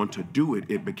not want to do it,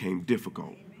 it became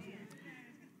difficult.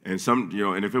 And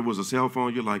and if it was a cell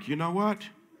phone, you're like, you know what?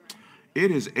 It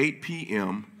is 8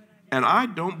 p.m., and I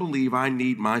don't believe I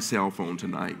need my cell phone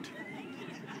tonight.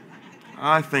 You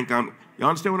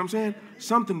understand what I'm saying?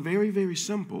 Something very, very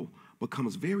simple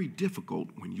becomes very difficult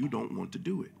when you don't want to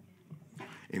do it.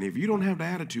 And if you don't have the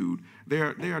attitude,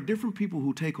 there are different people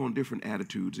who take on different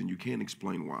attitudes, and you can't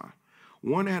explain why.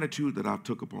 One attitude that I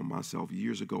took upon myself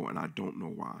years ago, and I don't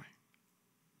know why.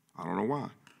 I don't know why.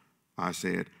 I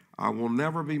said, I will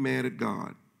never be mad at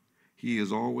God. He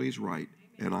is always right,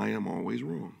 and I am always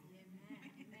wrong.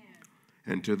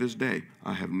 And to this day,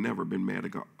 I have never been mad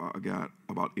at God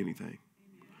about anything.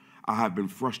 I have been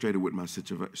frustrated with my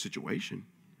situation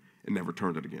and never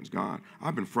turned it against God.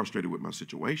 I've been frustrated with my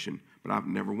situation, but I've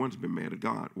never once been mad at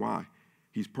God. Why?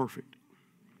 He's perfect.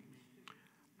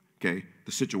 Okay,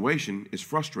 the situation is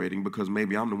frustrating because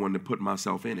maybe I'm the one that put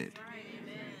myself in it.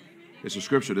 It's a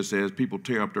scripture that says people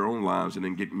tear up their own lives and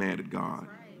then get mad at God.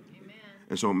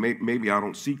 And so maybe I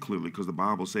don't see clearly because the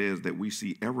Bible says that we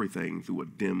see everything through a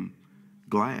dim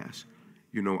glass.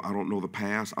 You know, I don't know the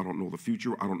past. I don't know the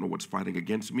future. I don't know what's fighting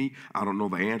against me. I don't know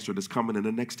the answer that's coming in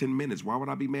the next 10 minutes. Why would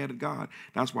I be mad at God?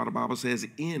 That's why the Bible says,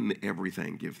 in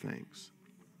everything, give thanks.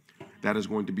 That is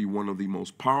going to be one of the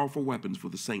most powerful weapons for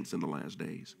the saints in the last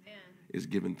days, is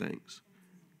giving thanks.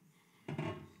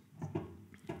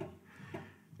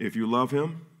 If you love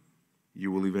him,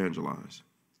 you will evangelize.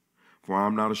 For I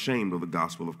am not ashamed of the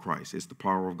gospel of Christ. It's the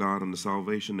power of God and the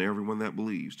salvation to everyone that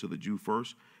believes, to the Jew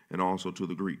first and also to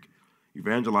the Greek.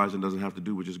 Evangelizing doesn't have to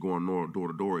do with just going door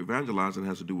to door. Evangelizing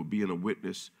has to do with being a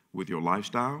witness with your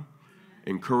lifestyle,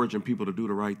 encouraging people to do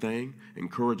the right thing,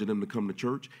 encouraging them to come to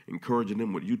church, encouraging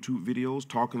them with YouTube videos,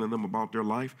 talking to them about their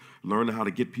life, learning how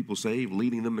to get people saved,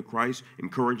 leading them to Christ,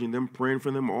 encouraging them, praying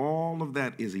for them. All of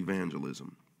that is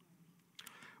evangelism.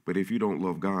 But if you don't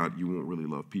love God, you won't really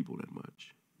love people that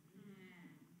much.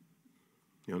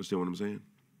 You understand what I'm saying?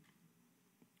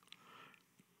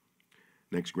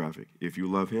 Next graphic. If you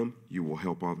love him, you will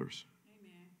help others.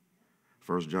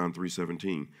 1 John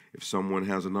 3:17. If someone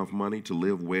has enough money to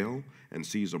live well and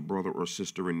sees a brother or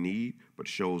sister in need but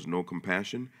shows no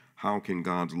compassion, how can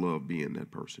God's love be in that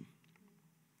person?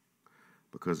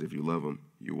 Because if you love him,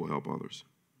 you will help others.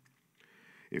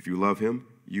 If you love him,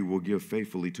 you will give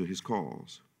faithfully to his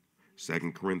cause.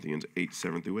 2 Corinthians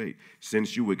 8:7-8.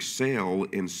 Since you excel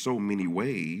in so many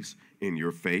ways, in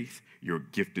your faith, your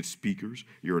gifted speakers,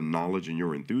 your knowledge and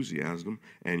your enthusiasm,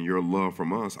 and your love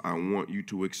from us, I want you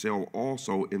to excel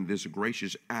also in this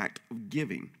gracious act of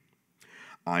giving.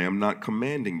 I am not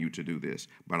commanding you to do this,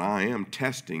 but I am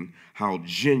testing how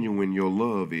genuine your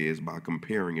love is by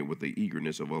comparing it with the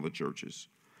eagerness of other churches.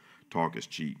 Talk is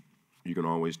cheap. You can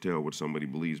always tell what somebody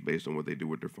believes based on what they do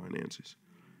with their finances.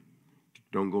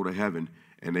 Don't go to heaven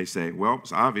and they say, well,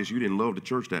 it's obvious you didn't love the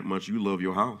church that much. You love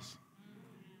your house.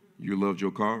 You loved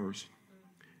your cars.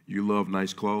 You love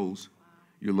nice clothes.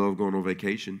 You love going on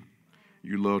vacation.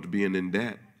 You loved being in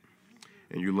debt.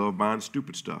 And you love buying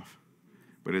stupid stuff.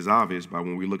 But it's obvious by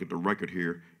when we look at the record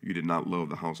here, you did not love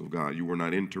the house of God. You were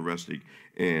not interested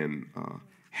in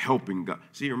helping God.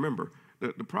 See, remember,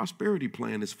 the prosperity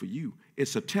plan is for you.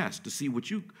 It's a test to see what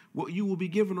you will be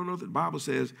given on earth. The Bible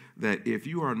says that if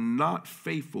you are not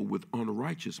faithful with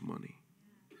unrighteous money,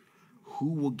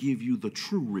 who will give you the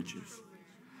true riches?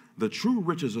 The true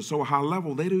riches are so high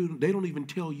level, they don't even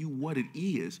tell you what it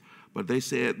is. But they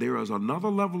said there is another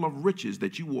level of riches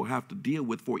that you will have to deal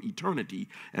with for eternity.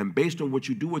 And based on what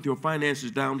you do with your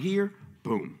finances down here,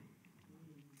 boom.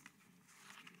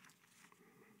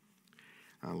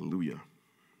 Hallelujah.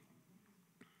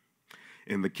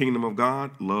 In the kingdom of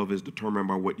God, love is determined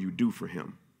by what you do for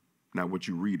him, not what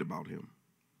you read about him.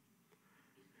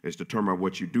 It's determined by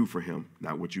what you do for him,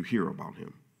 not what you hear about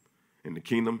him. In the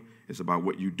kingdom, it's about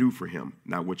what you do for him,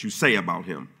 not what you say about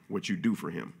him, what you do for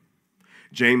him.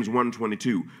 James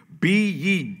 1:22, be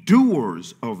ye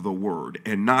doers of the word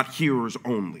and not hearers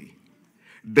only,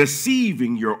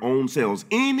 deceiving your own selves.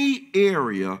 Any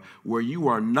area where you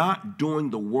are not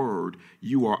doing the word,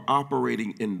 you are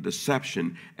operating in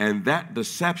deception, and that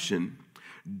deception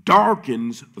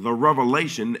darkens the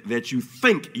revelation that you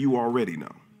think you already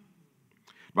know.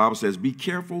 The Bible says, be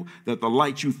careful that the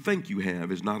light you think you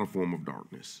have is not a form of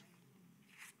darkness.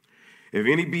 If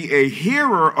any be a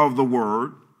hearer of the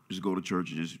word, just go to church,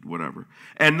 just whatever,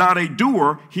 and not a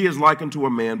doer, he is likened to a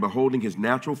man beholding his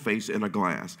natural face in a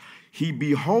glass. He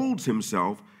beholds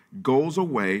himself, goes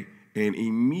away, and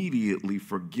immediately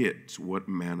forgets what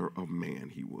manner of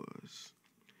man he was.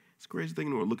 It's a crazy thing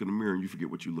to look in the mirror and you forget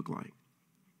what you look like.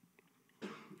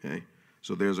 Okay?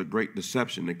 So there's a great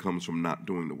deception that comes from not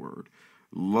doing the word.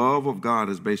 Love of God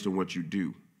is based on what you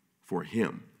do for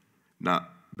him,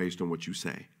 not based on what you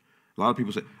say. A lot of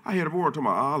people say, I hear the word talking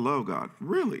about, I love God.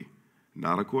 Really?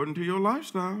 Not according to your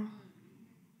lifestyle.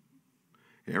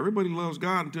 Everybody loves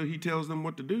God until he tells them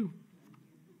what to do.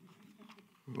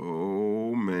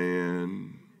 Oh,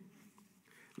 man.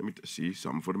 Let me see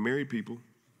something for the married people.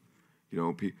 You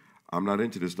know, I'm not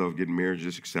into this stuff, getting married,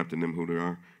 just accepting them who they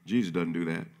are. Jesus doesn't do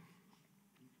that.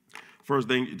 First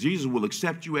thing, Jesus will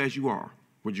accept you as you are.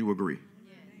 Would you agree?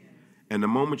 Yes. And the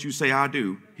moment you say, I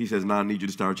do, he says, now I need you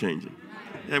to start changing.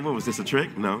 Yeah, what was this, a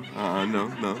trick? No,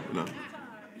 no.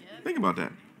 Think about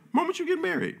that. The moment you get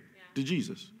married to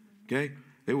Jesus, okay,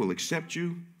 they will accept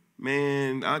you.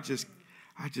 Man, I just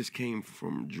came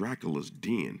from Dracula's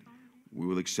den. We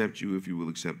will accept you if you will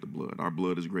accept the blood. Our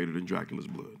blood is greater than Dracula's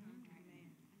blood.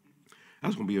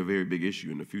 That's going to be a very big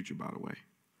issue in the future, by the way,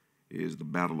 is the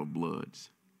battle of bloods.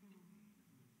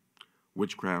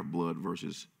 Witchcraft blood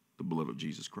versus the blood of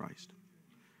Jesus Christ.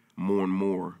 More and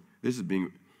more, this is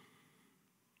being...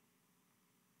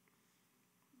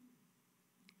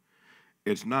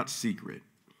 It's not secret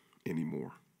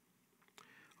anymore.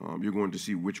 You're going to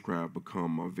see witchcraft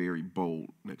become very bold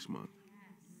next month.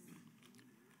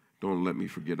 Don't let me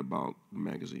forget about the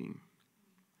magazine.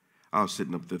 I was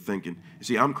sitting up there thinking,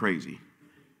 see, I'm crazy.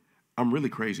 I'm really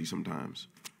crazy sometimes.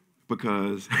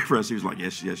 Because Francie was like,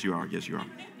 yes, you are. And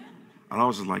I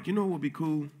was just like, you know what would be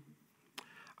cool?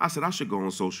 I said, I should go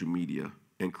on social media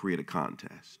and create a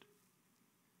contest.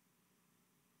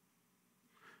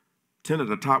 10 of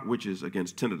the top witches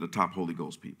against 10 of the top Holy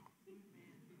Ghost people.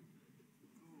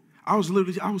 I was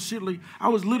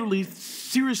literally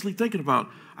seriously thinking about,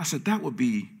 I said, that would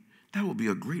be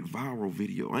a great viral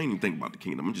video. I ain't even thinking about the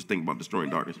kingdom. I'm just thinking about destroying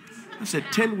darkness. I said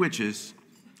 10 witches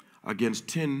against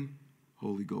 10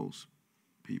 Holy Ghost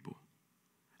people.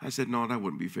 I said, no, that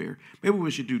wouldn't be fair. Maybe we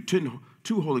should do 2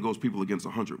 Holy Ghost people against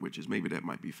 100 witches. Maybe that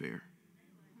might be fair.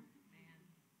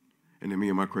 And then me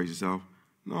and my crazy self,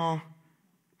 no,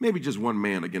 maybe just 1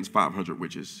 man against 500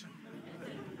 witches.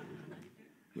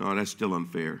 No, that's still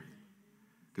unfair.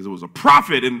 Because it was a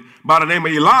prophet by the name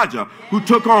of Elijah who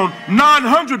took on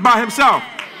 900 by himself.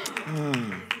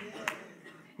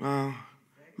 Well,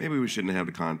 maybe we shouldn't have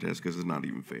the contest because it's not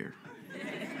even fair.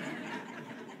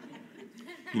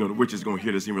 You know, the witch is going to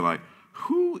hear this and be like,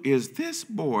 who is this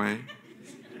boy?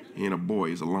 He ain't a boy,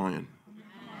 he's a lion.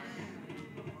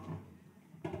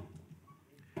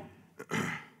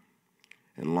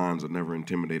 And lions are never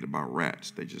intimidated by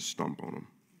rats. They just stomp on them.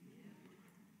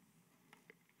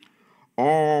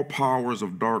 All powers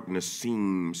of darkness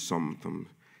seem some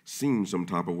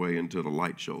type of way until the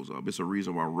light shows up. It's a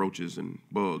reason why roaches and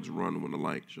bugs run when the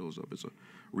light shows up. It's a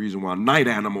reason why night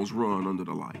animals run under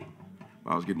the light.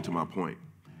 I was getting to my point.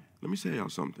 Let me say y'all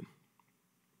something.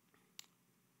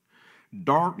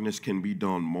 Darkness can be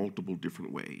done multiple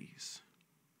different ways,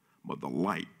 but the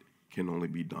light can only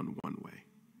be done one way.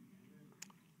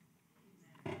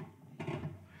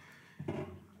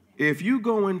 If you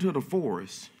go into the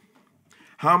forest,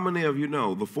 how many of you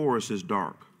know the forest is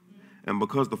dark? And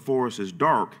because the forest is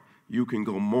dark, you can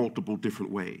go multiple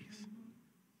different ways.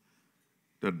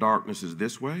 The darkness is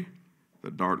this way, the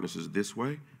darkness is this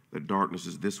way, the darkness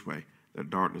is this way, the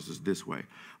darkness is this way.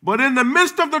 But in the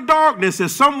midst of the darkness,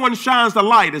 if someone shines the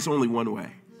light, it's only one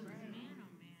way.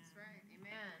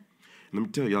 Let me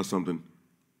tell y'all something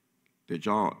that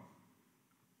y'all,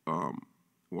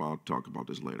 I'll talk about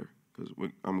this later, because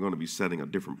I'm going to be setting a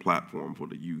different platform for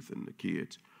the youth and the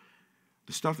kids.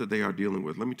 The stuff that they are dealing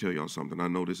with, let me tell y'all something. I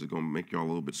know this is going to make y'all a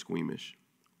little bit squeamish.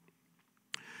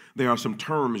 There are some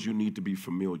terms you need to be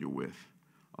familiar with.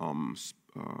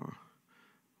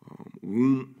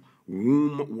 Womb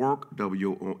work,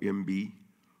 W-O-M-B,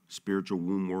 spiritual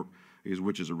womb work,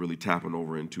 which is really tapping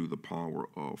over into the power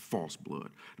of false blood.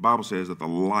 The Bible says that the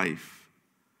life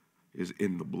is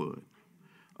in the blood.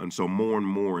 And so more and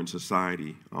more in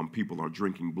society, people are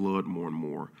drinking blood more and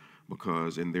more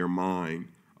because in their mind,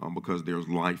 because there's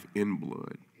life in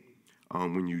blood.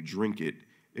 When you drink it,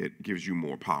 it gives you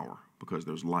more power because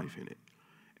there's life in it.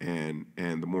 And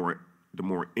the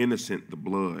more innocent the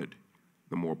blood,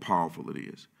 the more powerful it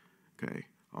is. Okay.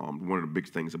 One of the big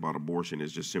things about abortion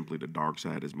is just simply the dark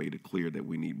side has made it clear that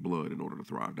we need blood in order to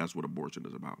thrive. That's what abortion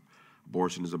is about.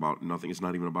 Abortion is about nothing. It's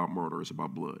not even about murder. It's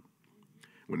about blood.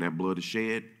 When that blood is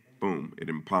shed, boom, it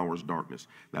empowers darkness.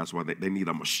 That's why they need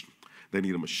a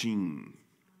machine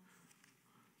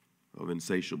of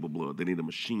insatiable blood. They need a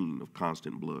machine of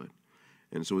constant blood.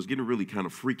 And so it's getting really kind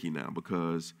of freaky now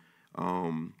because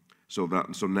so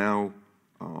now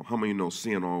how many know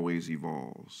sin always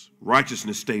evolves?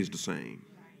 Righteousness stays the same.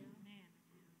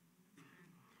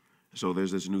 So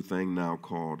there's this new thing now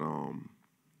called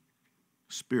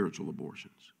spiritual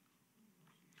abortions.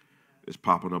 It's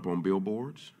popping up on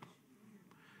billboards.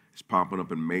 It's popping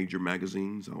up in major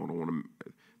magazines.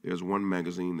 There's one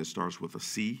magazine that starts with a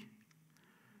C,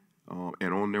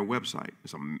 and on their website,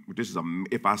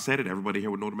 if I said it, everybody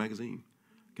here would know the magazine.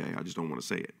 Okay, I just don't want to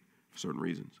say it for certain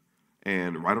reasons.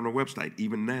 And right on their website,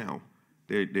 even now,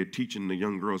 they're teaching the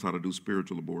young girls how to do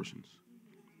spiritual abortions.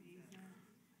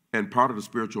 And part of the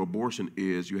spiritual abortion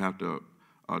is you have to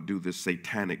do this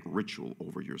satanic ritual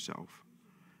over yourself.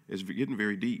 It's getting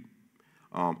very deep.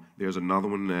 There's another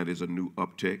one that is a new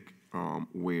uptick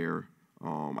where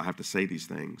I have to say these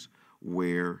things,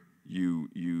 where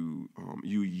the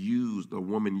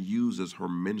woman uses her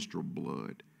menstrual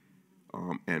blood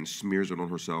and smears it on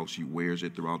herself. She wears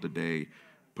it throughout the day,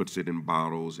 puts it in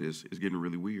bottles. It's getting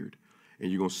really weird. And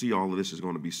you're going to see all of this is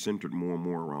going to be centered more and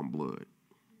more around blood.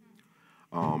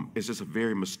 It's just a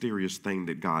very mysterious thing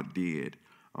that God did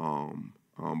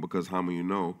because how many of you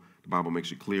know the Bible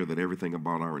makes it clear that everything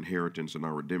about our inheritance and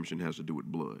our redemption has to do with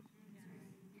blood.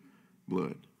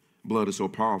 Blood. Blood is so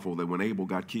powerful that when Abel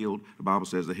got killed, the Bible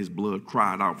says that his blood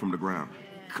cried out from the ground.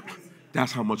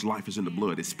 That's how much life is in the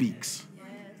blood. It speaks.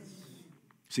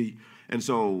 See, and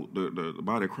so the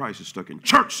body of Christ is stuck in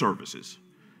church services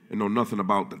and know nothing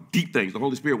about the deep things. The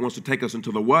Holy Spirit wants to take us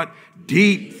into the what?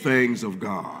 Deep things of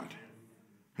God.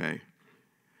 Okay?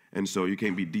 And so you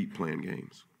can't be deep playing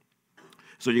games.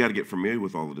 So you got to get familiar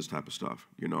with all of this type of stuff,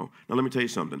 you know. Now let me tell you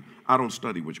something. I don't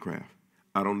study witchcraft.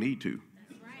 I don't need to.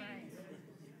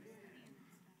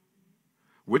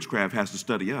 Witchcraft has to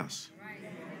study us.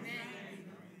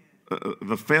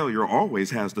 The failure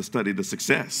always has to study the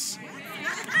success.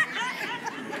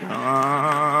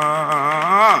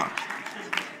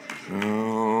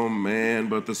 Oh, man,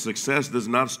 but the success does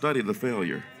not study the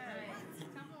failure.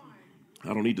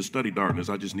 I don't need to study darkness.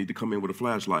 I just need to come in with a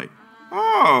flashlight.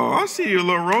 Oh, I see you,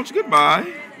 little roach. Goodbye.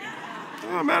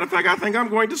 Matter of fact, I think I'm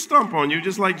going to stomp on you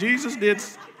just like Jesus did.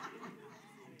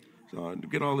 So to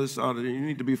get all this out of there, you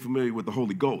need to be familiar with the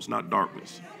Holy Ghost, not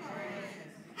darkness.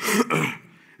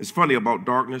 It's funny about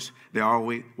darkness. They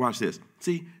always, watch this.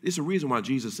 See, it's a reason why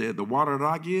Jesus said, the water that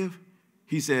I give,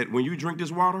 he said, when you drink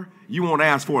this water, you won't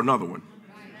ask for another one.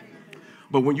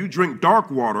 But when you drink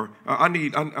dark water,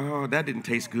 that didn't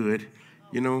taste good.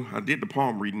 You know, I did the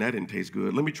palm reading. That didn't taste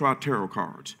good. Let me try tarot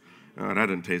cards. That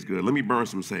didn't taste good. Let me burn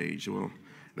some sage. Well,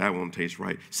 that won't taste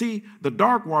right. See, the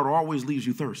dark water always leaves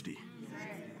you thirsty.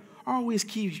 Always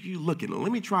keeps you looking.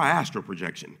 Let me try astral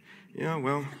projection. Yeah,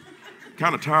 well,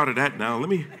 kind of tired of that now. Let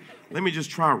me just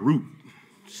try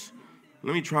roots.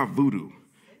 Let me try voodoo.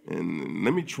 And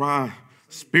let me try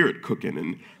spirit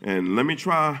cooking. And let me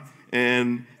try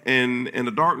and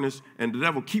the darkness. And the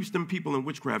devil keeps them people in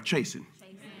witchcraft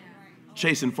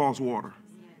chasing false water.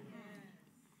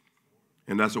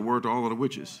 And that's a word to all of the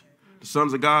witches. The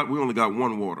sons of God, we only got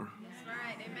one water.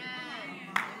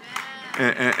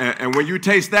 And when you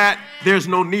taste that, there's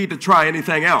no need to try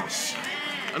anything else.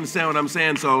 Understand what I'm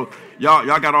saying? So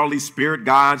y'all got all these spirit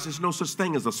guides. There's no such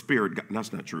thing as a spirit guide.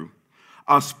 That's not true.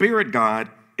 A spirit guide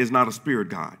is not a spirit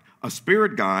guide. A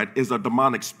spirit guide is a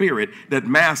demonic spirit that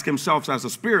masks himself as a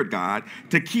spirit guide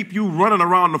to keep you running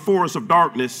around the forest of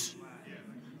darkness.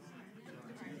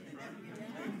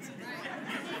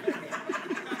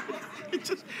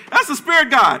 That's a spirit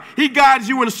guide. He guides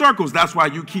you in circles. That's why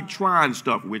you keep trying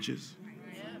stuff, witches.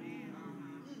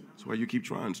 That's why you keep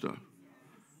trying stuff.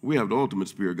 We have the ultimate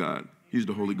spirit guide. He's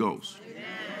the Holy Ghost.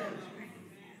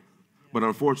 But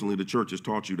unfortunately, the church has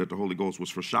taught you that the Holy Ghost was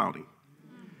for shouting.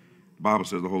 The Bible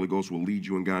says the Holy Ghost will lead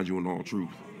you and guide you in all truth.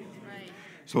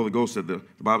 So Holy Ghost said the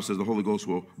Bible says the Holy Ghost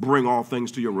will bring all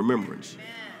things to your remembrance.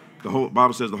 The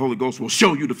Bible says the Holy Ghost will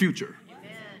show you the future.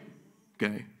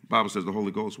 Okay? The Bible says the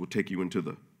Holy Ghost will take you into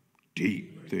the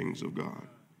deep things of God.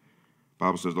 The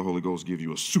Bible says the Holy Ghost gives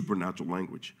you a supernatural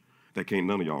language that can't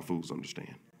none of y'all fools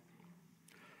understand.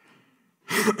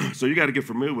 So you got to get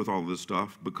familiar with all of this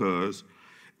stuff, because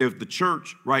if the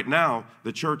church, right now,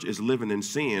 the church is living in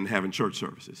sin, having church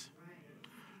services.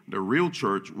 The real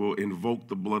church will invoke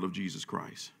the blood of Jesus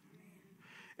Christ.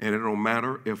 And it don't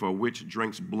matter if a witch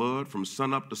drinks blood from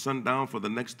sunup to sundown for the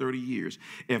next 30 years.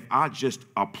 If I just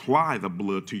apply the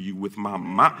blood to you with my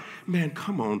mouth, man,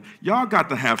 come on. Y'all got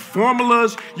to have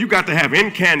formulas. You got to have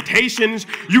incantations.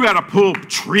 You got to pull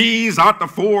trees out the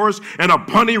forest and a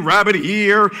bunny rabbit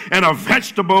ear and a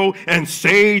vegetable and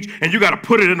sage, and you got to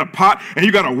put it in a pot, and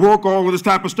you got to work all of this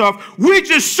type of stuff. We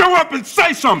just show up and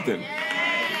say something.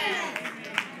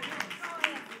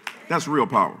 That's real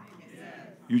power.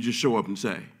 You just show up and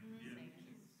say,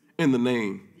 in the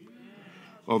name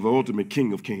of the ultimate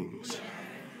King of Kings.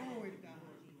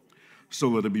 So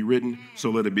let it be written, so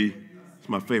let it be. It's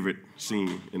my favorite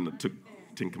scene in the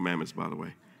Ten Commandments, by the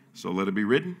way. So let it be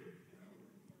written,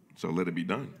 so let it be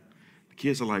done. The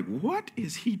kids are like, what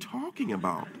is he talking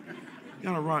about? You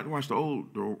gotta watch the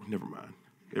never mind.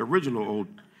 The original old,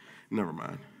 never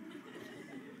mind.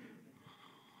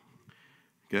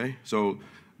 Okay, so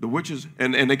the witches,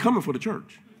 and they coming for the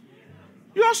church.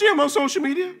 Y'all see them on social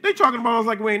media? They talking about us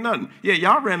like we ain't nothing. Yeah,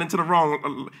 y'all ran into the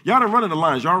wrong, y'all didn't run into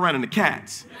lines, y'all ran into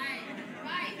cats.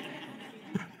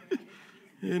 Right.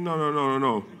 Yeah,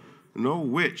 no. No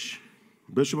witch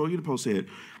Bishop Oyedepo said,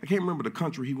 I can't remember the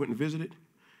country he went and visited.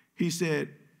 He said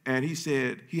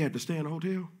he had to stay in a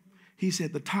hotel. He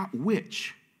said the top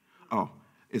witch,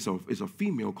 it's a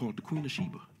female called the Queen of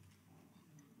Sheba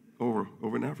over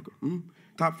in Africa.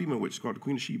 Top female witch called the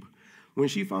Queen of Sheba. When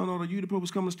she found out that Oyedepo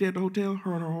was coming to stay at the hotel,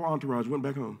 her and her whole entourage went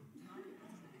back home.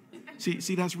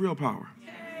 See, that's real power.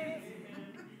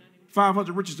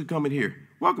 500 riches to come in here.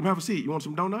 Welcome, have a seat. You want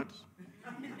some donuts?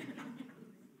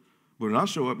 But when I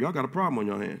show up, y'all got a problem on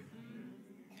your hand.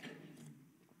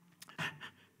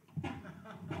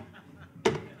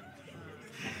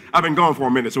 I've been gone for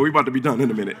a minute, so we're about to be done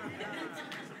in a minute.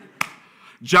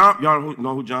 Y'all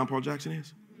know who John Paul Jackson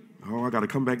is? Oh, I got to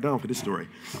come back down for this story.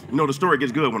 You know, the story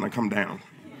gets good when I come down.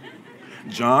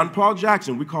 John Paul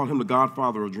Jackson, we call him the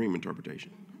godfather of dream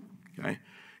interpretation. Okay?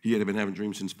 He had been having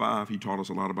dreams since 5. He taught us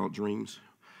a lot about dreams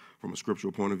from a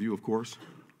scriptural point of view, of course.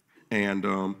 And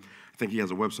I think he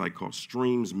has a website called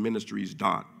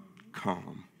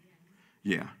streamsministries.com.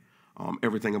 Yeah.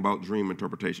 Everything about dream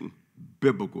interpretation,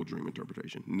 biblical dream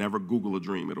interpretation. Never Google a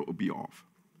dream. It'll be off.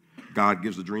 God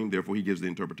gives the dream, therefore he gives the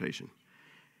interpretation.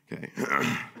 Okay.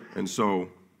 And so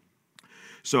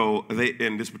they,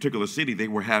 in this particular city, they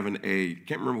were having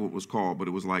can't remember what it was called, but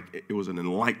it was an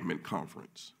enlightenment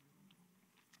conference.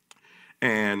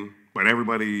 But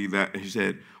everybody he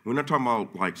said, we're not talking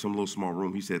about like some little small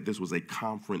room. He said this was a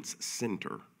conference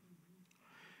center.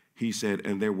 He said,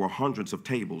 and there were hundreds of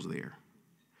tables there.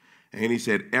 And he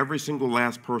said, every single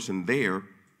last person there,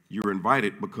 you're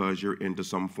invited because you're into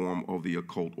some form of the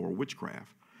occult or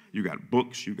witchcraft. You got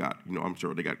books, I'm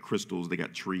sure they got crystals, they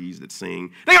got trees that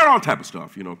sing. They got all type of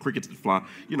stuff, crickets that fly,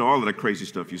 all of that crazy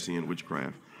stuff you see in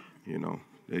witchcraft,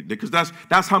 because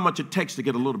that's how much it takes to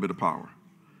get a little bit of power.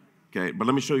 Okay, but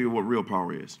let me show you what real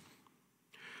power is.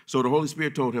 So the Holy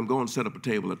Spirit told him, go and set up a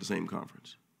table at the same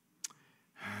conference.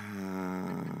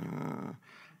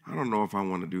 I don't know if I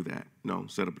want to do that. No,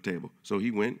 set up a table. So he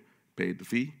went, paid the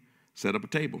fee, set up a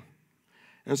table.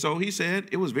 And so he said,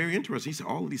 it was very interesting. He said,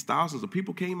 all of these thousands of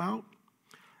people came out.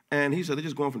 And he said, they're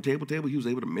just going from table to table. He was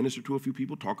able to minister to a few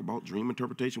people, talk about dream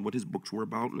interpretation, what his books were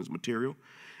about and his material.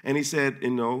 And he said,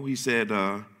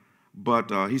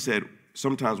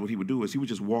 sometimes what he would do is he would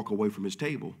just walk away from his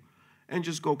table and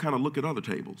just go kind of look at other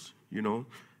tables, to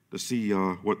see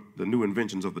what the new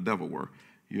inventions of the devil were,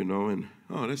 and,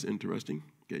 that's interesting.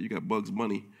 Okay, you got Bugs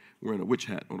Bunny wearing a witch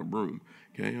hat on a broom.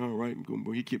 Okay, all right,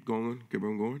 he kept on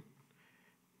going.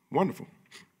 Wonderful.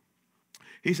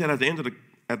 He said at the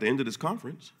end of this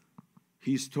conference,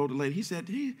 he's told the lady, he said,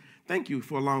 thank you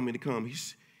for allowing me to come.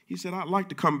 He said, I'd like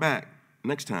to come back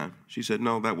next time. She said,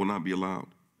 no, that will not be allowed.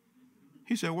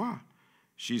 He said, why?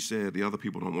 She said, the other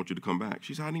people don't want you to come back.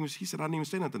 He said, I didn't even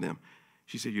say nothing to them.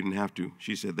 She said, you didn't have to.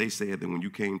 She said, they said that when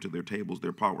you came to their tables,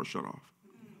 their power shut off.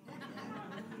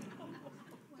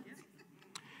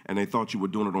 And they thought you were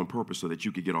doing it on purpose so that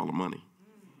you could get all the money.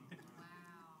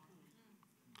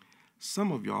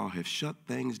 Some of y'all have shut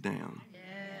things down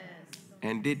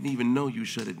and didn't even know you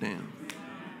shut it down.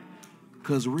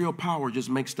 Because real power just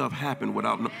makes stuff happen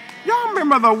without no. Y'all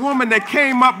remember the woman that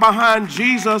came up behind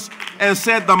Jesus and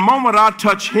said, the moment I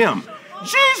touch him,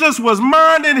 Jesus was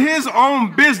minding his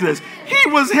own business.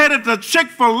 He was headed to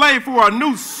Chick-fil-A for a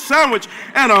new sandwich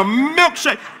and a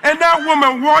milkshake. And that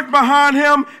woman walked behind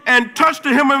him and touched the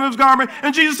hem of his garment.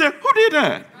 And Jesus said, who did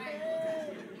that?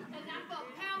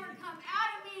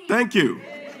 Thank you.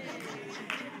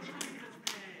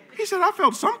 He said, I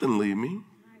felt something leave me.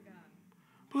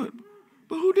 But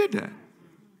who did that?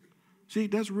 See,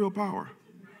 that's real power.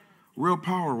 Real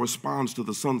power responds to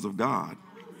the sons of God.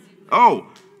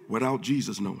 Without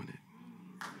Jesus knowing it.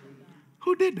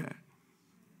 Who did that?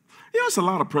 There's a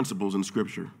lot of principles in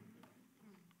Scripture.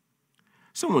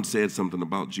 Someone said something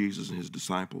about Jesus and his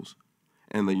disciples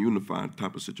and the unified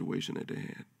type of situation that they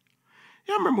had.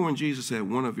 Y'all remember when Jesus said,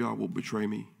 one of y'all will betray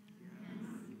me?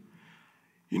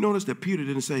 You notice that Peter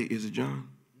didn't say, is it John?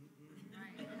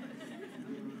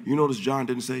 You notice John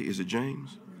didn't say, is it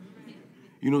James?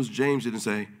 You notice James didn't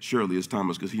say, surely it's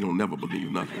Thomas, because he don't never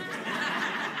believe nothing.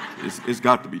 It's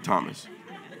got to be Thomas.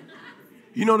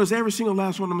 You notice every single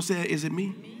last one of them said, is it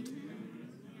me?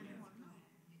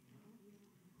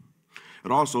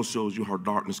 It also shows you how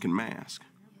darkness can mask.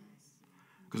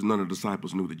 Because none of the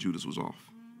disciples knew that Judas was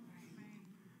off.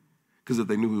 Because if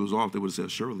they knew he was off, they would have said,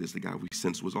 surely it's the guy we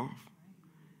sensed was off.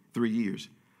 3 years,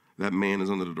 that man is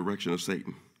under the direction of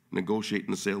Satan, negotiating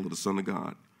the sale of the Son of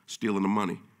God, stealing the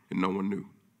money, and no one knew.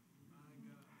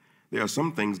 There are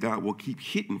some things God will keep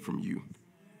hidden from you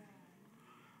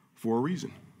for a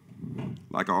reason.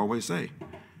 Like I always say,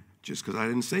 just because I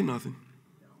didn't say nothing,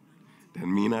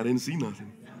 doesn't mean I didn't see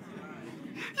nothing.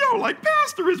 Yo, like,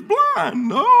 Pastor is blind.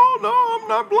 No, I'm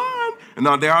not blind. And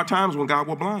now there are times when God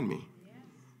will blind me.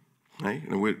 Right?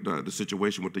 And with the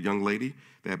situation with the young lady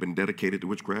that had been dedicated to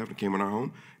witchcraft and came in our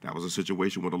home, that was a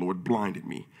situation where the Lord blinded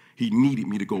me. He needed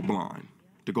me to go blind,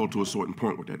 to go to a certain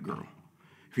point with that girl.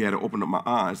 If he had to open up my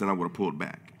eyes, then I would have pulled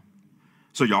back.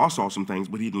 So y'all saw some things,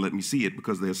 but he didn't let me see it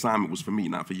because the assignment was for me,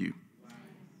 not for you.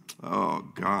 Oh,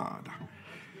 God.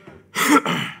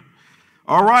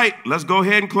 All right, let's go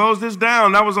ahead and close this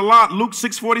down. That was a lot. Luke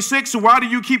 6:46. So why do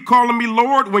you keep calling me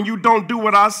Lord when you don't do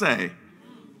what I say?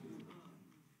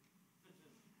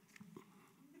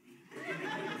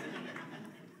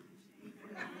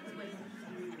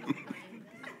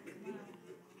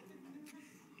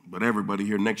 But everybody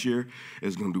here next year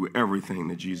is going to do everything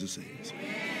that Jesus says.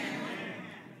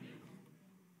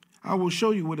 I will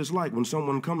show you what it's like when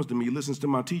someone comes to me, listens to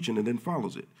my teaching, and then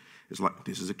follows it. It's like,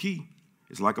 this is a key.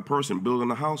 It's like a person building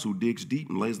a house who digs deep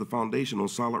and lays the foundation on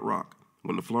solid rock.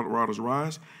 When the flood waters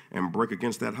rise and break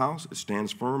against that house, it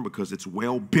stands firm because it's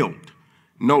well built.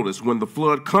 Notice, when the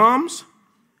flood comes,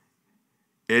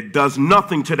 it does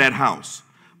nothing to that house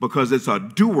because it's a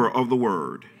doer of the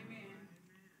word.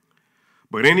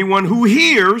 But anyone who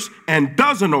hears and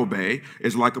doesn't obey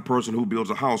is like a person who builds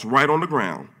a house right on the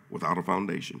ground without a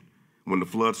foundation. When the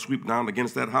floods sweep down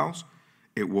against that house,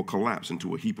 it will collapse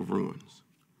into a heap of ruins.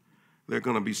 There are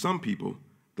going to be some people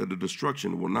that the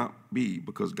destruction will not be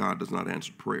because God does not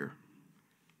answer prayer.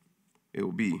 It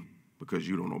will be because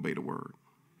you don't obey the word.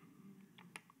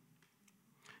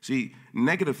 See,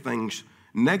 negative things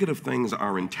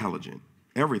are intelligent.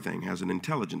 Everything has an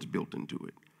intelligence built into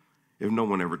it. If no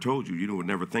one ever told you, you would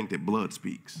never think that blood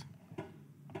speaks.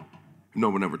 If no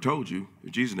one ever told you,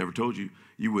 if Jesus never told you,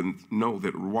 you wouldn't know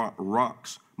that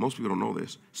rocks, most people don't know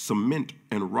this, cement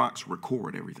and rocks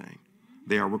record everything.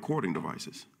 They are recording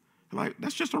devices. Like,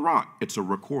 that's just a rock. It's a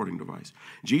recording device.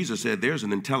 Jesus said there's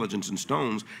an intelligence in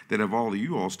stones that if all of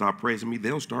you all stop praising me,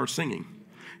 they'll start singing.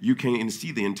 You can't even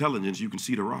see the intelligence, you can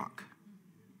see the rock.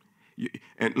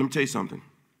 And let me tell you something.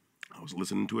 I was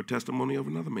listening to a testimony of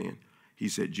another man. He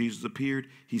said Jesus appeared.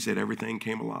 He said everything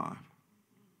came alive.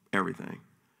 Everything.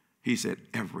 He said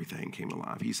everything came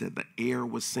alive. He said the air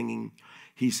was singing.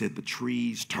 He said the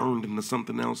trees turned into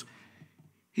something else.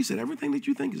 He said everything that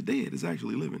you think is dead is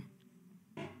actually living.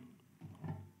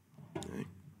 Okay.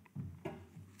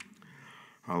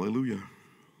 Hallelujah.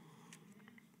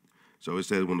 So it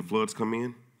says when the floods come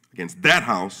in against that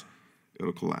house,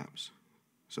 it'll collapse.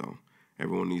 So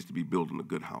everyone needs to be building a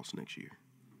good house next year.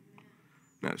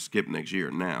 Now, skip next year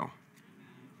now.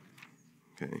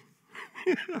 Okay.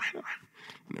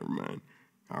 Never mind.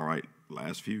 All right,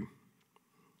 last few.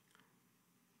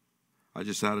 I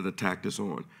just decided to tack this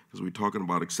on because we're talking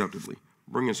about acceptably,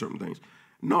 bringing certain things.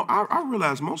 No, I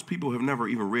realize most people have never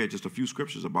even read just a few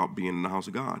scriptures about being in the house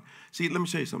of God. See, let me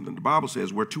say something. The Bible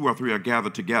says where 2 or 3 are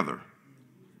gathered together,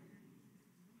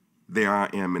 there I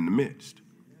am in the midst.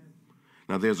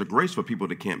 Now, there's a grace for people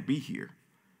that can't be here.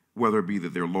 Whether it be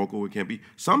that they're local, it can't be.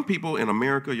 Some people in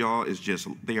America, y'all,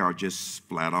 they are just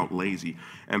flat out lazy.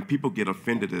 And people get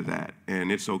offended at that.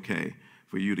 And it's okay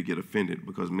for you to get offended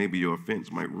because maybe your offense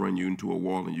might run you into a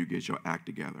wall and you get your act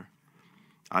together.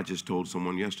 I just told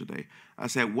someone yesterday, I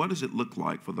said, what does it look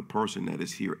like for the person that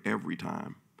is here every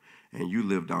time and you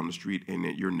live down the street and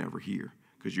that you're never here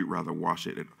because you'd rather watch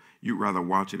it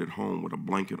at home with a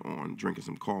blanket on, drinking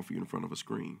some coffee in front of a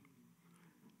screen.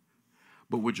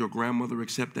 But would your grandmother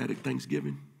accept that at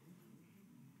Thanksgiving?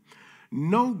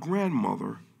 No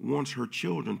grandmother wants her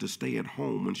children to stay at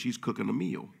home when she's cooking a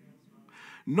meal.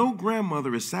 No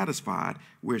grandmother is satisfied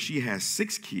where she has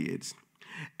 6 kids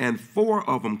and 4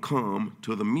 of them come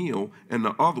to the meal and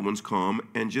the other ones come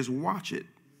and just watch it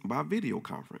by video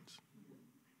conference.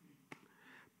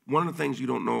 One of the things you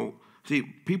don't know, see,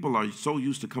 people are so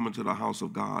used to coming to the house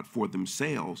of God for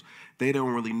themselves, they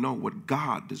don't really know what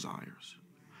God desires.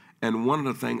 And one of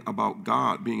the things about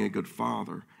God being a good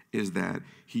father is that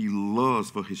he loves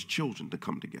for his children to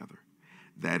come together.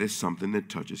 That is something that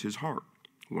touches his heart.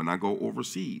 When I go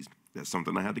overseas, that's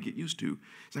something I had to get used to.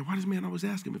 It's like, why does man always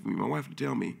asking me for me? My wife would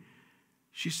tell me,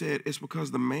 she said, it's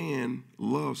because the man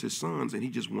loves his sons and he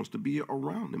just wants to be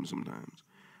around them sometimes.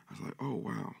 I was like, oh,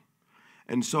 wow.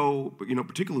 And so,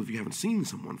 particularly if you haven't seen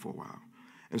someone for a while.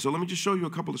 And so let me just show you a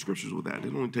couple of scriptures with that.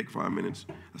 It'll only take 5 minutes.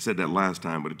 I said that last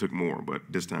time, but it took more. But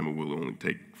this time it will only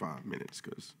take 5 minutes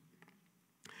because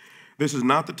this is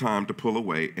not the time to pull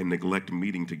away and neglect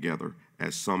meeting together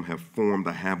as some have formed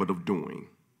the habit of doing.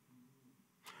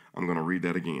 I'm going to read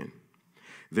that again.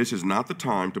 This is not the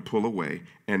time to pull away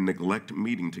and neglect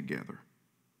meeting together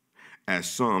as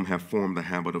some have formed the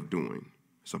habit of doing.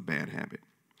 It's a bad habit.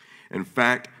 In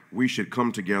fact, we should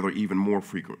come together even more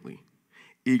frequently,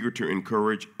 eager to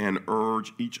encourage and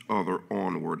urge each other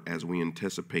onward as we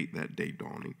anticipate that day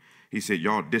dawning. He said,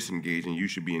 y'all disengaging, you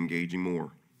should be engaging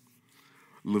more.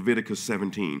 Leviticus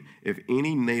 17, if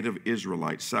any native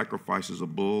Israelite sacrifices a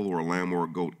bull or a lamb or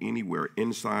a goat anywhere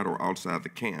inside or outside the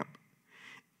camp,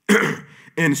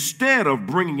 instead of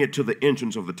bringing it to the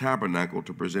entrance of the tabernacle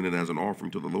to present it as an offering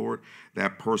to the Lord,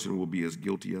 that person will be as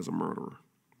guilty as a murderer.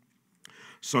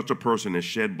 Such a person has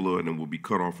shed blood and will be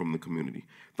cut off from the community.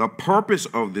 The purpose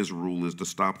of this rule is to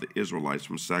stop the Israelites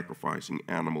from sacrificing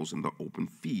animals in the open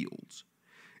fields.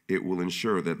 It will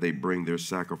ensure that they bring their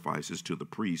sacrifices to the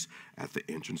priests at the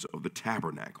entrance of the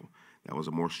tabernacle. That was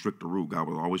a more stricter rule. God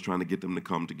was always trying to get them to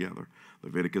come together.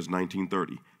 Leviticus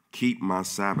 19:30, keep my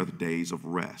Sabbath days of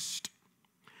rest.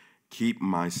 Keep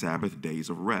my Sabbath days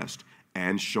of rest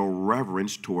and show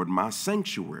reverence toward my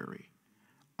sanctuary.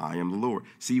 I am the Lord.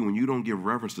 See, when you don't give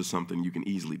reverence to something, you can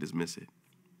easily dismiss it.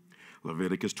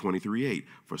 Leviticus 23:8,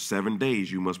 for 7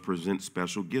 days you must present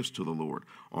special gifts to the Lord.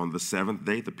 On the seventh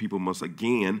day, the people must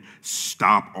again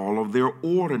stop all of their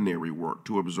ordinary work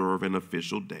to observe an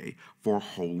official day for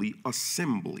holy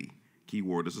assembly. Key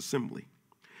word is assembly.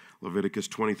 Leviticus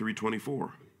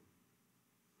 23:24.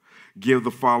 Give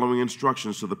the following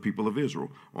instructions to the people of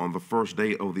Israel. On the first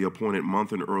day of the appointed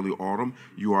month in early autumn,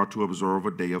 you are to observe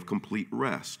a day of complete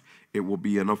rest. It will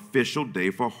be an official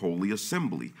day for holy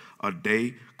assembly, a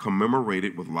day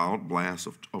commemorated with loud blasts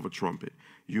of a trumpet.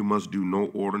 You must do no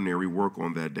ordinary work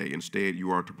on that day. Instead, you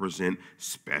are to present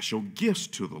special gifts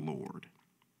to the Lord.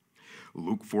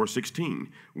 Luke 4:16,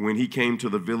 when he came to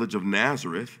the village of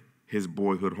Nazareth, his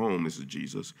boyhood home, this is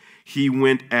Jesus, he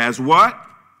went as what?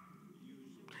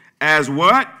 As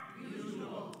what?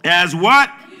 Usual. As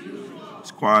what? Usual.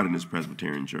 It's quiet in this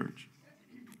Presbyterian church.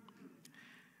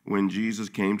 When Jesus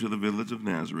came to the village of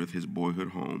Nazareth, his boyhood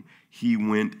home, he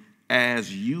went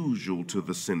as usual to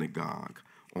the synagogue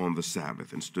on the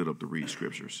Sabbath and stood up to read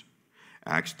scriptures.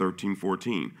 Acts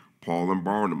 13:14, Paul and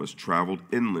Barnabas traveled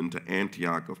inland to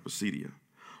Antioch of Pisidia.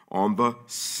 On the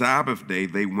Sabbath day,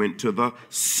 they went to the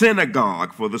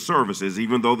synagogue for the services,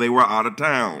 even though they were out of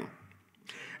town.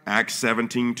 Acts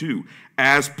 17:2.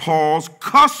 As Paul's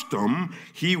custom,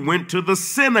 he went to the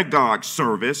synagogue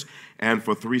service, and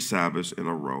for 3 Sabbaths in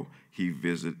a row, he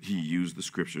used the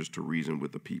scriptures to reason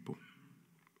with the people.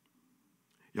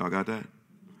 Y'all got that?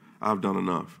 I've done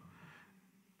enough.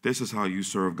 This is how you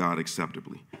serve God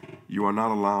acceptably. You are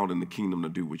not allowed in the kingdom to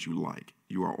do what you like.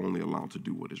 You are only allowed to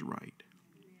do what is right.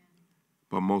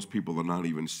 But most people are not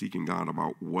even seeking God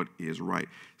about what is right.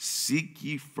 Seek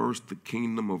ye first the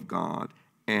kingdom of God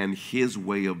and his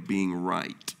way of being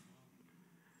right.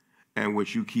 And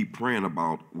what you keep praying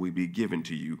about will be given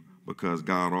to you, because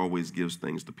God always gives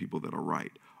things to people that are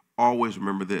right. Always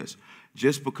remember this.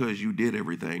 Just because you did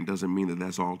everything doesn't mean that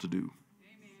that's all to do.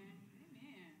 Amen.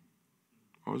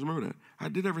 Always remember that. I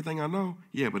did everything I know.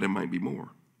 Yeah, but there might be more.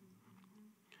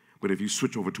 But if you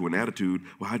switch over to an attitude,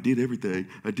 well, I did everything.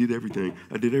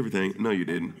 No, you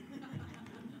didn't.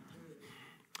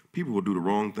 People will do the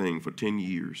wrong thing for 10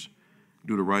 years.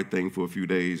 Do the right thing for a few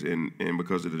days, and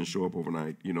because it didn't show up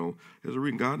overnight, there's a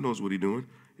reason. God knows what he's doing.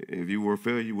 If you were a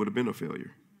failure, you would have been a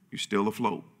failure. You're still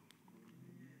afloat.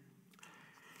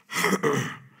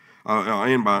 I'll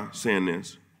end by saying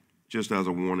this, just as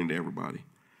a warning to everybody.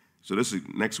 So this is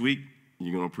next week.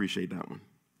 You're going to appreciate that one.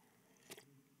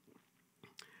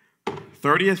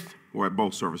 30th, or at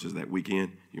both services that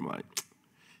weekend, you might,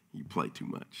 you play too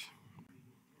much.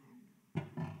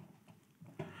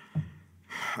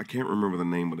 I can't remember the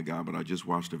name of the guy, but I just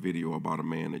watched a video about a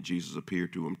man that Jesus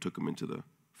appeared to him, took him into the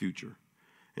future,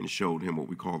 and showed him what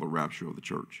we call the rapture of the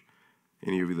church.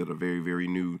 Any of you that are very, very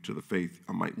new to the faith,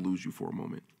 I might lose you for a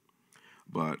moment.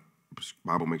 But the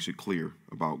Bible makes it clear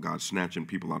about God snatching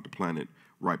people out the planet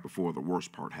right before the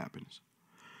worst part happens.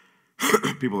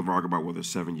 People have argued about whether it's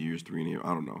 7 years, 3 years,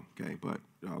 I don't know, okay? But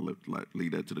I'll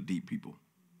leave that to the deep people.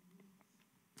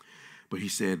 But he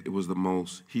said it was the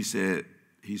most, he said,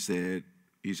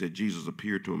 Jesus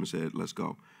appeared to him and said, let's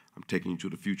go. I'm taking you to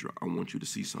the future. I want you to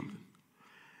see something.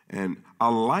 And I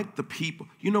like the people.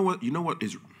 You know what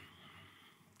is,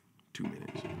 2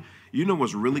 minutes. You know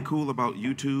what's really cool about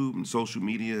YouTube and social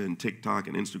media and TikTok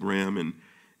and Instagram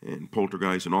and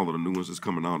Poltergeist and all of the new ones that's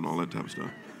coming out and all that type of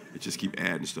stuff? It just keep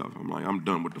adding stuff. I'm like, I'm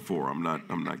done with the 4. I'm not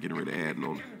getting ready to add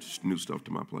no new stuff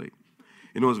to my plate.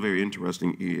 You know what's very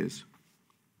interesting is,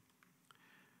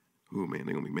 oh man,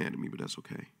 they're going to be mad at me, but that's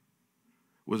okay.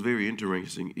 What's very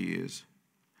interesting is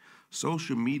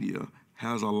social media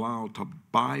has allowed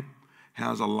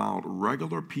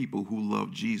regular people who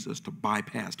love Jesus to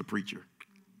bypass the preacher.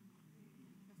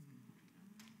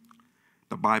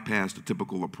 to bypass the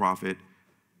typical prophet.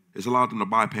 It's allowed them to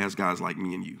bypass guys like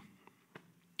me and you.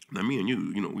 Now, me and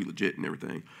you, we legit and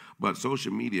everything. But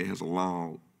social media has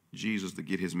allowed Jesus to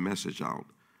get his message out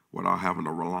without having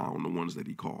to rely on the ones that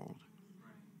he called.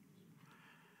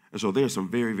 And so there's some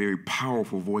very, very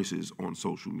powerful voices on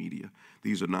social media.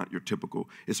 These are not your typical.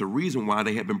 It's a reason why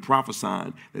they have been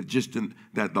prophesying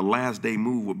that the last day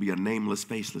move would be a nameless,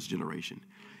 faceless generation.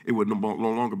 It would no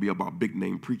longer be about big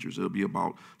name preachers. It'll be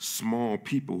about small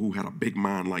people who had a big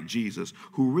mind like Jesus,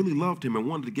 who really loved him and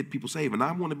wanted to get people saved. And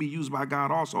I want to be used by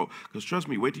God also. Because trust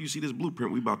me, wait till you see this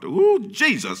blueprint. We about to, ooh,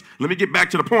 Jesus. Let me get back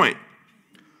to the point.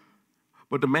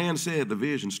 But the man said the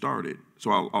vision started.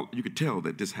 So you could tell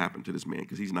that this happened to this man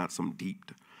because he's not some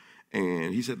deep.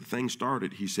 And he said the thing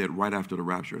started, he said, right after the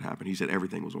rapture had happened. He said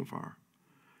everything was on fire.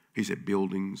 He said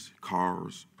buildings,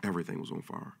 cars, everything was on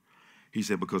fire. He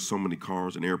said because so many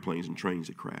cars and airplanes and trains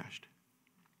had crashed.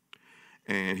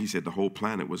 And he said the whole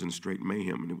planet was in straight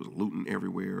mayhem and it was looting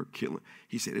everywhere, killing.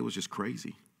 He said it was just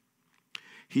crazy.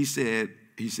 He said,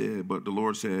 but the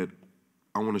Lord said,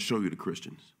 I want to show you the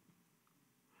Christians.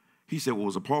 He said what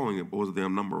was appalling was the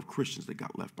number of Christians that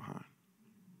got left behind.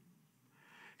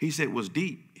 He said what's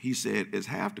deep, he said, is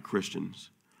half the Christians,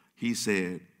 he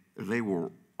said, they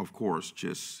were, of course,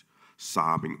 just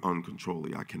sobbing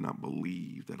uncontrollably. I cannot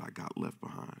believe that I got left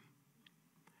behind.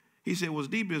 He said what's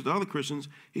deep is the other Christians,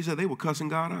 he said they were cussing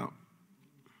God out.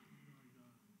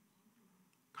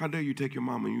 How dare you take your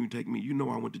mama and you take me? You know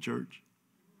I went to church.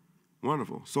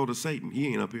 Wonderful. So does Satan. He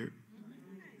ain't up here.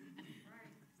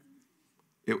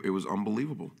 It was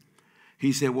unbelievable.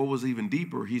 He said what was even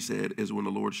deeper, he said, is when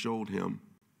the Lord showed him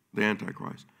the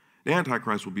Antichrist. The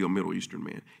Antichrist will be a Middle Eastern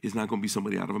man. It's not going to be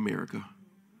somebody out of America.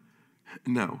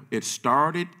 No, it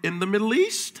started in the Middle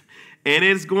East, and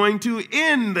it's going to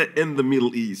end in the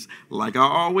Middle East. Like I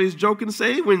always joke and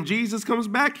say, when Jesus comes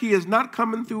back, he is not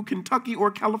coming through Kentucky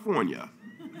or California.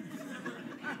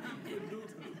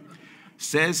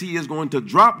 Says he is going to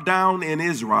drop down in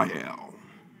Israel.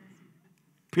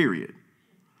 Period.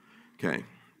 Okay.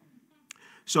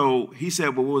 So he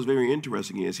said, well, what was very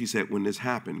interesting is he said when this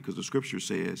happened, because the scripture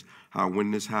says how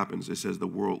when this happens, it says the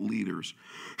world leaders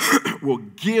will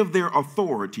give their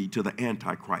authority to the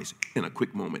Antichrist in a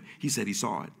quick moment. He said he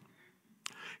saw it.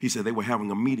 He said they were having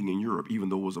a meeting in Europe, even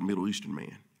though it was a Middle Eastern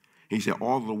man. He said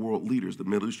all of the world leaders, the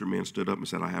Middle Eastern man stood up and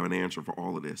said, I have an answer for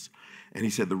all of this. And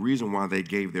he said the reason why they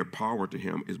gave their power to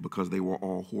him is because they were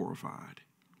all horrified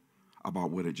about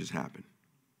what had just happened.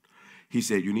 He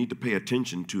said, you need to pay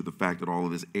attention to the fact that all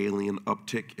of this alien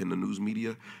uptick in the news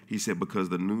media. He said, because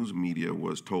the news media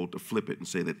was told to flip it and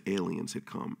say that aliens had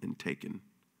come and taken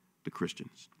the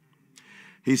Christians.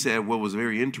 He said, what was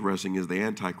very interesting is the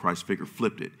Antichrist figure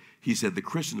flipped it. He said the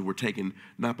Christians were taken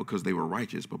not because they were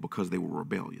righteous, but because they were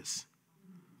rebellious.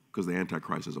 Because the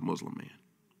Antichrist is a Muslim man.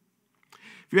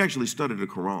 If you actually study the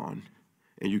Quran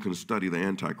and you can study the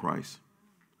Antichrist,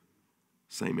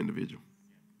 same individual.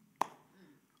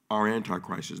 Our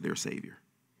Antichrist is their savior.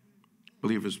 I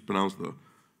believe it's pronounced the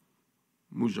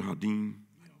Mujahideen.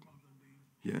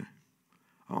 Yeah.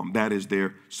 That is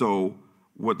their, so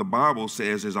what the Bible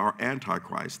says is our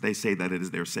Antichrist. They say that it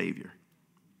is their savior.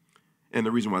 And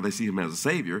the reason why they see him as a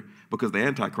savior, because the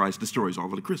Antichrist destroys all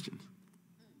of the Christians.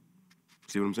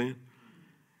 See what I'm saying?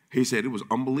 He said it was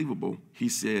unbelievable. He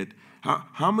said,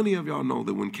 how many of y'all know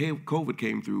that when COVID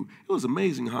came through, it was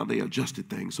amazing how they adjusted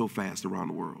things so fast around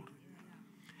the world?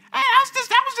 Hey,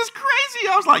 that was just crazy.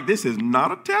 I was like, this is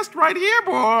not a test right here,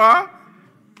 boy.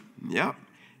 Yep.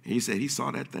 He said he saw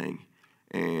that thing.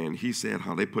 And he said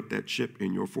how they put that chip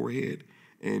in your forehead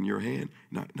and your hand.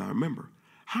 Now remember,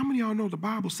 how many of y'all know the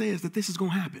Bible says that this is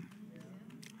going to happen?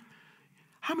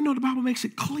 How many know the Bible makes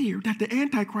it clear that the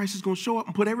Antichrist is going to show up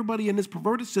and put everybody in this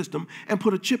perverted system and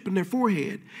put a chip in their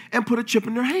forehead and put a chip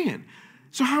in their hand?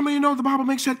 So how many know the Bible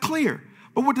makes that clear?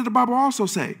 But what did the Bible also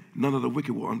say? None of the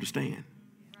wicked will understand.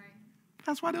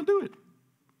 That's why they'll do it.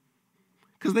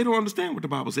 Because they don't understand what the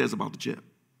Bible says about the chip.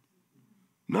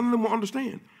 None of them will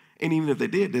understand. And even if they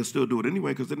did, they'll still do it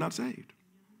anyway because they're not saved.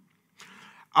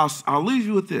 I'll leave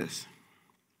you with this.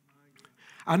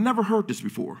 I never heard this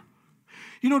before.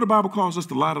 You know the Bible calls us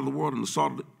the light of the world and the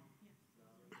salt of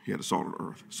the, the salt of the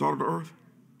earth. Salt of the earth.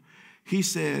 He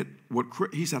said,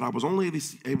 I was only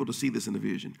able to see this in the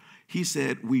vision. He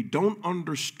said, we don't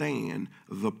understand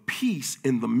the peace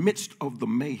in the midst of the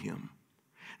mayhem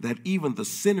that even the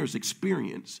sinners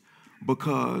experience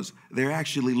because they're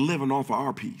actually living off of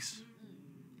our peace.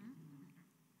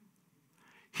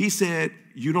 He said,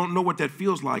 you don't know what that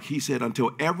feels like. He said,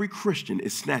 until every Christian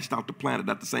is snatched out the planet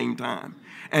at the same time.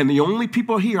 And the only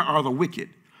people here are the wicked.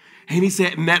 And he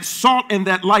said, and that salt and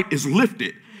that light is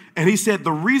lifted. And he said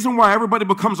the reason why everybody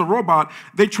becomes a robot,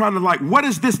 they trying to like, what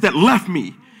is this that left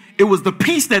me? It was the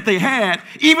peace that they had,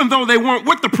 even though they weren't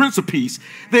with the Prince of Peace.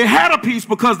 They had a peace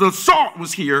because the salt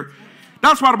was here.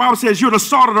 That's why the Bible says you're the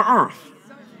salt of the earth.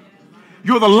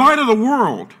 You're the light of the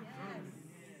world.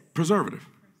 Preservative.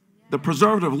 The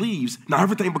preservative leaves. Now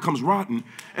everything becomes rotten.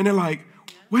 And they're like,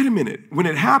 wait a minute. When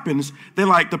it happens, they're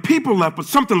like, the people left, but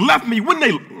something left me when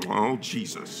they... Oh,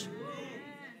 Jesus.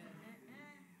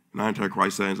 And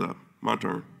Antichrist stands up. My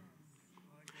turn.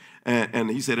 And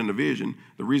he said in the vision,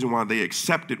 the reason why they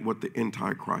accepted what the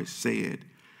Antichrist said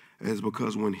is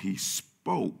because when he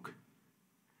spoke,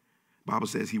 the Bible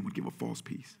says he would give a false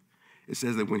peace. It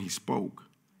says that when he spoke,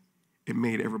 it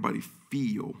made everybody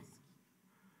feel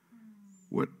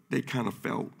what they kind of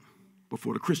felt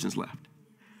before the Christians left.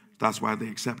 That's why they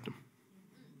accept him.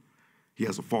 He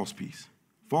has a false peace.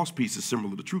 False peace is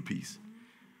similar to true peace,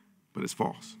 but it's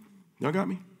false. Y'all got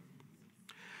me?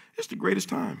 It's the greatest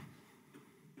time.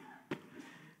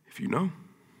 If you know,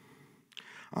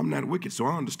 I'm not wicked, so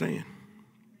I understand.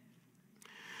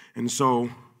 And so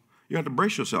you have to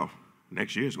brace yourself.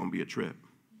 Next year is going to be a trip.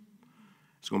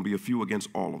 It's going to be a few against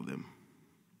all of them.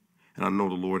 And I know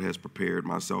the Lord has prepared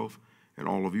myself and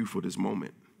all of you for this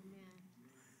moment. Amen.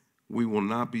 We will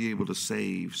not be able to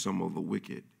save some of the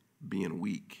wicked being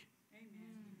weak.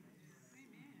 Amen.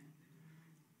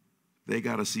 They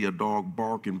got to see a dog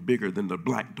barking bigger than the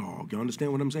black dog. You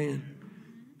understand what I'm saying?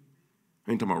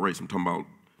 I ain't talking about race, I'm talking about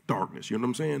darkness. You know what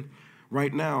I'm saying?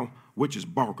 Right now, witches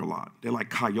bark a lot. They're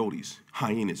like coyotes,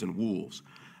 hyenas, and wolves.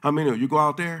 How many of you go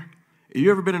out there?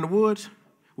 You ever been in the woods?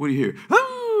 What do you hear?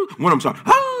 Oh! One of them start,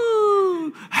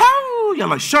 oh! Oh! You're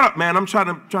like, shut up, man, I'm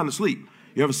trying to sleep.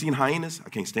 You ever seen hyenas? I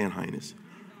can't stand hyenas.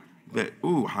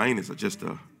 Hyenas are just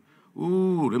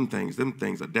them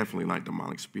things are definitely like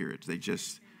demonic spirits. They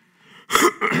just,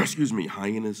 excuse me,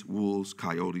 hyenas, wolves,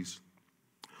 coyotes,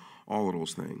 all of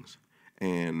those things.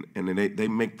 And they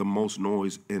make the most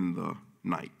noise in the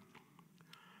night,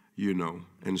 you know.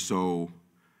 And so,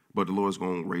 but the Lord's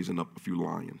going to raising up a few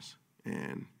lions.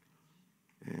 And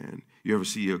you ever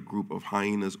see a group of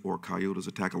hyenas or coyotes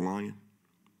attack a lion?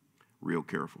 Real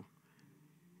careful.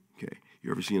 Okay.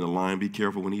 You ever seen a lion be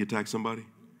careful when he attacks somebody?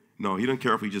 No, he doesn't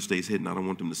care if he just stays hidden. I don't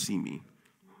want them to see me.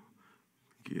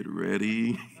 Get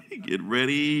ready. Get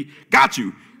ready. Got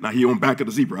you. Now he on back of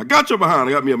the zebra. I got you behind.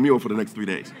 I got me a meal for the next 3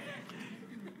 days.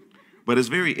 But it's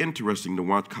very interesting to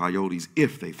watch coyotes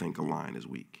if they think a lion is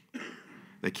weak.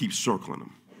 They keep circling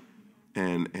them.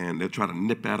 And they try to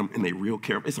nip at them, and they real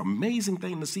careful. It's an amazing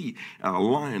thing to see a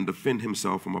lion defend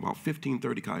himself from about 15,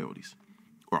 30 coyotes,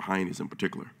 or hyenas in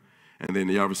particular. And then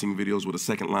you ever seen videos where the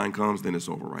second lion comes, then it's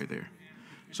over right there.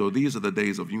 So these are the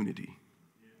days of unity.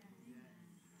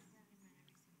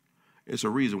 It's a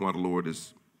reason why the Lord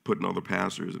is putting other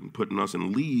pastors and putting us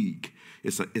in league.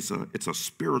 It's a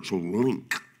spiritual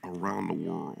link around the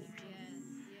world.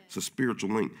 It's a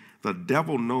spiritual link. The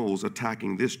devil knows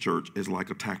attacking this church is like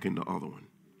attacking the other one.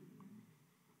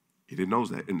 He knows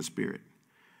that in the spirit.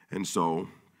 And so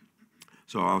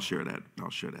I'll share that. I'll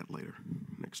share that later,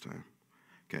 next time.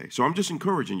 Okay, so I'm just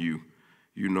encouraging you,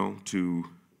 to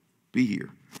be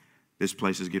here. This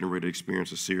place is getting ready to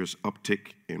experience a serious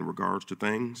uptick in regards to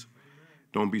things.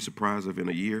 Don't be surprised if in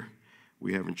a year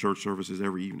we're having church services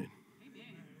every evening.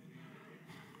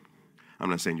 I'm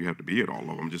not saying you have to be at all of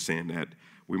them. I'm just saying that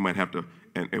we might have to,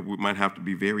 and we might have to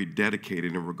be very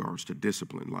dedicated in regards to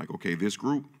discipline. Like, okay, this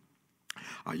group,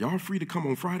 are y'all free to come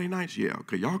on Friday nights? Yeah,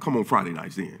 okay, y'all come on Friday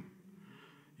nights then.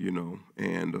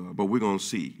 But we're going to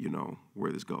see,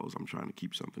 where this goes. I'm trying to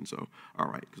keep something, so, all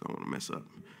right, because I don't want to mess up.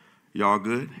 Y'all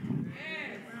good?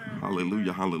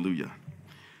 Hallelujah, hallelujah,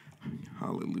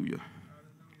 hallelujah.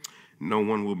 No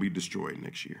one will be destroyed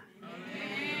next year.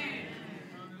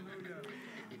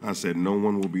 I said no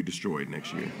one will be destroyed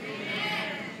next year.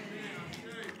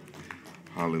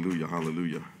 Hallelujah,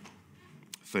 hallelujah.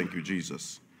 Thank you,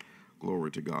 Jesus.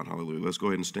 Glory to God, hallelujah. Let's go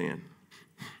ahead and stand.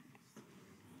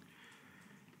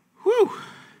 Whew.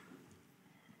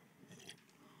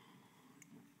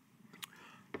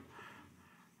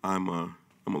 I'm going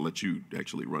to let you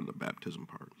actually run the baptism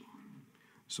part.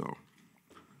 So,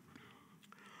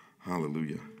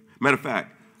 hallelujah. Matter of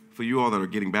fact, for you all that are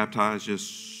getting baptized,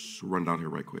 just run down here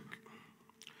right quick.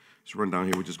 Just run down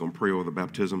here. We're just going to pray over the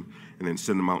baptism and then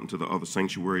send them out into the other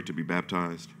sanctuary to be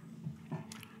baptized.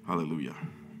 Hallelujah.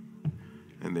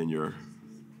 And then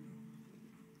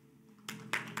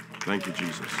thank you,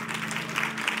 Jesus. Just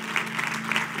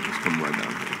come right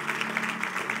down here.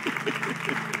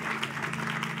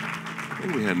 I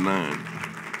think we had 9.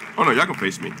 Oh, no, y'all can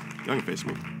face me. Y'all can face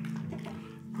me.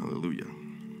 Hallelujah.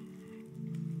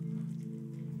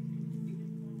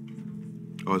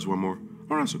 Oh, it's one more?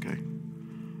 Oh, that's okay.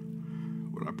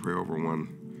 What I pray over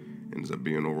one ends up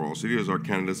being overall. So here's our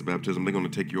candidates of baptism. They're going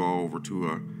to take you all over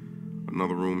to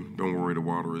another room. Don't worry, the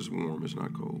water is warm. It's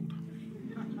not cold.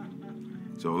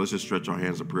 So let's just stretch our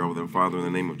hands of prayer over them. Father, in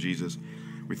the name of Jesus,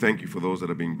 we thank you for those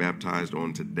that are being baptized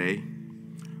on today.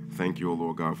 Thank you, O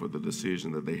Lord God, for the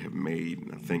decision that they have made.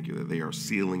 And I thank you that they are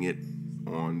sealing it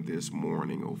on this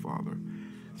morning, O Father.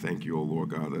 Thank you, O Lord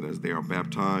God, that as they are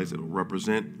baptized, it will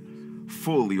represent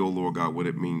fully, O Lord God, what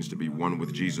it means to be one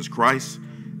with Jesus Christ.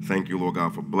 Thank you, Lord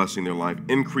God, for blessing their life,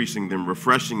 increasing them,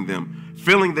 refreshing them,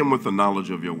 filling them with the knowledge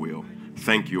of your will.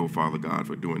 Thank you, O Father God,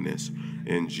 for doing this.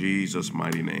 In Jesus'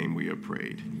 mighty name we have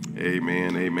prayed.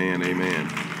 Amen, amen, amen.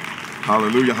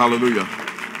 Hallelujah, hallelujah.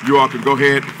 You all can go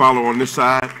ahead and follow on this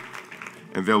side,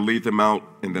 and they'll lead them out,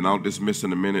 and then I'll dismiss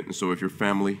in a minute. And so if your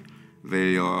family,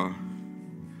 they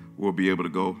will be able to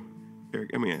go. Eric,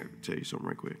 let me tell you something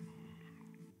right quick.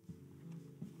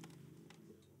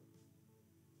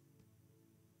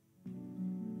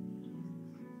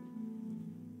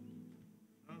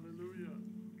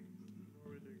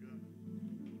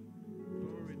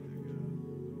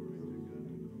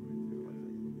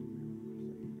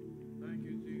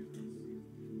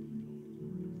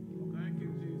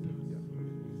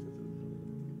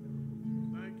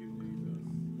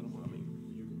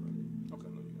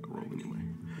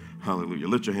 Hallelujah.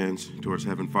 Lift your hands towards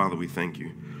heaven. Father, we thank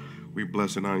you. We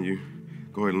bless and honor you.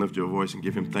 Go ahead and lift your voice and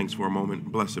give him thanks for a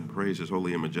moment. Bless and praise his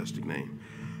holy and majestic name.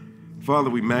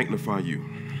 Father, we magnify you.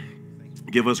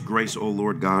 Give us grace, O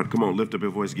Lord God. Come on, lift up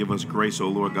your voice. Give us grace, O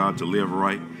Lord God, to live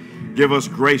right. Give us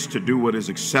grace to do what is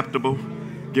acceptable.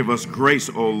 Give us grace,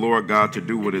 O Lord God, to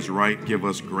do what is right. Give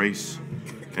us grace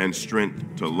and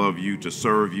strength to love you, to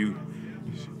serve you,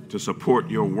 to support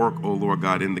your work, O Lord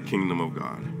God, in the kingdom of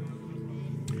God.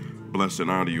 Bless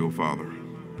and honor you, O Father.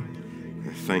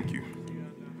 And thank you.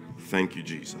 Thank you,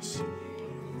 Jesus.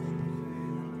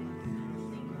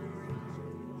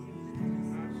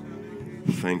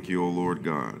 Thank you, O Lord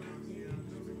God.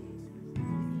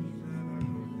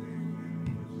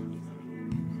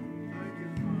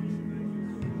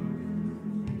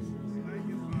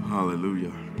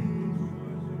 Hallelujah.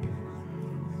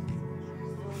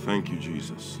 Thank you,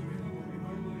 Jesus.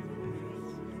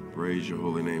 Praise your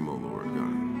holy name, O Lord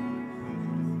God.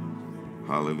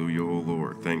 Hallelujah, O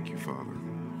Lord. Thank you, Father.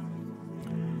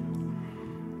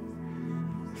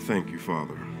 Thank you,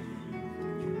 Father.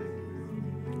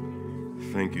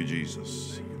 Thank you,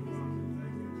 Jesus.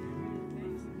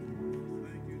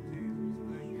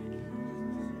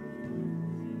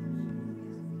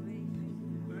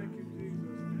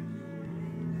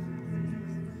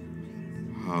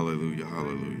 Hallelujah,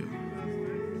 hallelujah.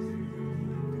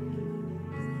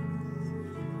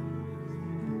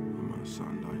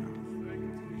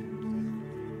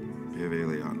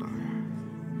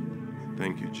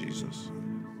 Thank you, Jesus.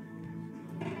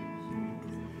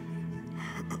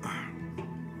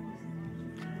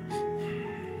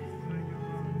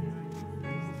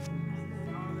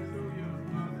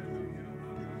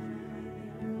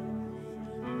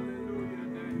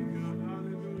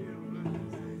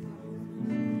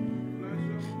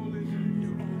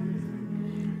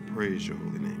 Praise your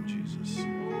holy name, Jesus. Oh,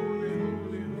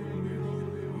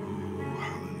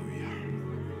 hallelujah.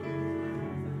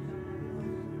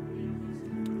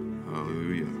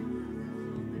 Hallelujah.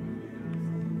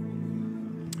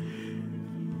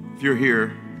 If you're here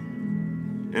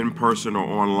in person or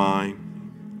online,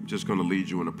 I'm just going to lead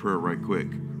you in a prayer right quick.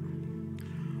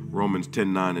 Romans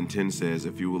 10:9 and 10 says,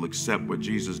 if you will accept what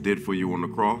Jesus did for you on the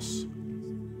cross,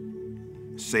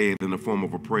 say it in the form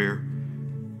of a prayer,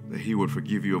 that he would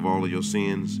forgive you of all of your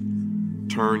sins,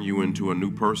 turn you into a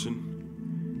new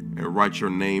person, and write your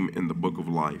name in the book of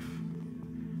life.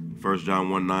 1 John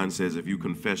 1:9 says, if you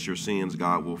confess your sins,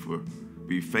 God will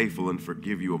be faithful and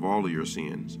forgive you of all of your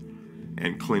sins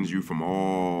and cleanse you from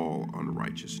all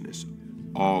unrighteousness.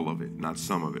 All of it, not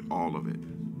some of it, all of it.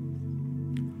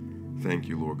 Thank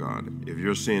you, Lord God. If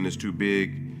your sin is too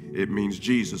big, it means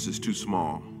Jesus is too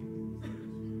small.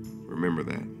 Remember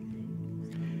that.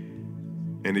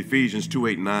 In Ephesians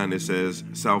 2:8-9, it says,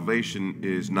 salvation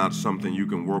is not something you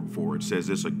can work for. It says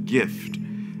it's a gift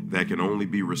that can only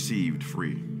be received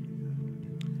free.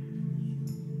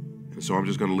 And so I'm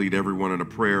just going to lead everyone in a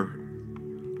prayer.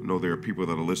 I know there are people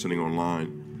that are listening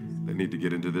online that need to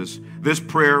get into this. This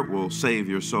prayer will save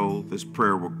your soul. This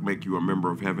prayer will make you a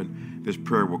member of heaven. This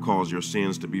prayer will cause your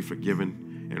sins to be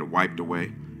forgiven and wiped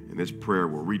away. And this prayer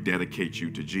will rededicate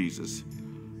you to Jesus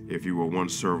if you were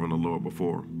once serving the Lord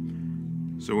before.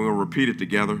 So we're going to repeat it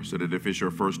together so that if it's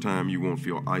your first time, you won't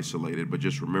feel isolated. But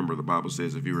just remember, the Bible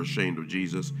says if you're ashamed of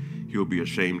Jesus, he'll be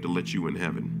ashamed to let you in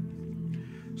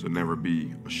heaven. So never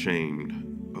be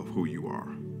ashamed of who you are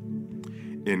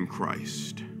in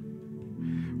Christ.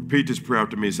 Repeat this prayer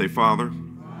after me. Say, Father,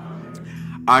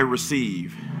 I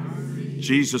receive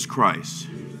Jesus Christ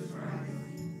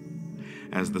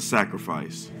as the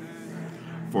sacrifice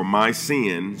for my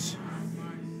sins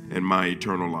and my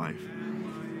eternal life.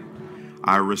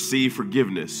 I receive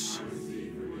forgiveness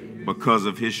because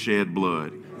of his shed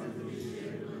blood.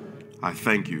 I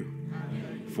thank you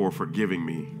for forgiving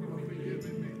me,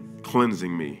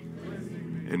 cleansing me,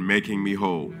 and making me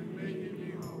whole.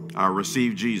 I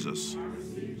receive Jesus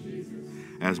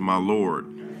as my Lord,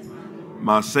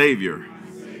 my Savior,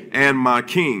 and my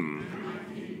King.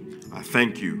 I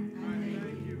thank you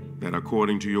that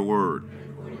according to your word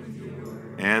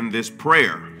and this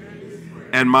prayer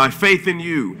and my faith in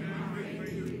you,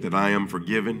 that I am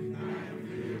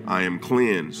forgiven, I am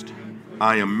cleansed,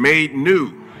 I am made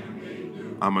new,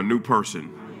 I'm a new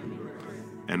person,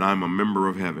 and I'm a member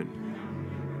of heaven.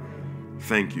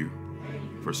 Thank you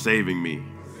for saving me,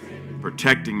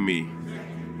 protecting me,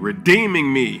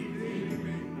 redeeming me.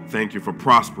 Thank you for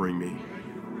prospering me,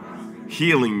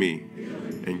 healing me,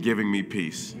 and giving me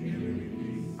peace.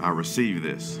 I receive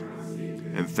this,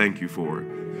 and thank you for it.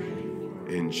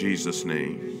 In Jesus'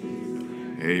 name.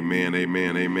 Amen,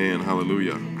 amen, amen.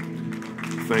 Hallelujah.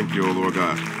 Thank you, O Lord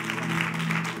God.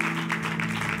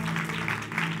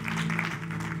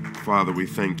 Father, we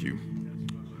thank you.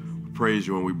 We praise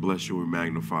you and we bless you and we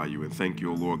magnify you. And thank you,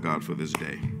 O Lord God, for this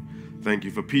day. Thank you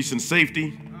for peace and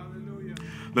safety.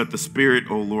 Let the Spirit,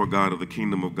 O Lord God, of the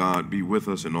kingdom of God be with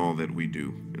us in all that we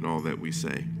do and all that we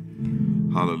say.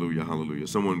 Hallelujah, hallelujah.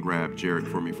 Someone grab Jared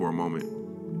for me for a moment.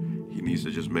 He needs to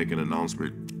just make an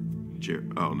announcement.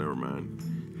 Oh, never mind.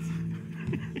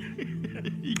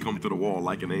 He come to the wall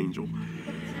like an angel.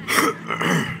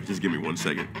 Just give me 1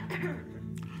 second.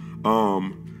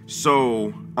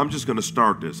 So I'm just going to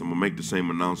start this. I'm going to make the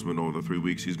same announcement over the 3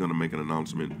 weeks. He's going to make an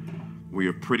announcement. We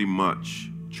have pretty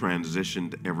much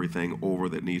transitioned everything over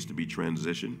that needs to be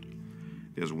transitioned.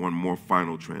 There's one more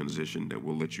final transition that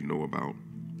we'll let you know about.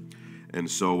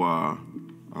 And so,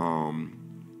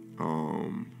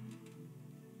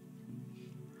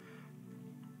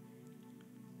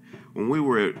 when we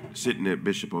were sitting at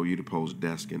Bishop Oyedepo's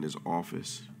desk in his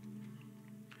office,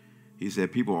 he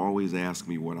said, people always ask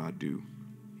me what I do.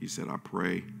 He said, I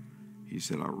pray. He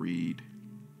said, I read.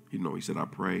 He said, I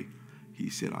pray. He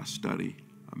said, I study,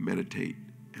 I meditate,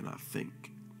 and I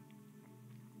think.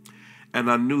 And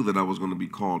I knew that I was going to be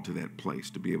called to that place,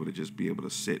 to be able to just be able to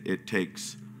sit. It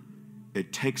takes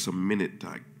a minute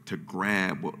to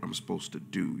grab what I'm supposed to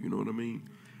do. You know what I mean?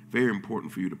 Very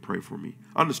important for you to pray for me.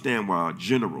 Understand why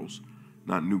generals,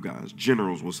 not new guys,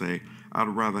 generals will say, I'd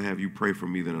rather have you pray for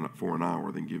me for an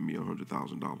hour than give me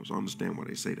 $100,000. I understand why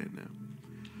they say that now.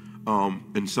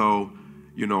 And so,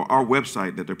 our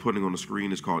website that they're putting on the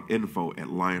screen is called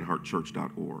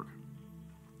info@lionheartchurch.org.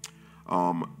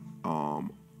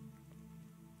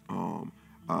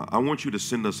 I want you to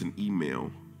send us an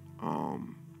email,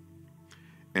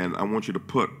 and I want you to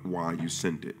put why you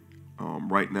sent it.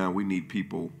 Right now, we need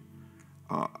people.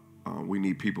 We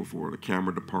need people for the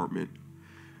camera department.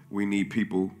 We need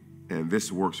people, and this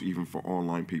works even for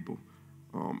online people.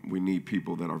 We need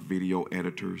people that are video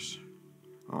editors.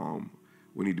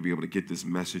 We need to be able to get this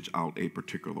message out a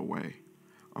particular way.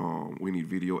 We need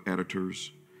video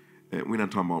editors. And we're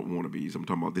not talking about wannabes. I'm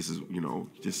talking about this is,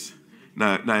 just...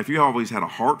 Now, if you always had a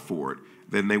heart for it,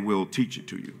 then they will teach it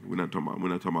to you. We're not talking about,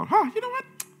 you know what?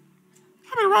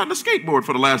 I've been riding a skateboard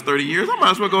for the last 30 years. I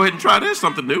might as well go ahead and try this,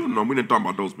 something new. No, we didn't talk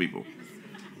about those people.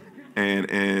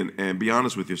 And be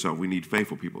honest with yourself. We need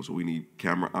faithful people. So we need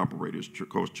camera operators,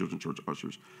 children's church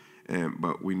ushers,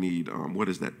 but we need what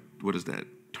is that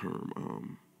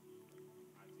term?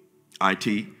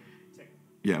 IT.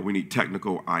 Yeah, we need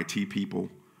technical IT people,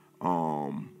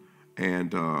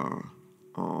 and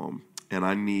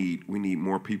we need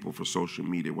more people for social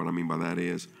media. What I mean by that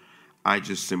is, let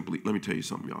me tell you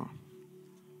something, y'all.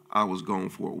 I was gone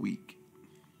for a week.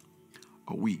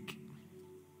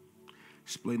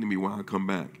 Explain to me why I come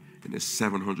back and there's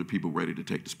 700 people ready to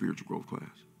take the spiritual growth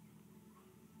class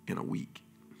in a week.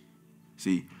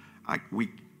 See,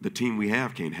 the team we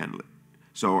have can't handle it.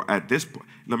 So at this point,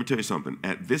 let me tell you something.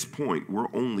 At this point,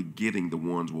 we're only getting the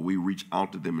ones where we reach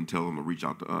out to them and tell them to reach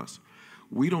out to us.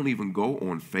 We don't even go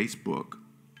on Facebook,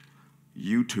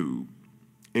 YouTube,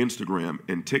 Instagram,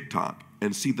 and TikTok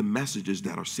and see the messages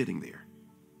that are sitting there.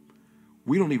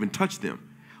 We don't even touch them.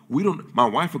 My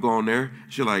wife will go on there.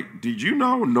 She's like, did you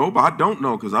know? No, but I don't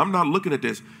know because I'm not looking at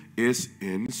this. It's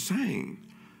insane.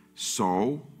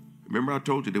 So, remember I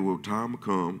told you there will time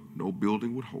come, no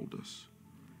building would hold us.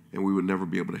 And we would never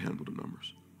be able to handle the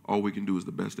numbers. All we can do is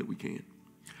the best that we can.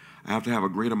 I have to have a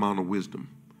great amount of wisdom.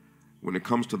 When it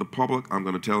comes to the public, I'm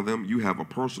going to tell them, you have a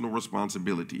personal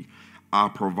responsibility. I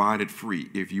provide it free.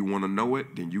 If you want to know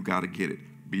it, then you got to get it.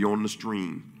 Be on the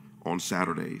stream on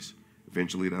Saturdays.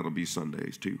 Eventually, that'll be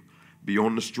Sundays, too. Be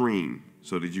on the stream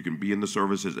so that you can be in the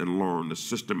services and learn the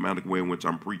systematic way in which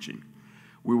I'm preaching.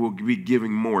 We will be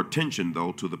giving more attention,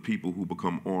 though, to the people who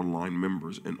become online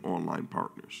members and online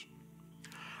partners.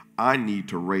 I need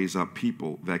to raise up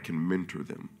people that can mentor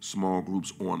them, small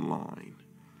groups online.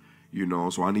 You know,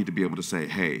 so I need to be able to say,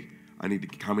 hey,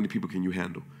 how many people can you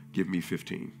handle? Give me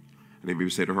 15. And then maybe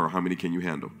say to her, how many can you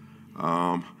handle?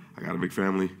 I got a big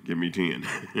family, give me 10.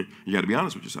 You got to be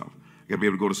honest with yourself. You got to be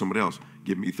able to go to somebody else,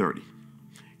 give me 30. You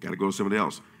got to go to somebody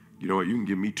else. You know what, you can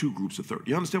give me 2 groups of 30.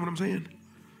 You understand what I'm saying?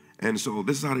 And so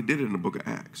this is how they did it in the book of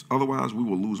Acts. Otherwise, we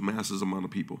will lose masses amount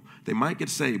of people. They might get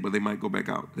saved, but they might go back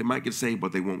out. They might get saved,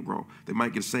 but they won't grow. They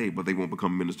might get saved, but they won't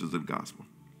become ministers of the gospel.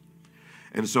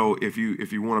 And so if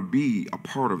you want to be a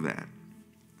part of that,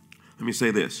 let me say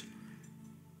this.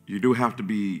 You do have to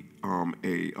be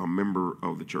a member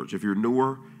of the church. If you're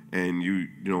newer and you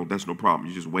know, that's no problem.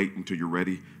 You just wait until you're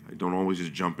ready. Don't always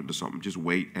just jump into something. Just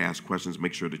wait, ask questions,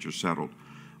 make sure that you're settled.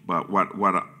 But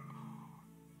what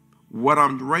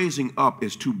I'm raising up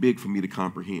is too big for me to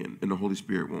comprehend, and the Holy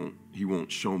Spirit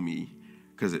won't show me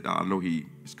because I know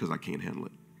it's because I can't handle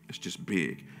it. It's just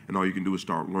big, and all you can do is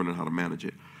start learning how to manage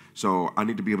it. So I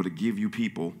need to be able to give you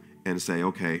people and say,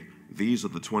 okay, these are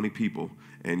the 20 people,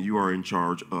 and you are in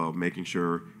charge of making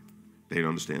sure they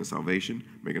understand salvation,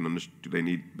 do they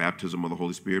need baptism of the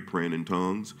Holy Spirit, praying in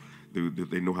tongues? Do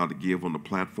they know how to give on the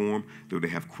platform? Do they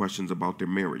have questions about their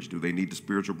marriage? Do they need the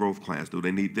spiritual growth class? Do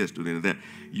they need this? Do they need that?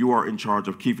 You are in charge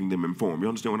of keeping them informed. You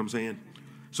understand what I'm saying?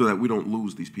 So that we don't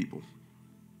lose these people.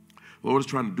 The Lord is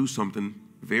trying to do something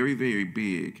very, very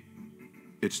big.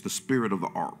 It's the spirit of the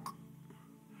ark.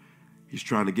 He's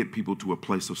trying to get people to a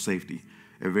place of safety.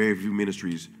 And very few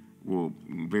ministries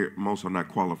most are not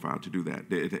qualified to do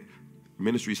that.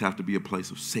 Ministries have to be a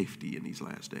place of safety in these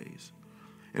last days.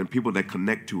 And people that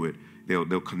connect to it,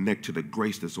 they'll connect to the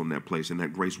grace that's on that place, and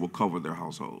that grace will cover their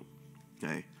household.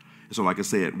 Okay? And so like I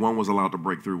said, one was allowed to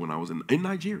break through when I was in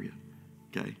Nigeria.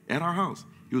 Okay? At our house.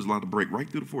 He was allowed to break right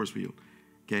through the force field.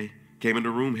 Okay? Came in the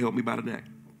room, held me by the neck.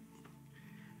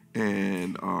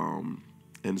 And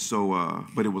so,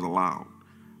 but it was allowed.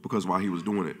 Because while he was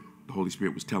doing it, the Holy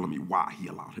Spirit was telling me why he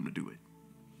allowed him to do it.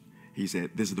 He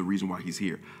said, this is the reason why he's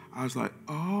here. I was like,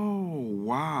 oh,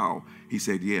 wow. He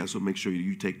said, yeah, so make sure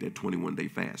you take that 21-day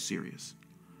fast serious.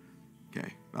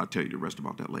 Okay, I'll tell you the rest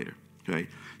about that later. Okay,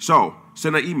 so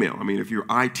send an email. I mean, if you're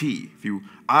IT,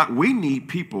 we need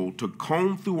people to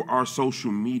comb through our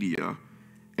social media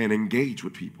and engage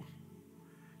with people.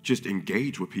 Just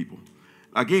engage with people.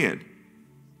 Again,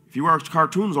 if you watch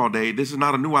cartoons all day, this is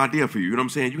not a new idea for you. You know what I'm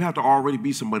saying? You have to already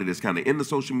be somebody that's kind of in the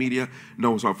social media,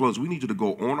 knows our flows. We need you to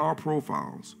go on our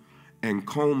profiles and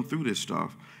comb through this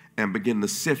stuff and begin to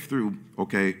sift through,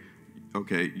 okay,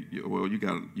 well,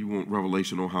 you want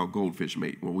revelation on how goldfish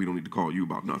mate. Well, we don't need to call you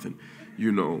about nothing,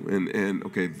 you know. And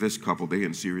okay, this couple, they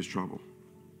in serious trouble.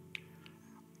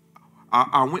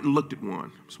 I went and looked at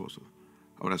one. I'm supposed to.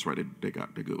 Oh, that's right. They're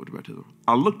good with the baptism.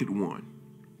 I looked at one,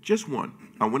 just one.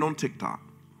 I went on TikTok.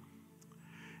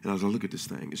 And as I look at this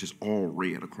thing, it's just all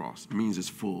red across. It means it's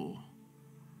full.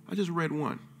 I just read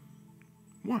one.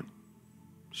 One.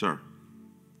 Sir.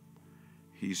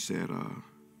 He said,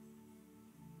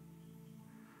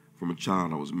 from a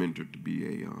child I was mentored to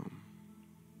be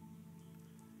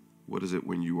what is it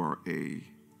when you are a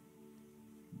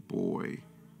boy?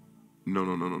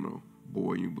 No.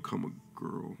 Boy, you become a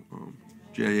girl.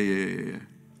 Yeah.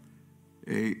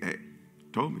 He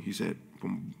told me, he said,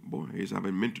 he said, I've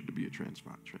been mentored to be a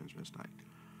transvestite.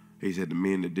 He said, the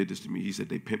men that did this to me, he said,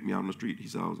 they pimped me out on the street. He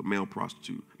said, I was a male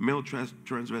prostitute,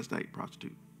 transvestite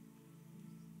prostitute.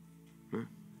 Huh?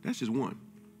 That's just one.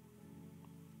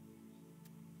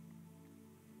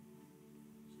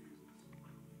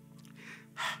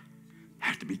 I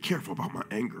have to be careful about my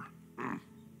anger. I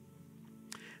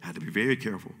have to be very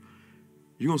careful.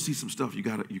 You're going to see some stuff you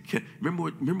can't. Remember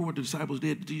what the disciples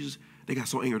did to Jesus? They got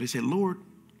so angry. They said, Lord,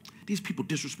 these people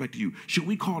disrespected you. Should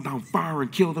we call down fire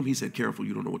and kill them? He said, careful,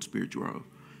 you don't know what spirit you are of.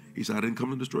 He said, I didn't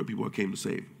come to destroy people, I came to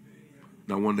save.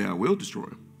 Now one day I will destroy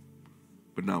them,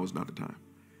 but now is not the time.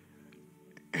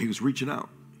 And he was reaching out.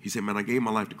 He said, man, I gave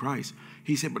my life to Christ.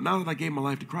 He said, but now that I gave my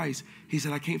life to Christ, he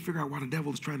said, I can't figure out why the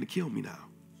devil is trying to kill me now.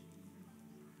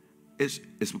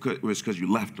 it's because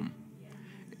you left him.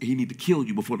 He need to kill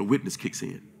you before the witness kicks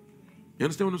in. You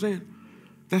understand what I'm saying?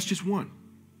 That's just one.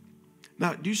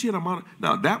 Now, do you see what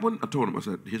now, that one, I told him, I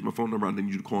said, here's my phone number, I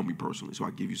need you to call me personally, so I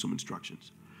give you some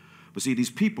instructions. But see, these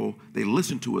people, they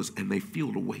listen to us and they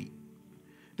feel the weight.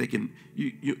 They can,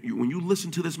 when you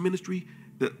listen to this ministry,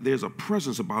 there's a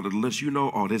presence about it, unless you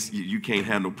know, oh, this, you can't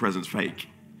have no presence fake.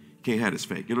 You can't have this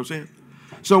fake, you know what I'm saying?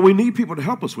 So we need people to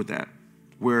help us with that,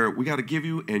 where we got to give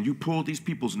you, and you pull these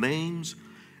people's names,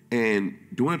 and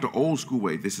doing it the old school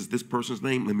way. This is this person's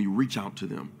name. Let me reach out to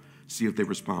them, see if they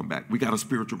respond back. We got a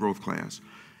spiritual growth class,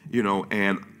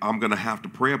 and I'm going to have to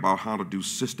pray about how to do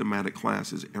systematic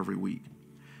classes every week.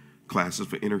 Classes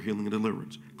for inner healing and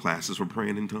deliverance. Classes for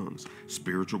praying in tongues.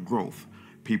 Spiritual growth.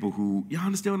 People who, y'all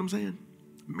understand what I'm saying?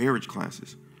 Marriage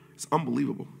classes. It's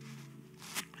unbelievable.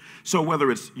 So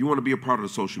whether it's you want to be a part of the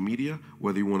social media,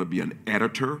 whether you want to be an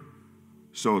editor.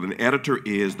 So an editor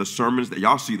is the sermons that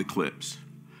y'all see the clips.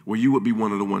 Well, you would be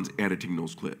one of the ones editing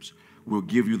those clips. We'll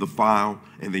give you the file,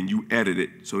 and then you edit it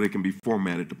so they can be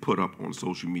formatted to put up on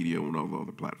social media or on all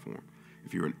other platforms.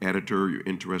 If you're an editor, you're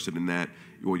interested in that,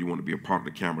 or you want to be a part of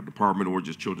the camera department or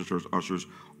just children's church ushers,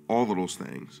 all of those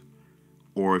things.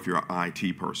 Or if you're an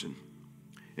IT person,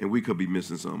 and we could be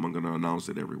missing some, I'm going to announce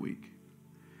it every week.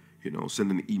 Send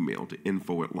an email to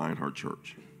info@Lionheart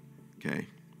Church, okay?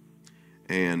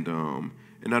 And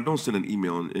I don't send an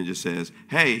email and it just says,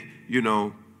 hey,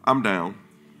 I'm down.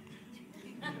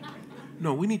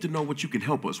 No, we need to know what you can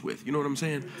help us with. You know what I'm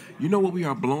saying? You know what we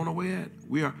are blown away at?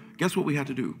 Guess what we have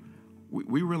to do?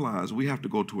 We realize we have to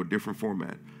go to a different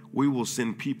format. We will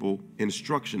send people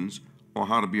instructions on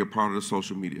how to be a part of the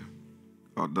social media,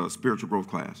 the spiritual growth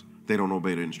class. They don't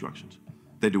obey the instructions.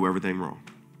 They do everything wrong.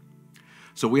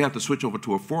 So we have to switch over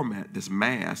to a format that's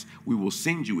mass. We will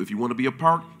send you, if you want to be a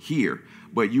part, here.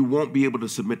 But you won't be able to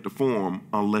submit the form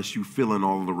unless you fill in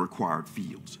all of the required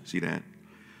fields. See that?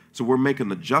 So we're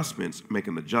making adjustments,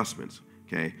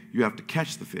 okay? You have to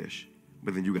catch the fish,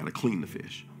 but then you got to clean the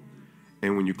fish.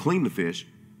 And when you clean the fish,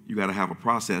 you got to have a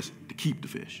process to keep the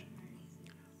fish.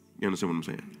 You understand what I'm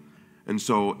saying? And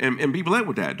so, and be blessed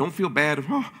with that. Don't feel bad if,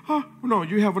 no,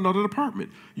 you have another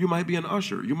department. You might be an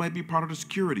usher. You might be part of the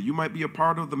security. You might be a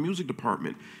part of the music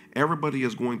department. Everybody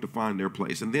is going to find their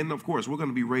place. And then, of course, we're going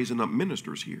to be raising up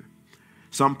ministers here.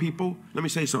 Some people, let me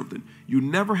say something. You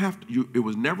never have to, it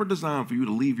was never designed for you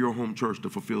to leave your home church to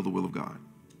fulfill the will of God.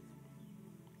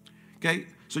 Okay?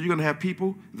 So you're going to have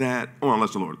people that,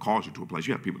 unless the Lord calls you to a place.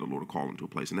 You have people the Lord will call them to a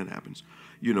place, and that happens.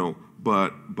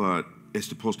 But it's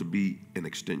supposed to be an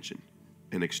extension.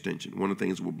 An extension. One of the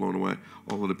things that we're blown away,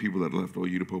 all of the people that left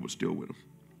OU, the Pope was still with them.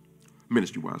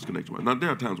 Ministry-wise, connection-wise. Now, there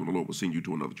are times when the Lord will send you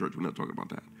to another church. We're not talking about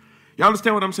that. Y'all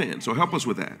understand what I'm saying? So help us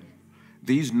with that.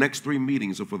 These next 3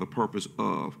 meetings are for the purpose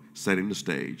of setting the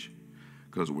stage.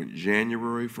 Because when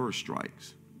January 1st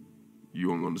strikes, you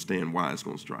won't understand why it's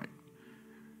going to strike.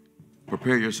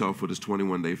 Prepare yourself for this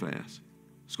 21-day fast.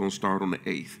 It's going to start on the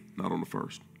 8th, not on the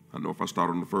 1st. I know if I start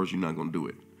on the 1st, you're not going to do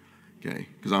it. Okay?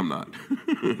 Because I'm not.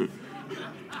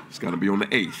 It's got to be on the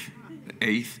 8th. The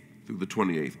 8th through the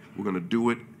 28th. We're going to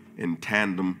do it in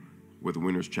tandem with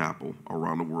Winners Chapel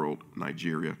around the world,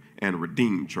 Nigeria, and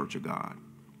Redeemed Church of God.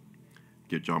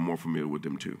 Get y'all more familiar with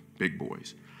them too. Big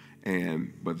boys.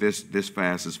 But this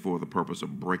fast is for the purpose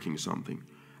of breaking something.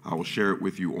 I will share it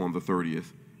with you on the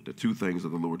 30th. The 2 things that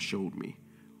the Lord showed me.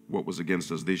 What was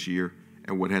against us this year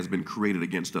and what has been created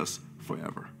against us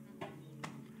forever.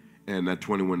 And that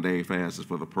 21-day fast is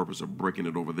for the purpose of breaking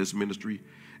it over this ministry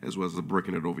as well as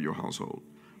breaking it over your household.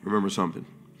 Remember something.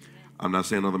 I'm not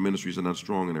saying other ministries are not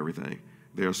strong and everything.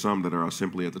 There are some that are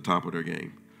simply at the top of their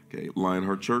game. Okay,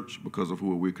 Lionheart Church, because of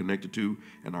who we're connected to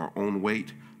and our own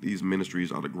weight, these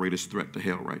ministries are the greatest threat to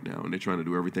hell right now, and they're trying to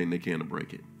do everything they can to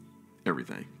break it.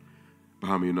 Everything. But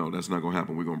how many know that's not going to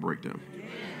happen? We're going to break them. Yeah.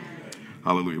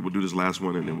 Hallelujah. We'll do this last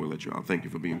one, and then we'll let you out. Thank you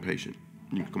for being patient.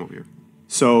 You can come over here.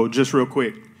 So just real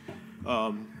quick,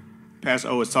 Pastor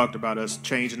O has talked about us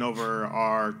changing over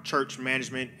our church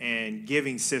management and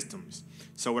giving systems.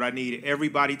 So what I need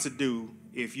everybody to do,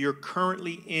 if you're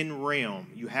currently in Realm,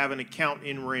 you have an account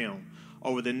in Realm,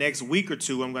 over the next week or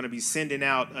 2, I'm going to be sending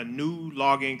out a new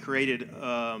login created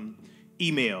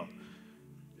email.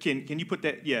 Can you put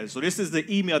that? Yeah, so this is the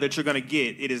email that you're going to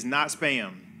get. It is not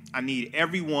spam. I need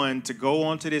everyone to go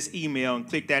onto this email and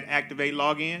click that activate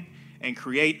login and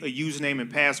create a username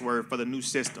and password for the new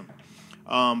system.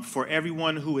 For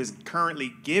everyone who is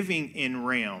currently giving in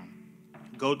Realm,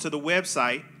 go to the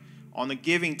website. On the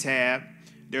giving tab,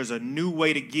 there's a new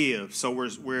way to give. So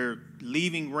we're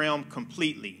leaving Realm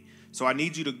completely. So I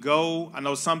need you to go. I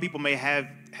know some people may have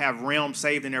Realm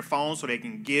saved in their phone so they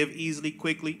can give easily,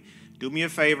 quickly. do me a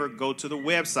favor, go to the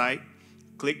website,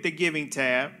 click the giving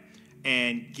tab,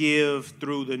 and give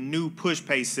through the new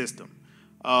PushPay system.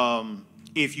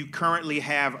 If you currently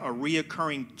have a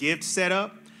reoccurring gift set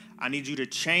up, I need you to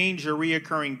change your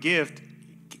reoccurring gift,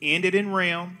 end it in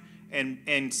Realm,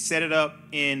 and set it up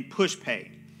in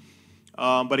PushPay.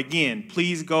 But again,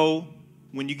 please go,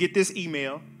 when you get this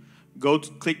email,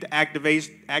 click the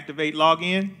activate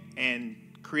login and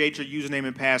create your username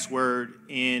and password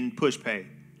in PushPay.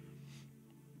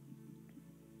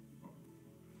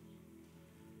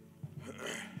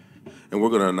 And we're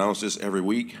going to announce this every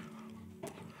week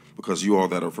because you all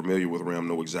that are familiar with RAM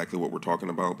know exactly what we're talking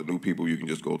about. The new people, you can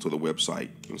just go to the website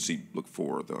and look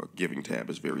for the giving tab.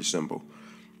 It's very simple.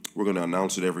 We're going to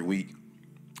announce it every week,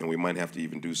 and we might have to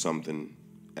even do something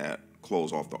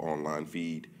close off the online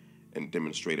feed and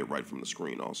demonstrate it right from the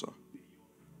screen also.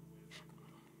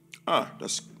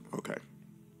 That's okay.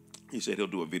 He said he'll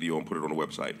do a video and put it on the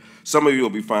website. Some of you will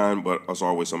be fine, but as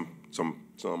always, some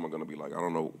are going to be like, I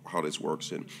don't know how this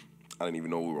works, and I didn't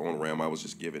even know we were on RAM. I was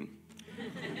just giving.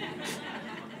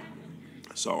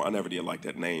 So I never did like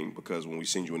that name because when we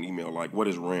send you an email like, what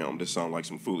is RAM? This sounds like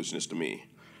some foolishness to me,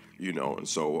 you know. And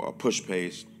so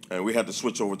PushPay, and we had to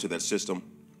switch over to that system.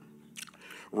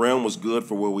 RAM was good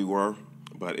for where we were,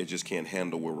 but it just can't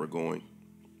handle where we're going.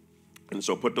 And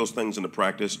so put those things into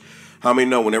practice. How many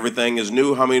know when everything is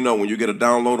new? How many know when you get a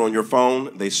download on your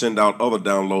phone, they send out other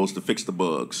downloads to fix the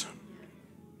bugs?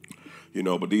 You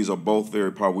know, but these are both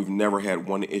very powerful. We've never had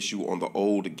one issue on the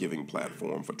old giving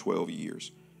platform for 12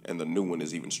 years, and the new one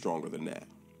is even stronger than that.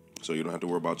 So you don't have to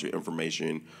worry about your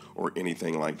information or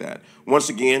anything like that. Once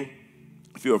again,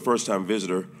 if you're a first-time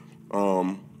visitor,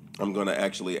 I'm going to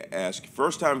actually ask,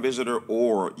 first-time visitor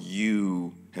or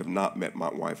you have not met my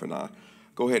wife and I,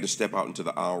 go ahead and step out into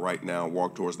the aisle right now,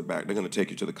 walk towards the back. They're going to take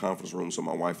you to the conference room so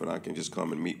my wife and I can just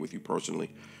come and meet with you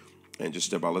personally. And just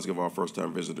step out. Let's give our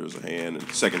first-time visitors a hand, and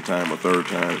second time or third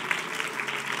time.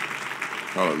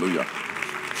 Hallelujah.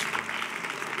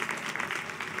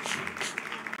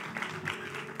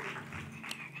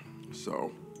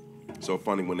 So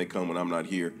funny when they come when I'm not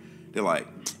here. They're like,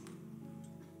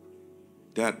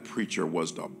 that preacher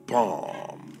was the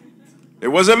bomb. It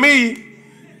wasn't me.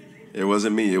 It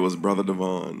wasn't me. It was Brother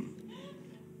Devon.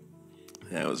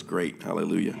 That was great.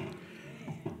 Hallelujah.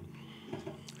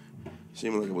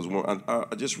 Seemed like it was one.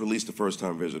 I just released the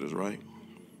first-time visitors, right?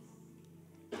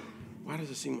 Why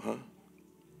does it seem,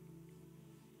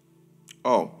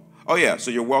 Oh, yeah.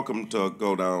 So you're welcome to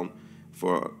go down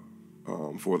for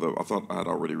the. I thought I had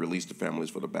already released the families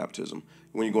for the baptism.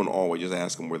 When you go in the hallway, just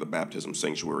ask them where the baptism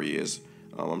sanctuary is.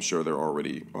 I'm sure they're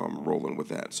already rolling with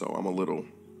that. So I'm a little.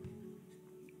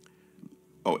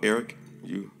 Oh, Eric,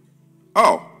 you.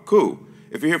 Oh, cool.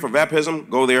 If you're here for baptism,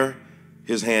 go there.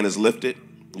 His hand is lifted.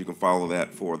 You can follow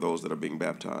that for those that are being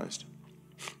baptized.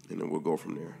 And then we'll go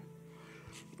from there.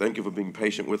 Thank you for being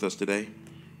patient with us today.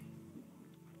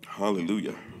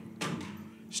 Hallelujah.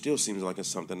 Still seems like it's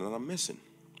something that I'm missing.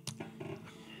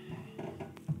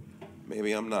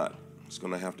 Maybe I'm not. It's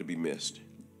going to have to be missed.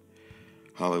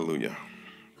 Hallelujah.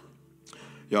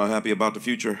 Y'all happy about the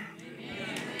future?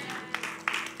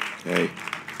 Hey,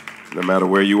 no matter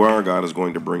where you are, God is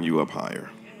going to bring you up higher.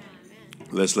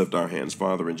 Let's lift our hands.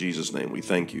 Father, in Jesus' name, we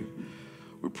thank you.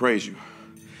 We praise you.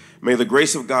 May the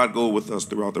grace of God go with us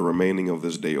throughout the remaining of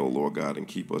this day, O Lord God, and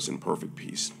keep us in perfect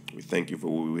peace. We thank you for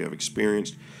what we have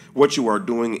experienced, what you are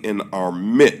doing in our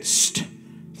midst.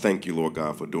 Thank you, Lord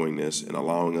God, for doing this and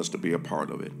allowing us to be a part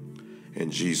of it.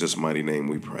 In Jesus' mighty name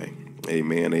we pray.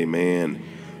 Amen, amen.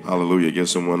 Hallelujah. Give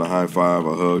someone a high five,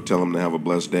 a hug. Tell them to have a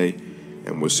blessed day,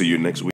 and we'll see you next week.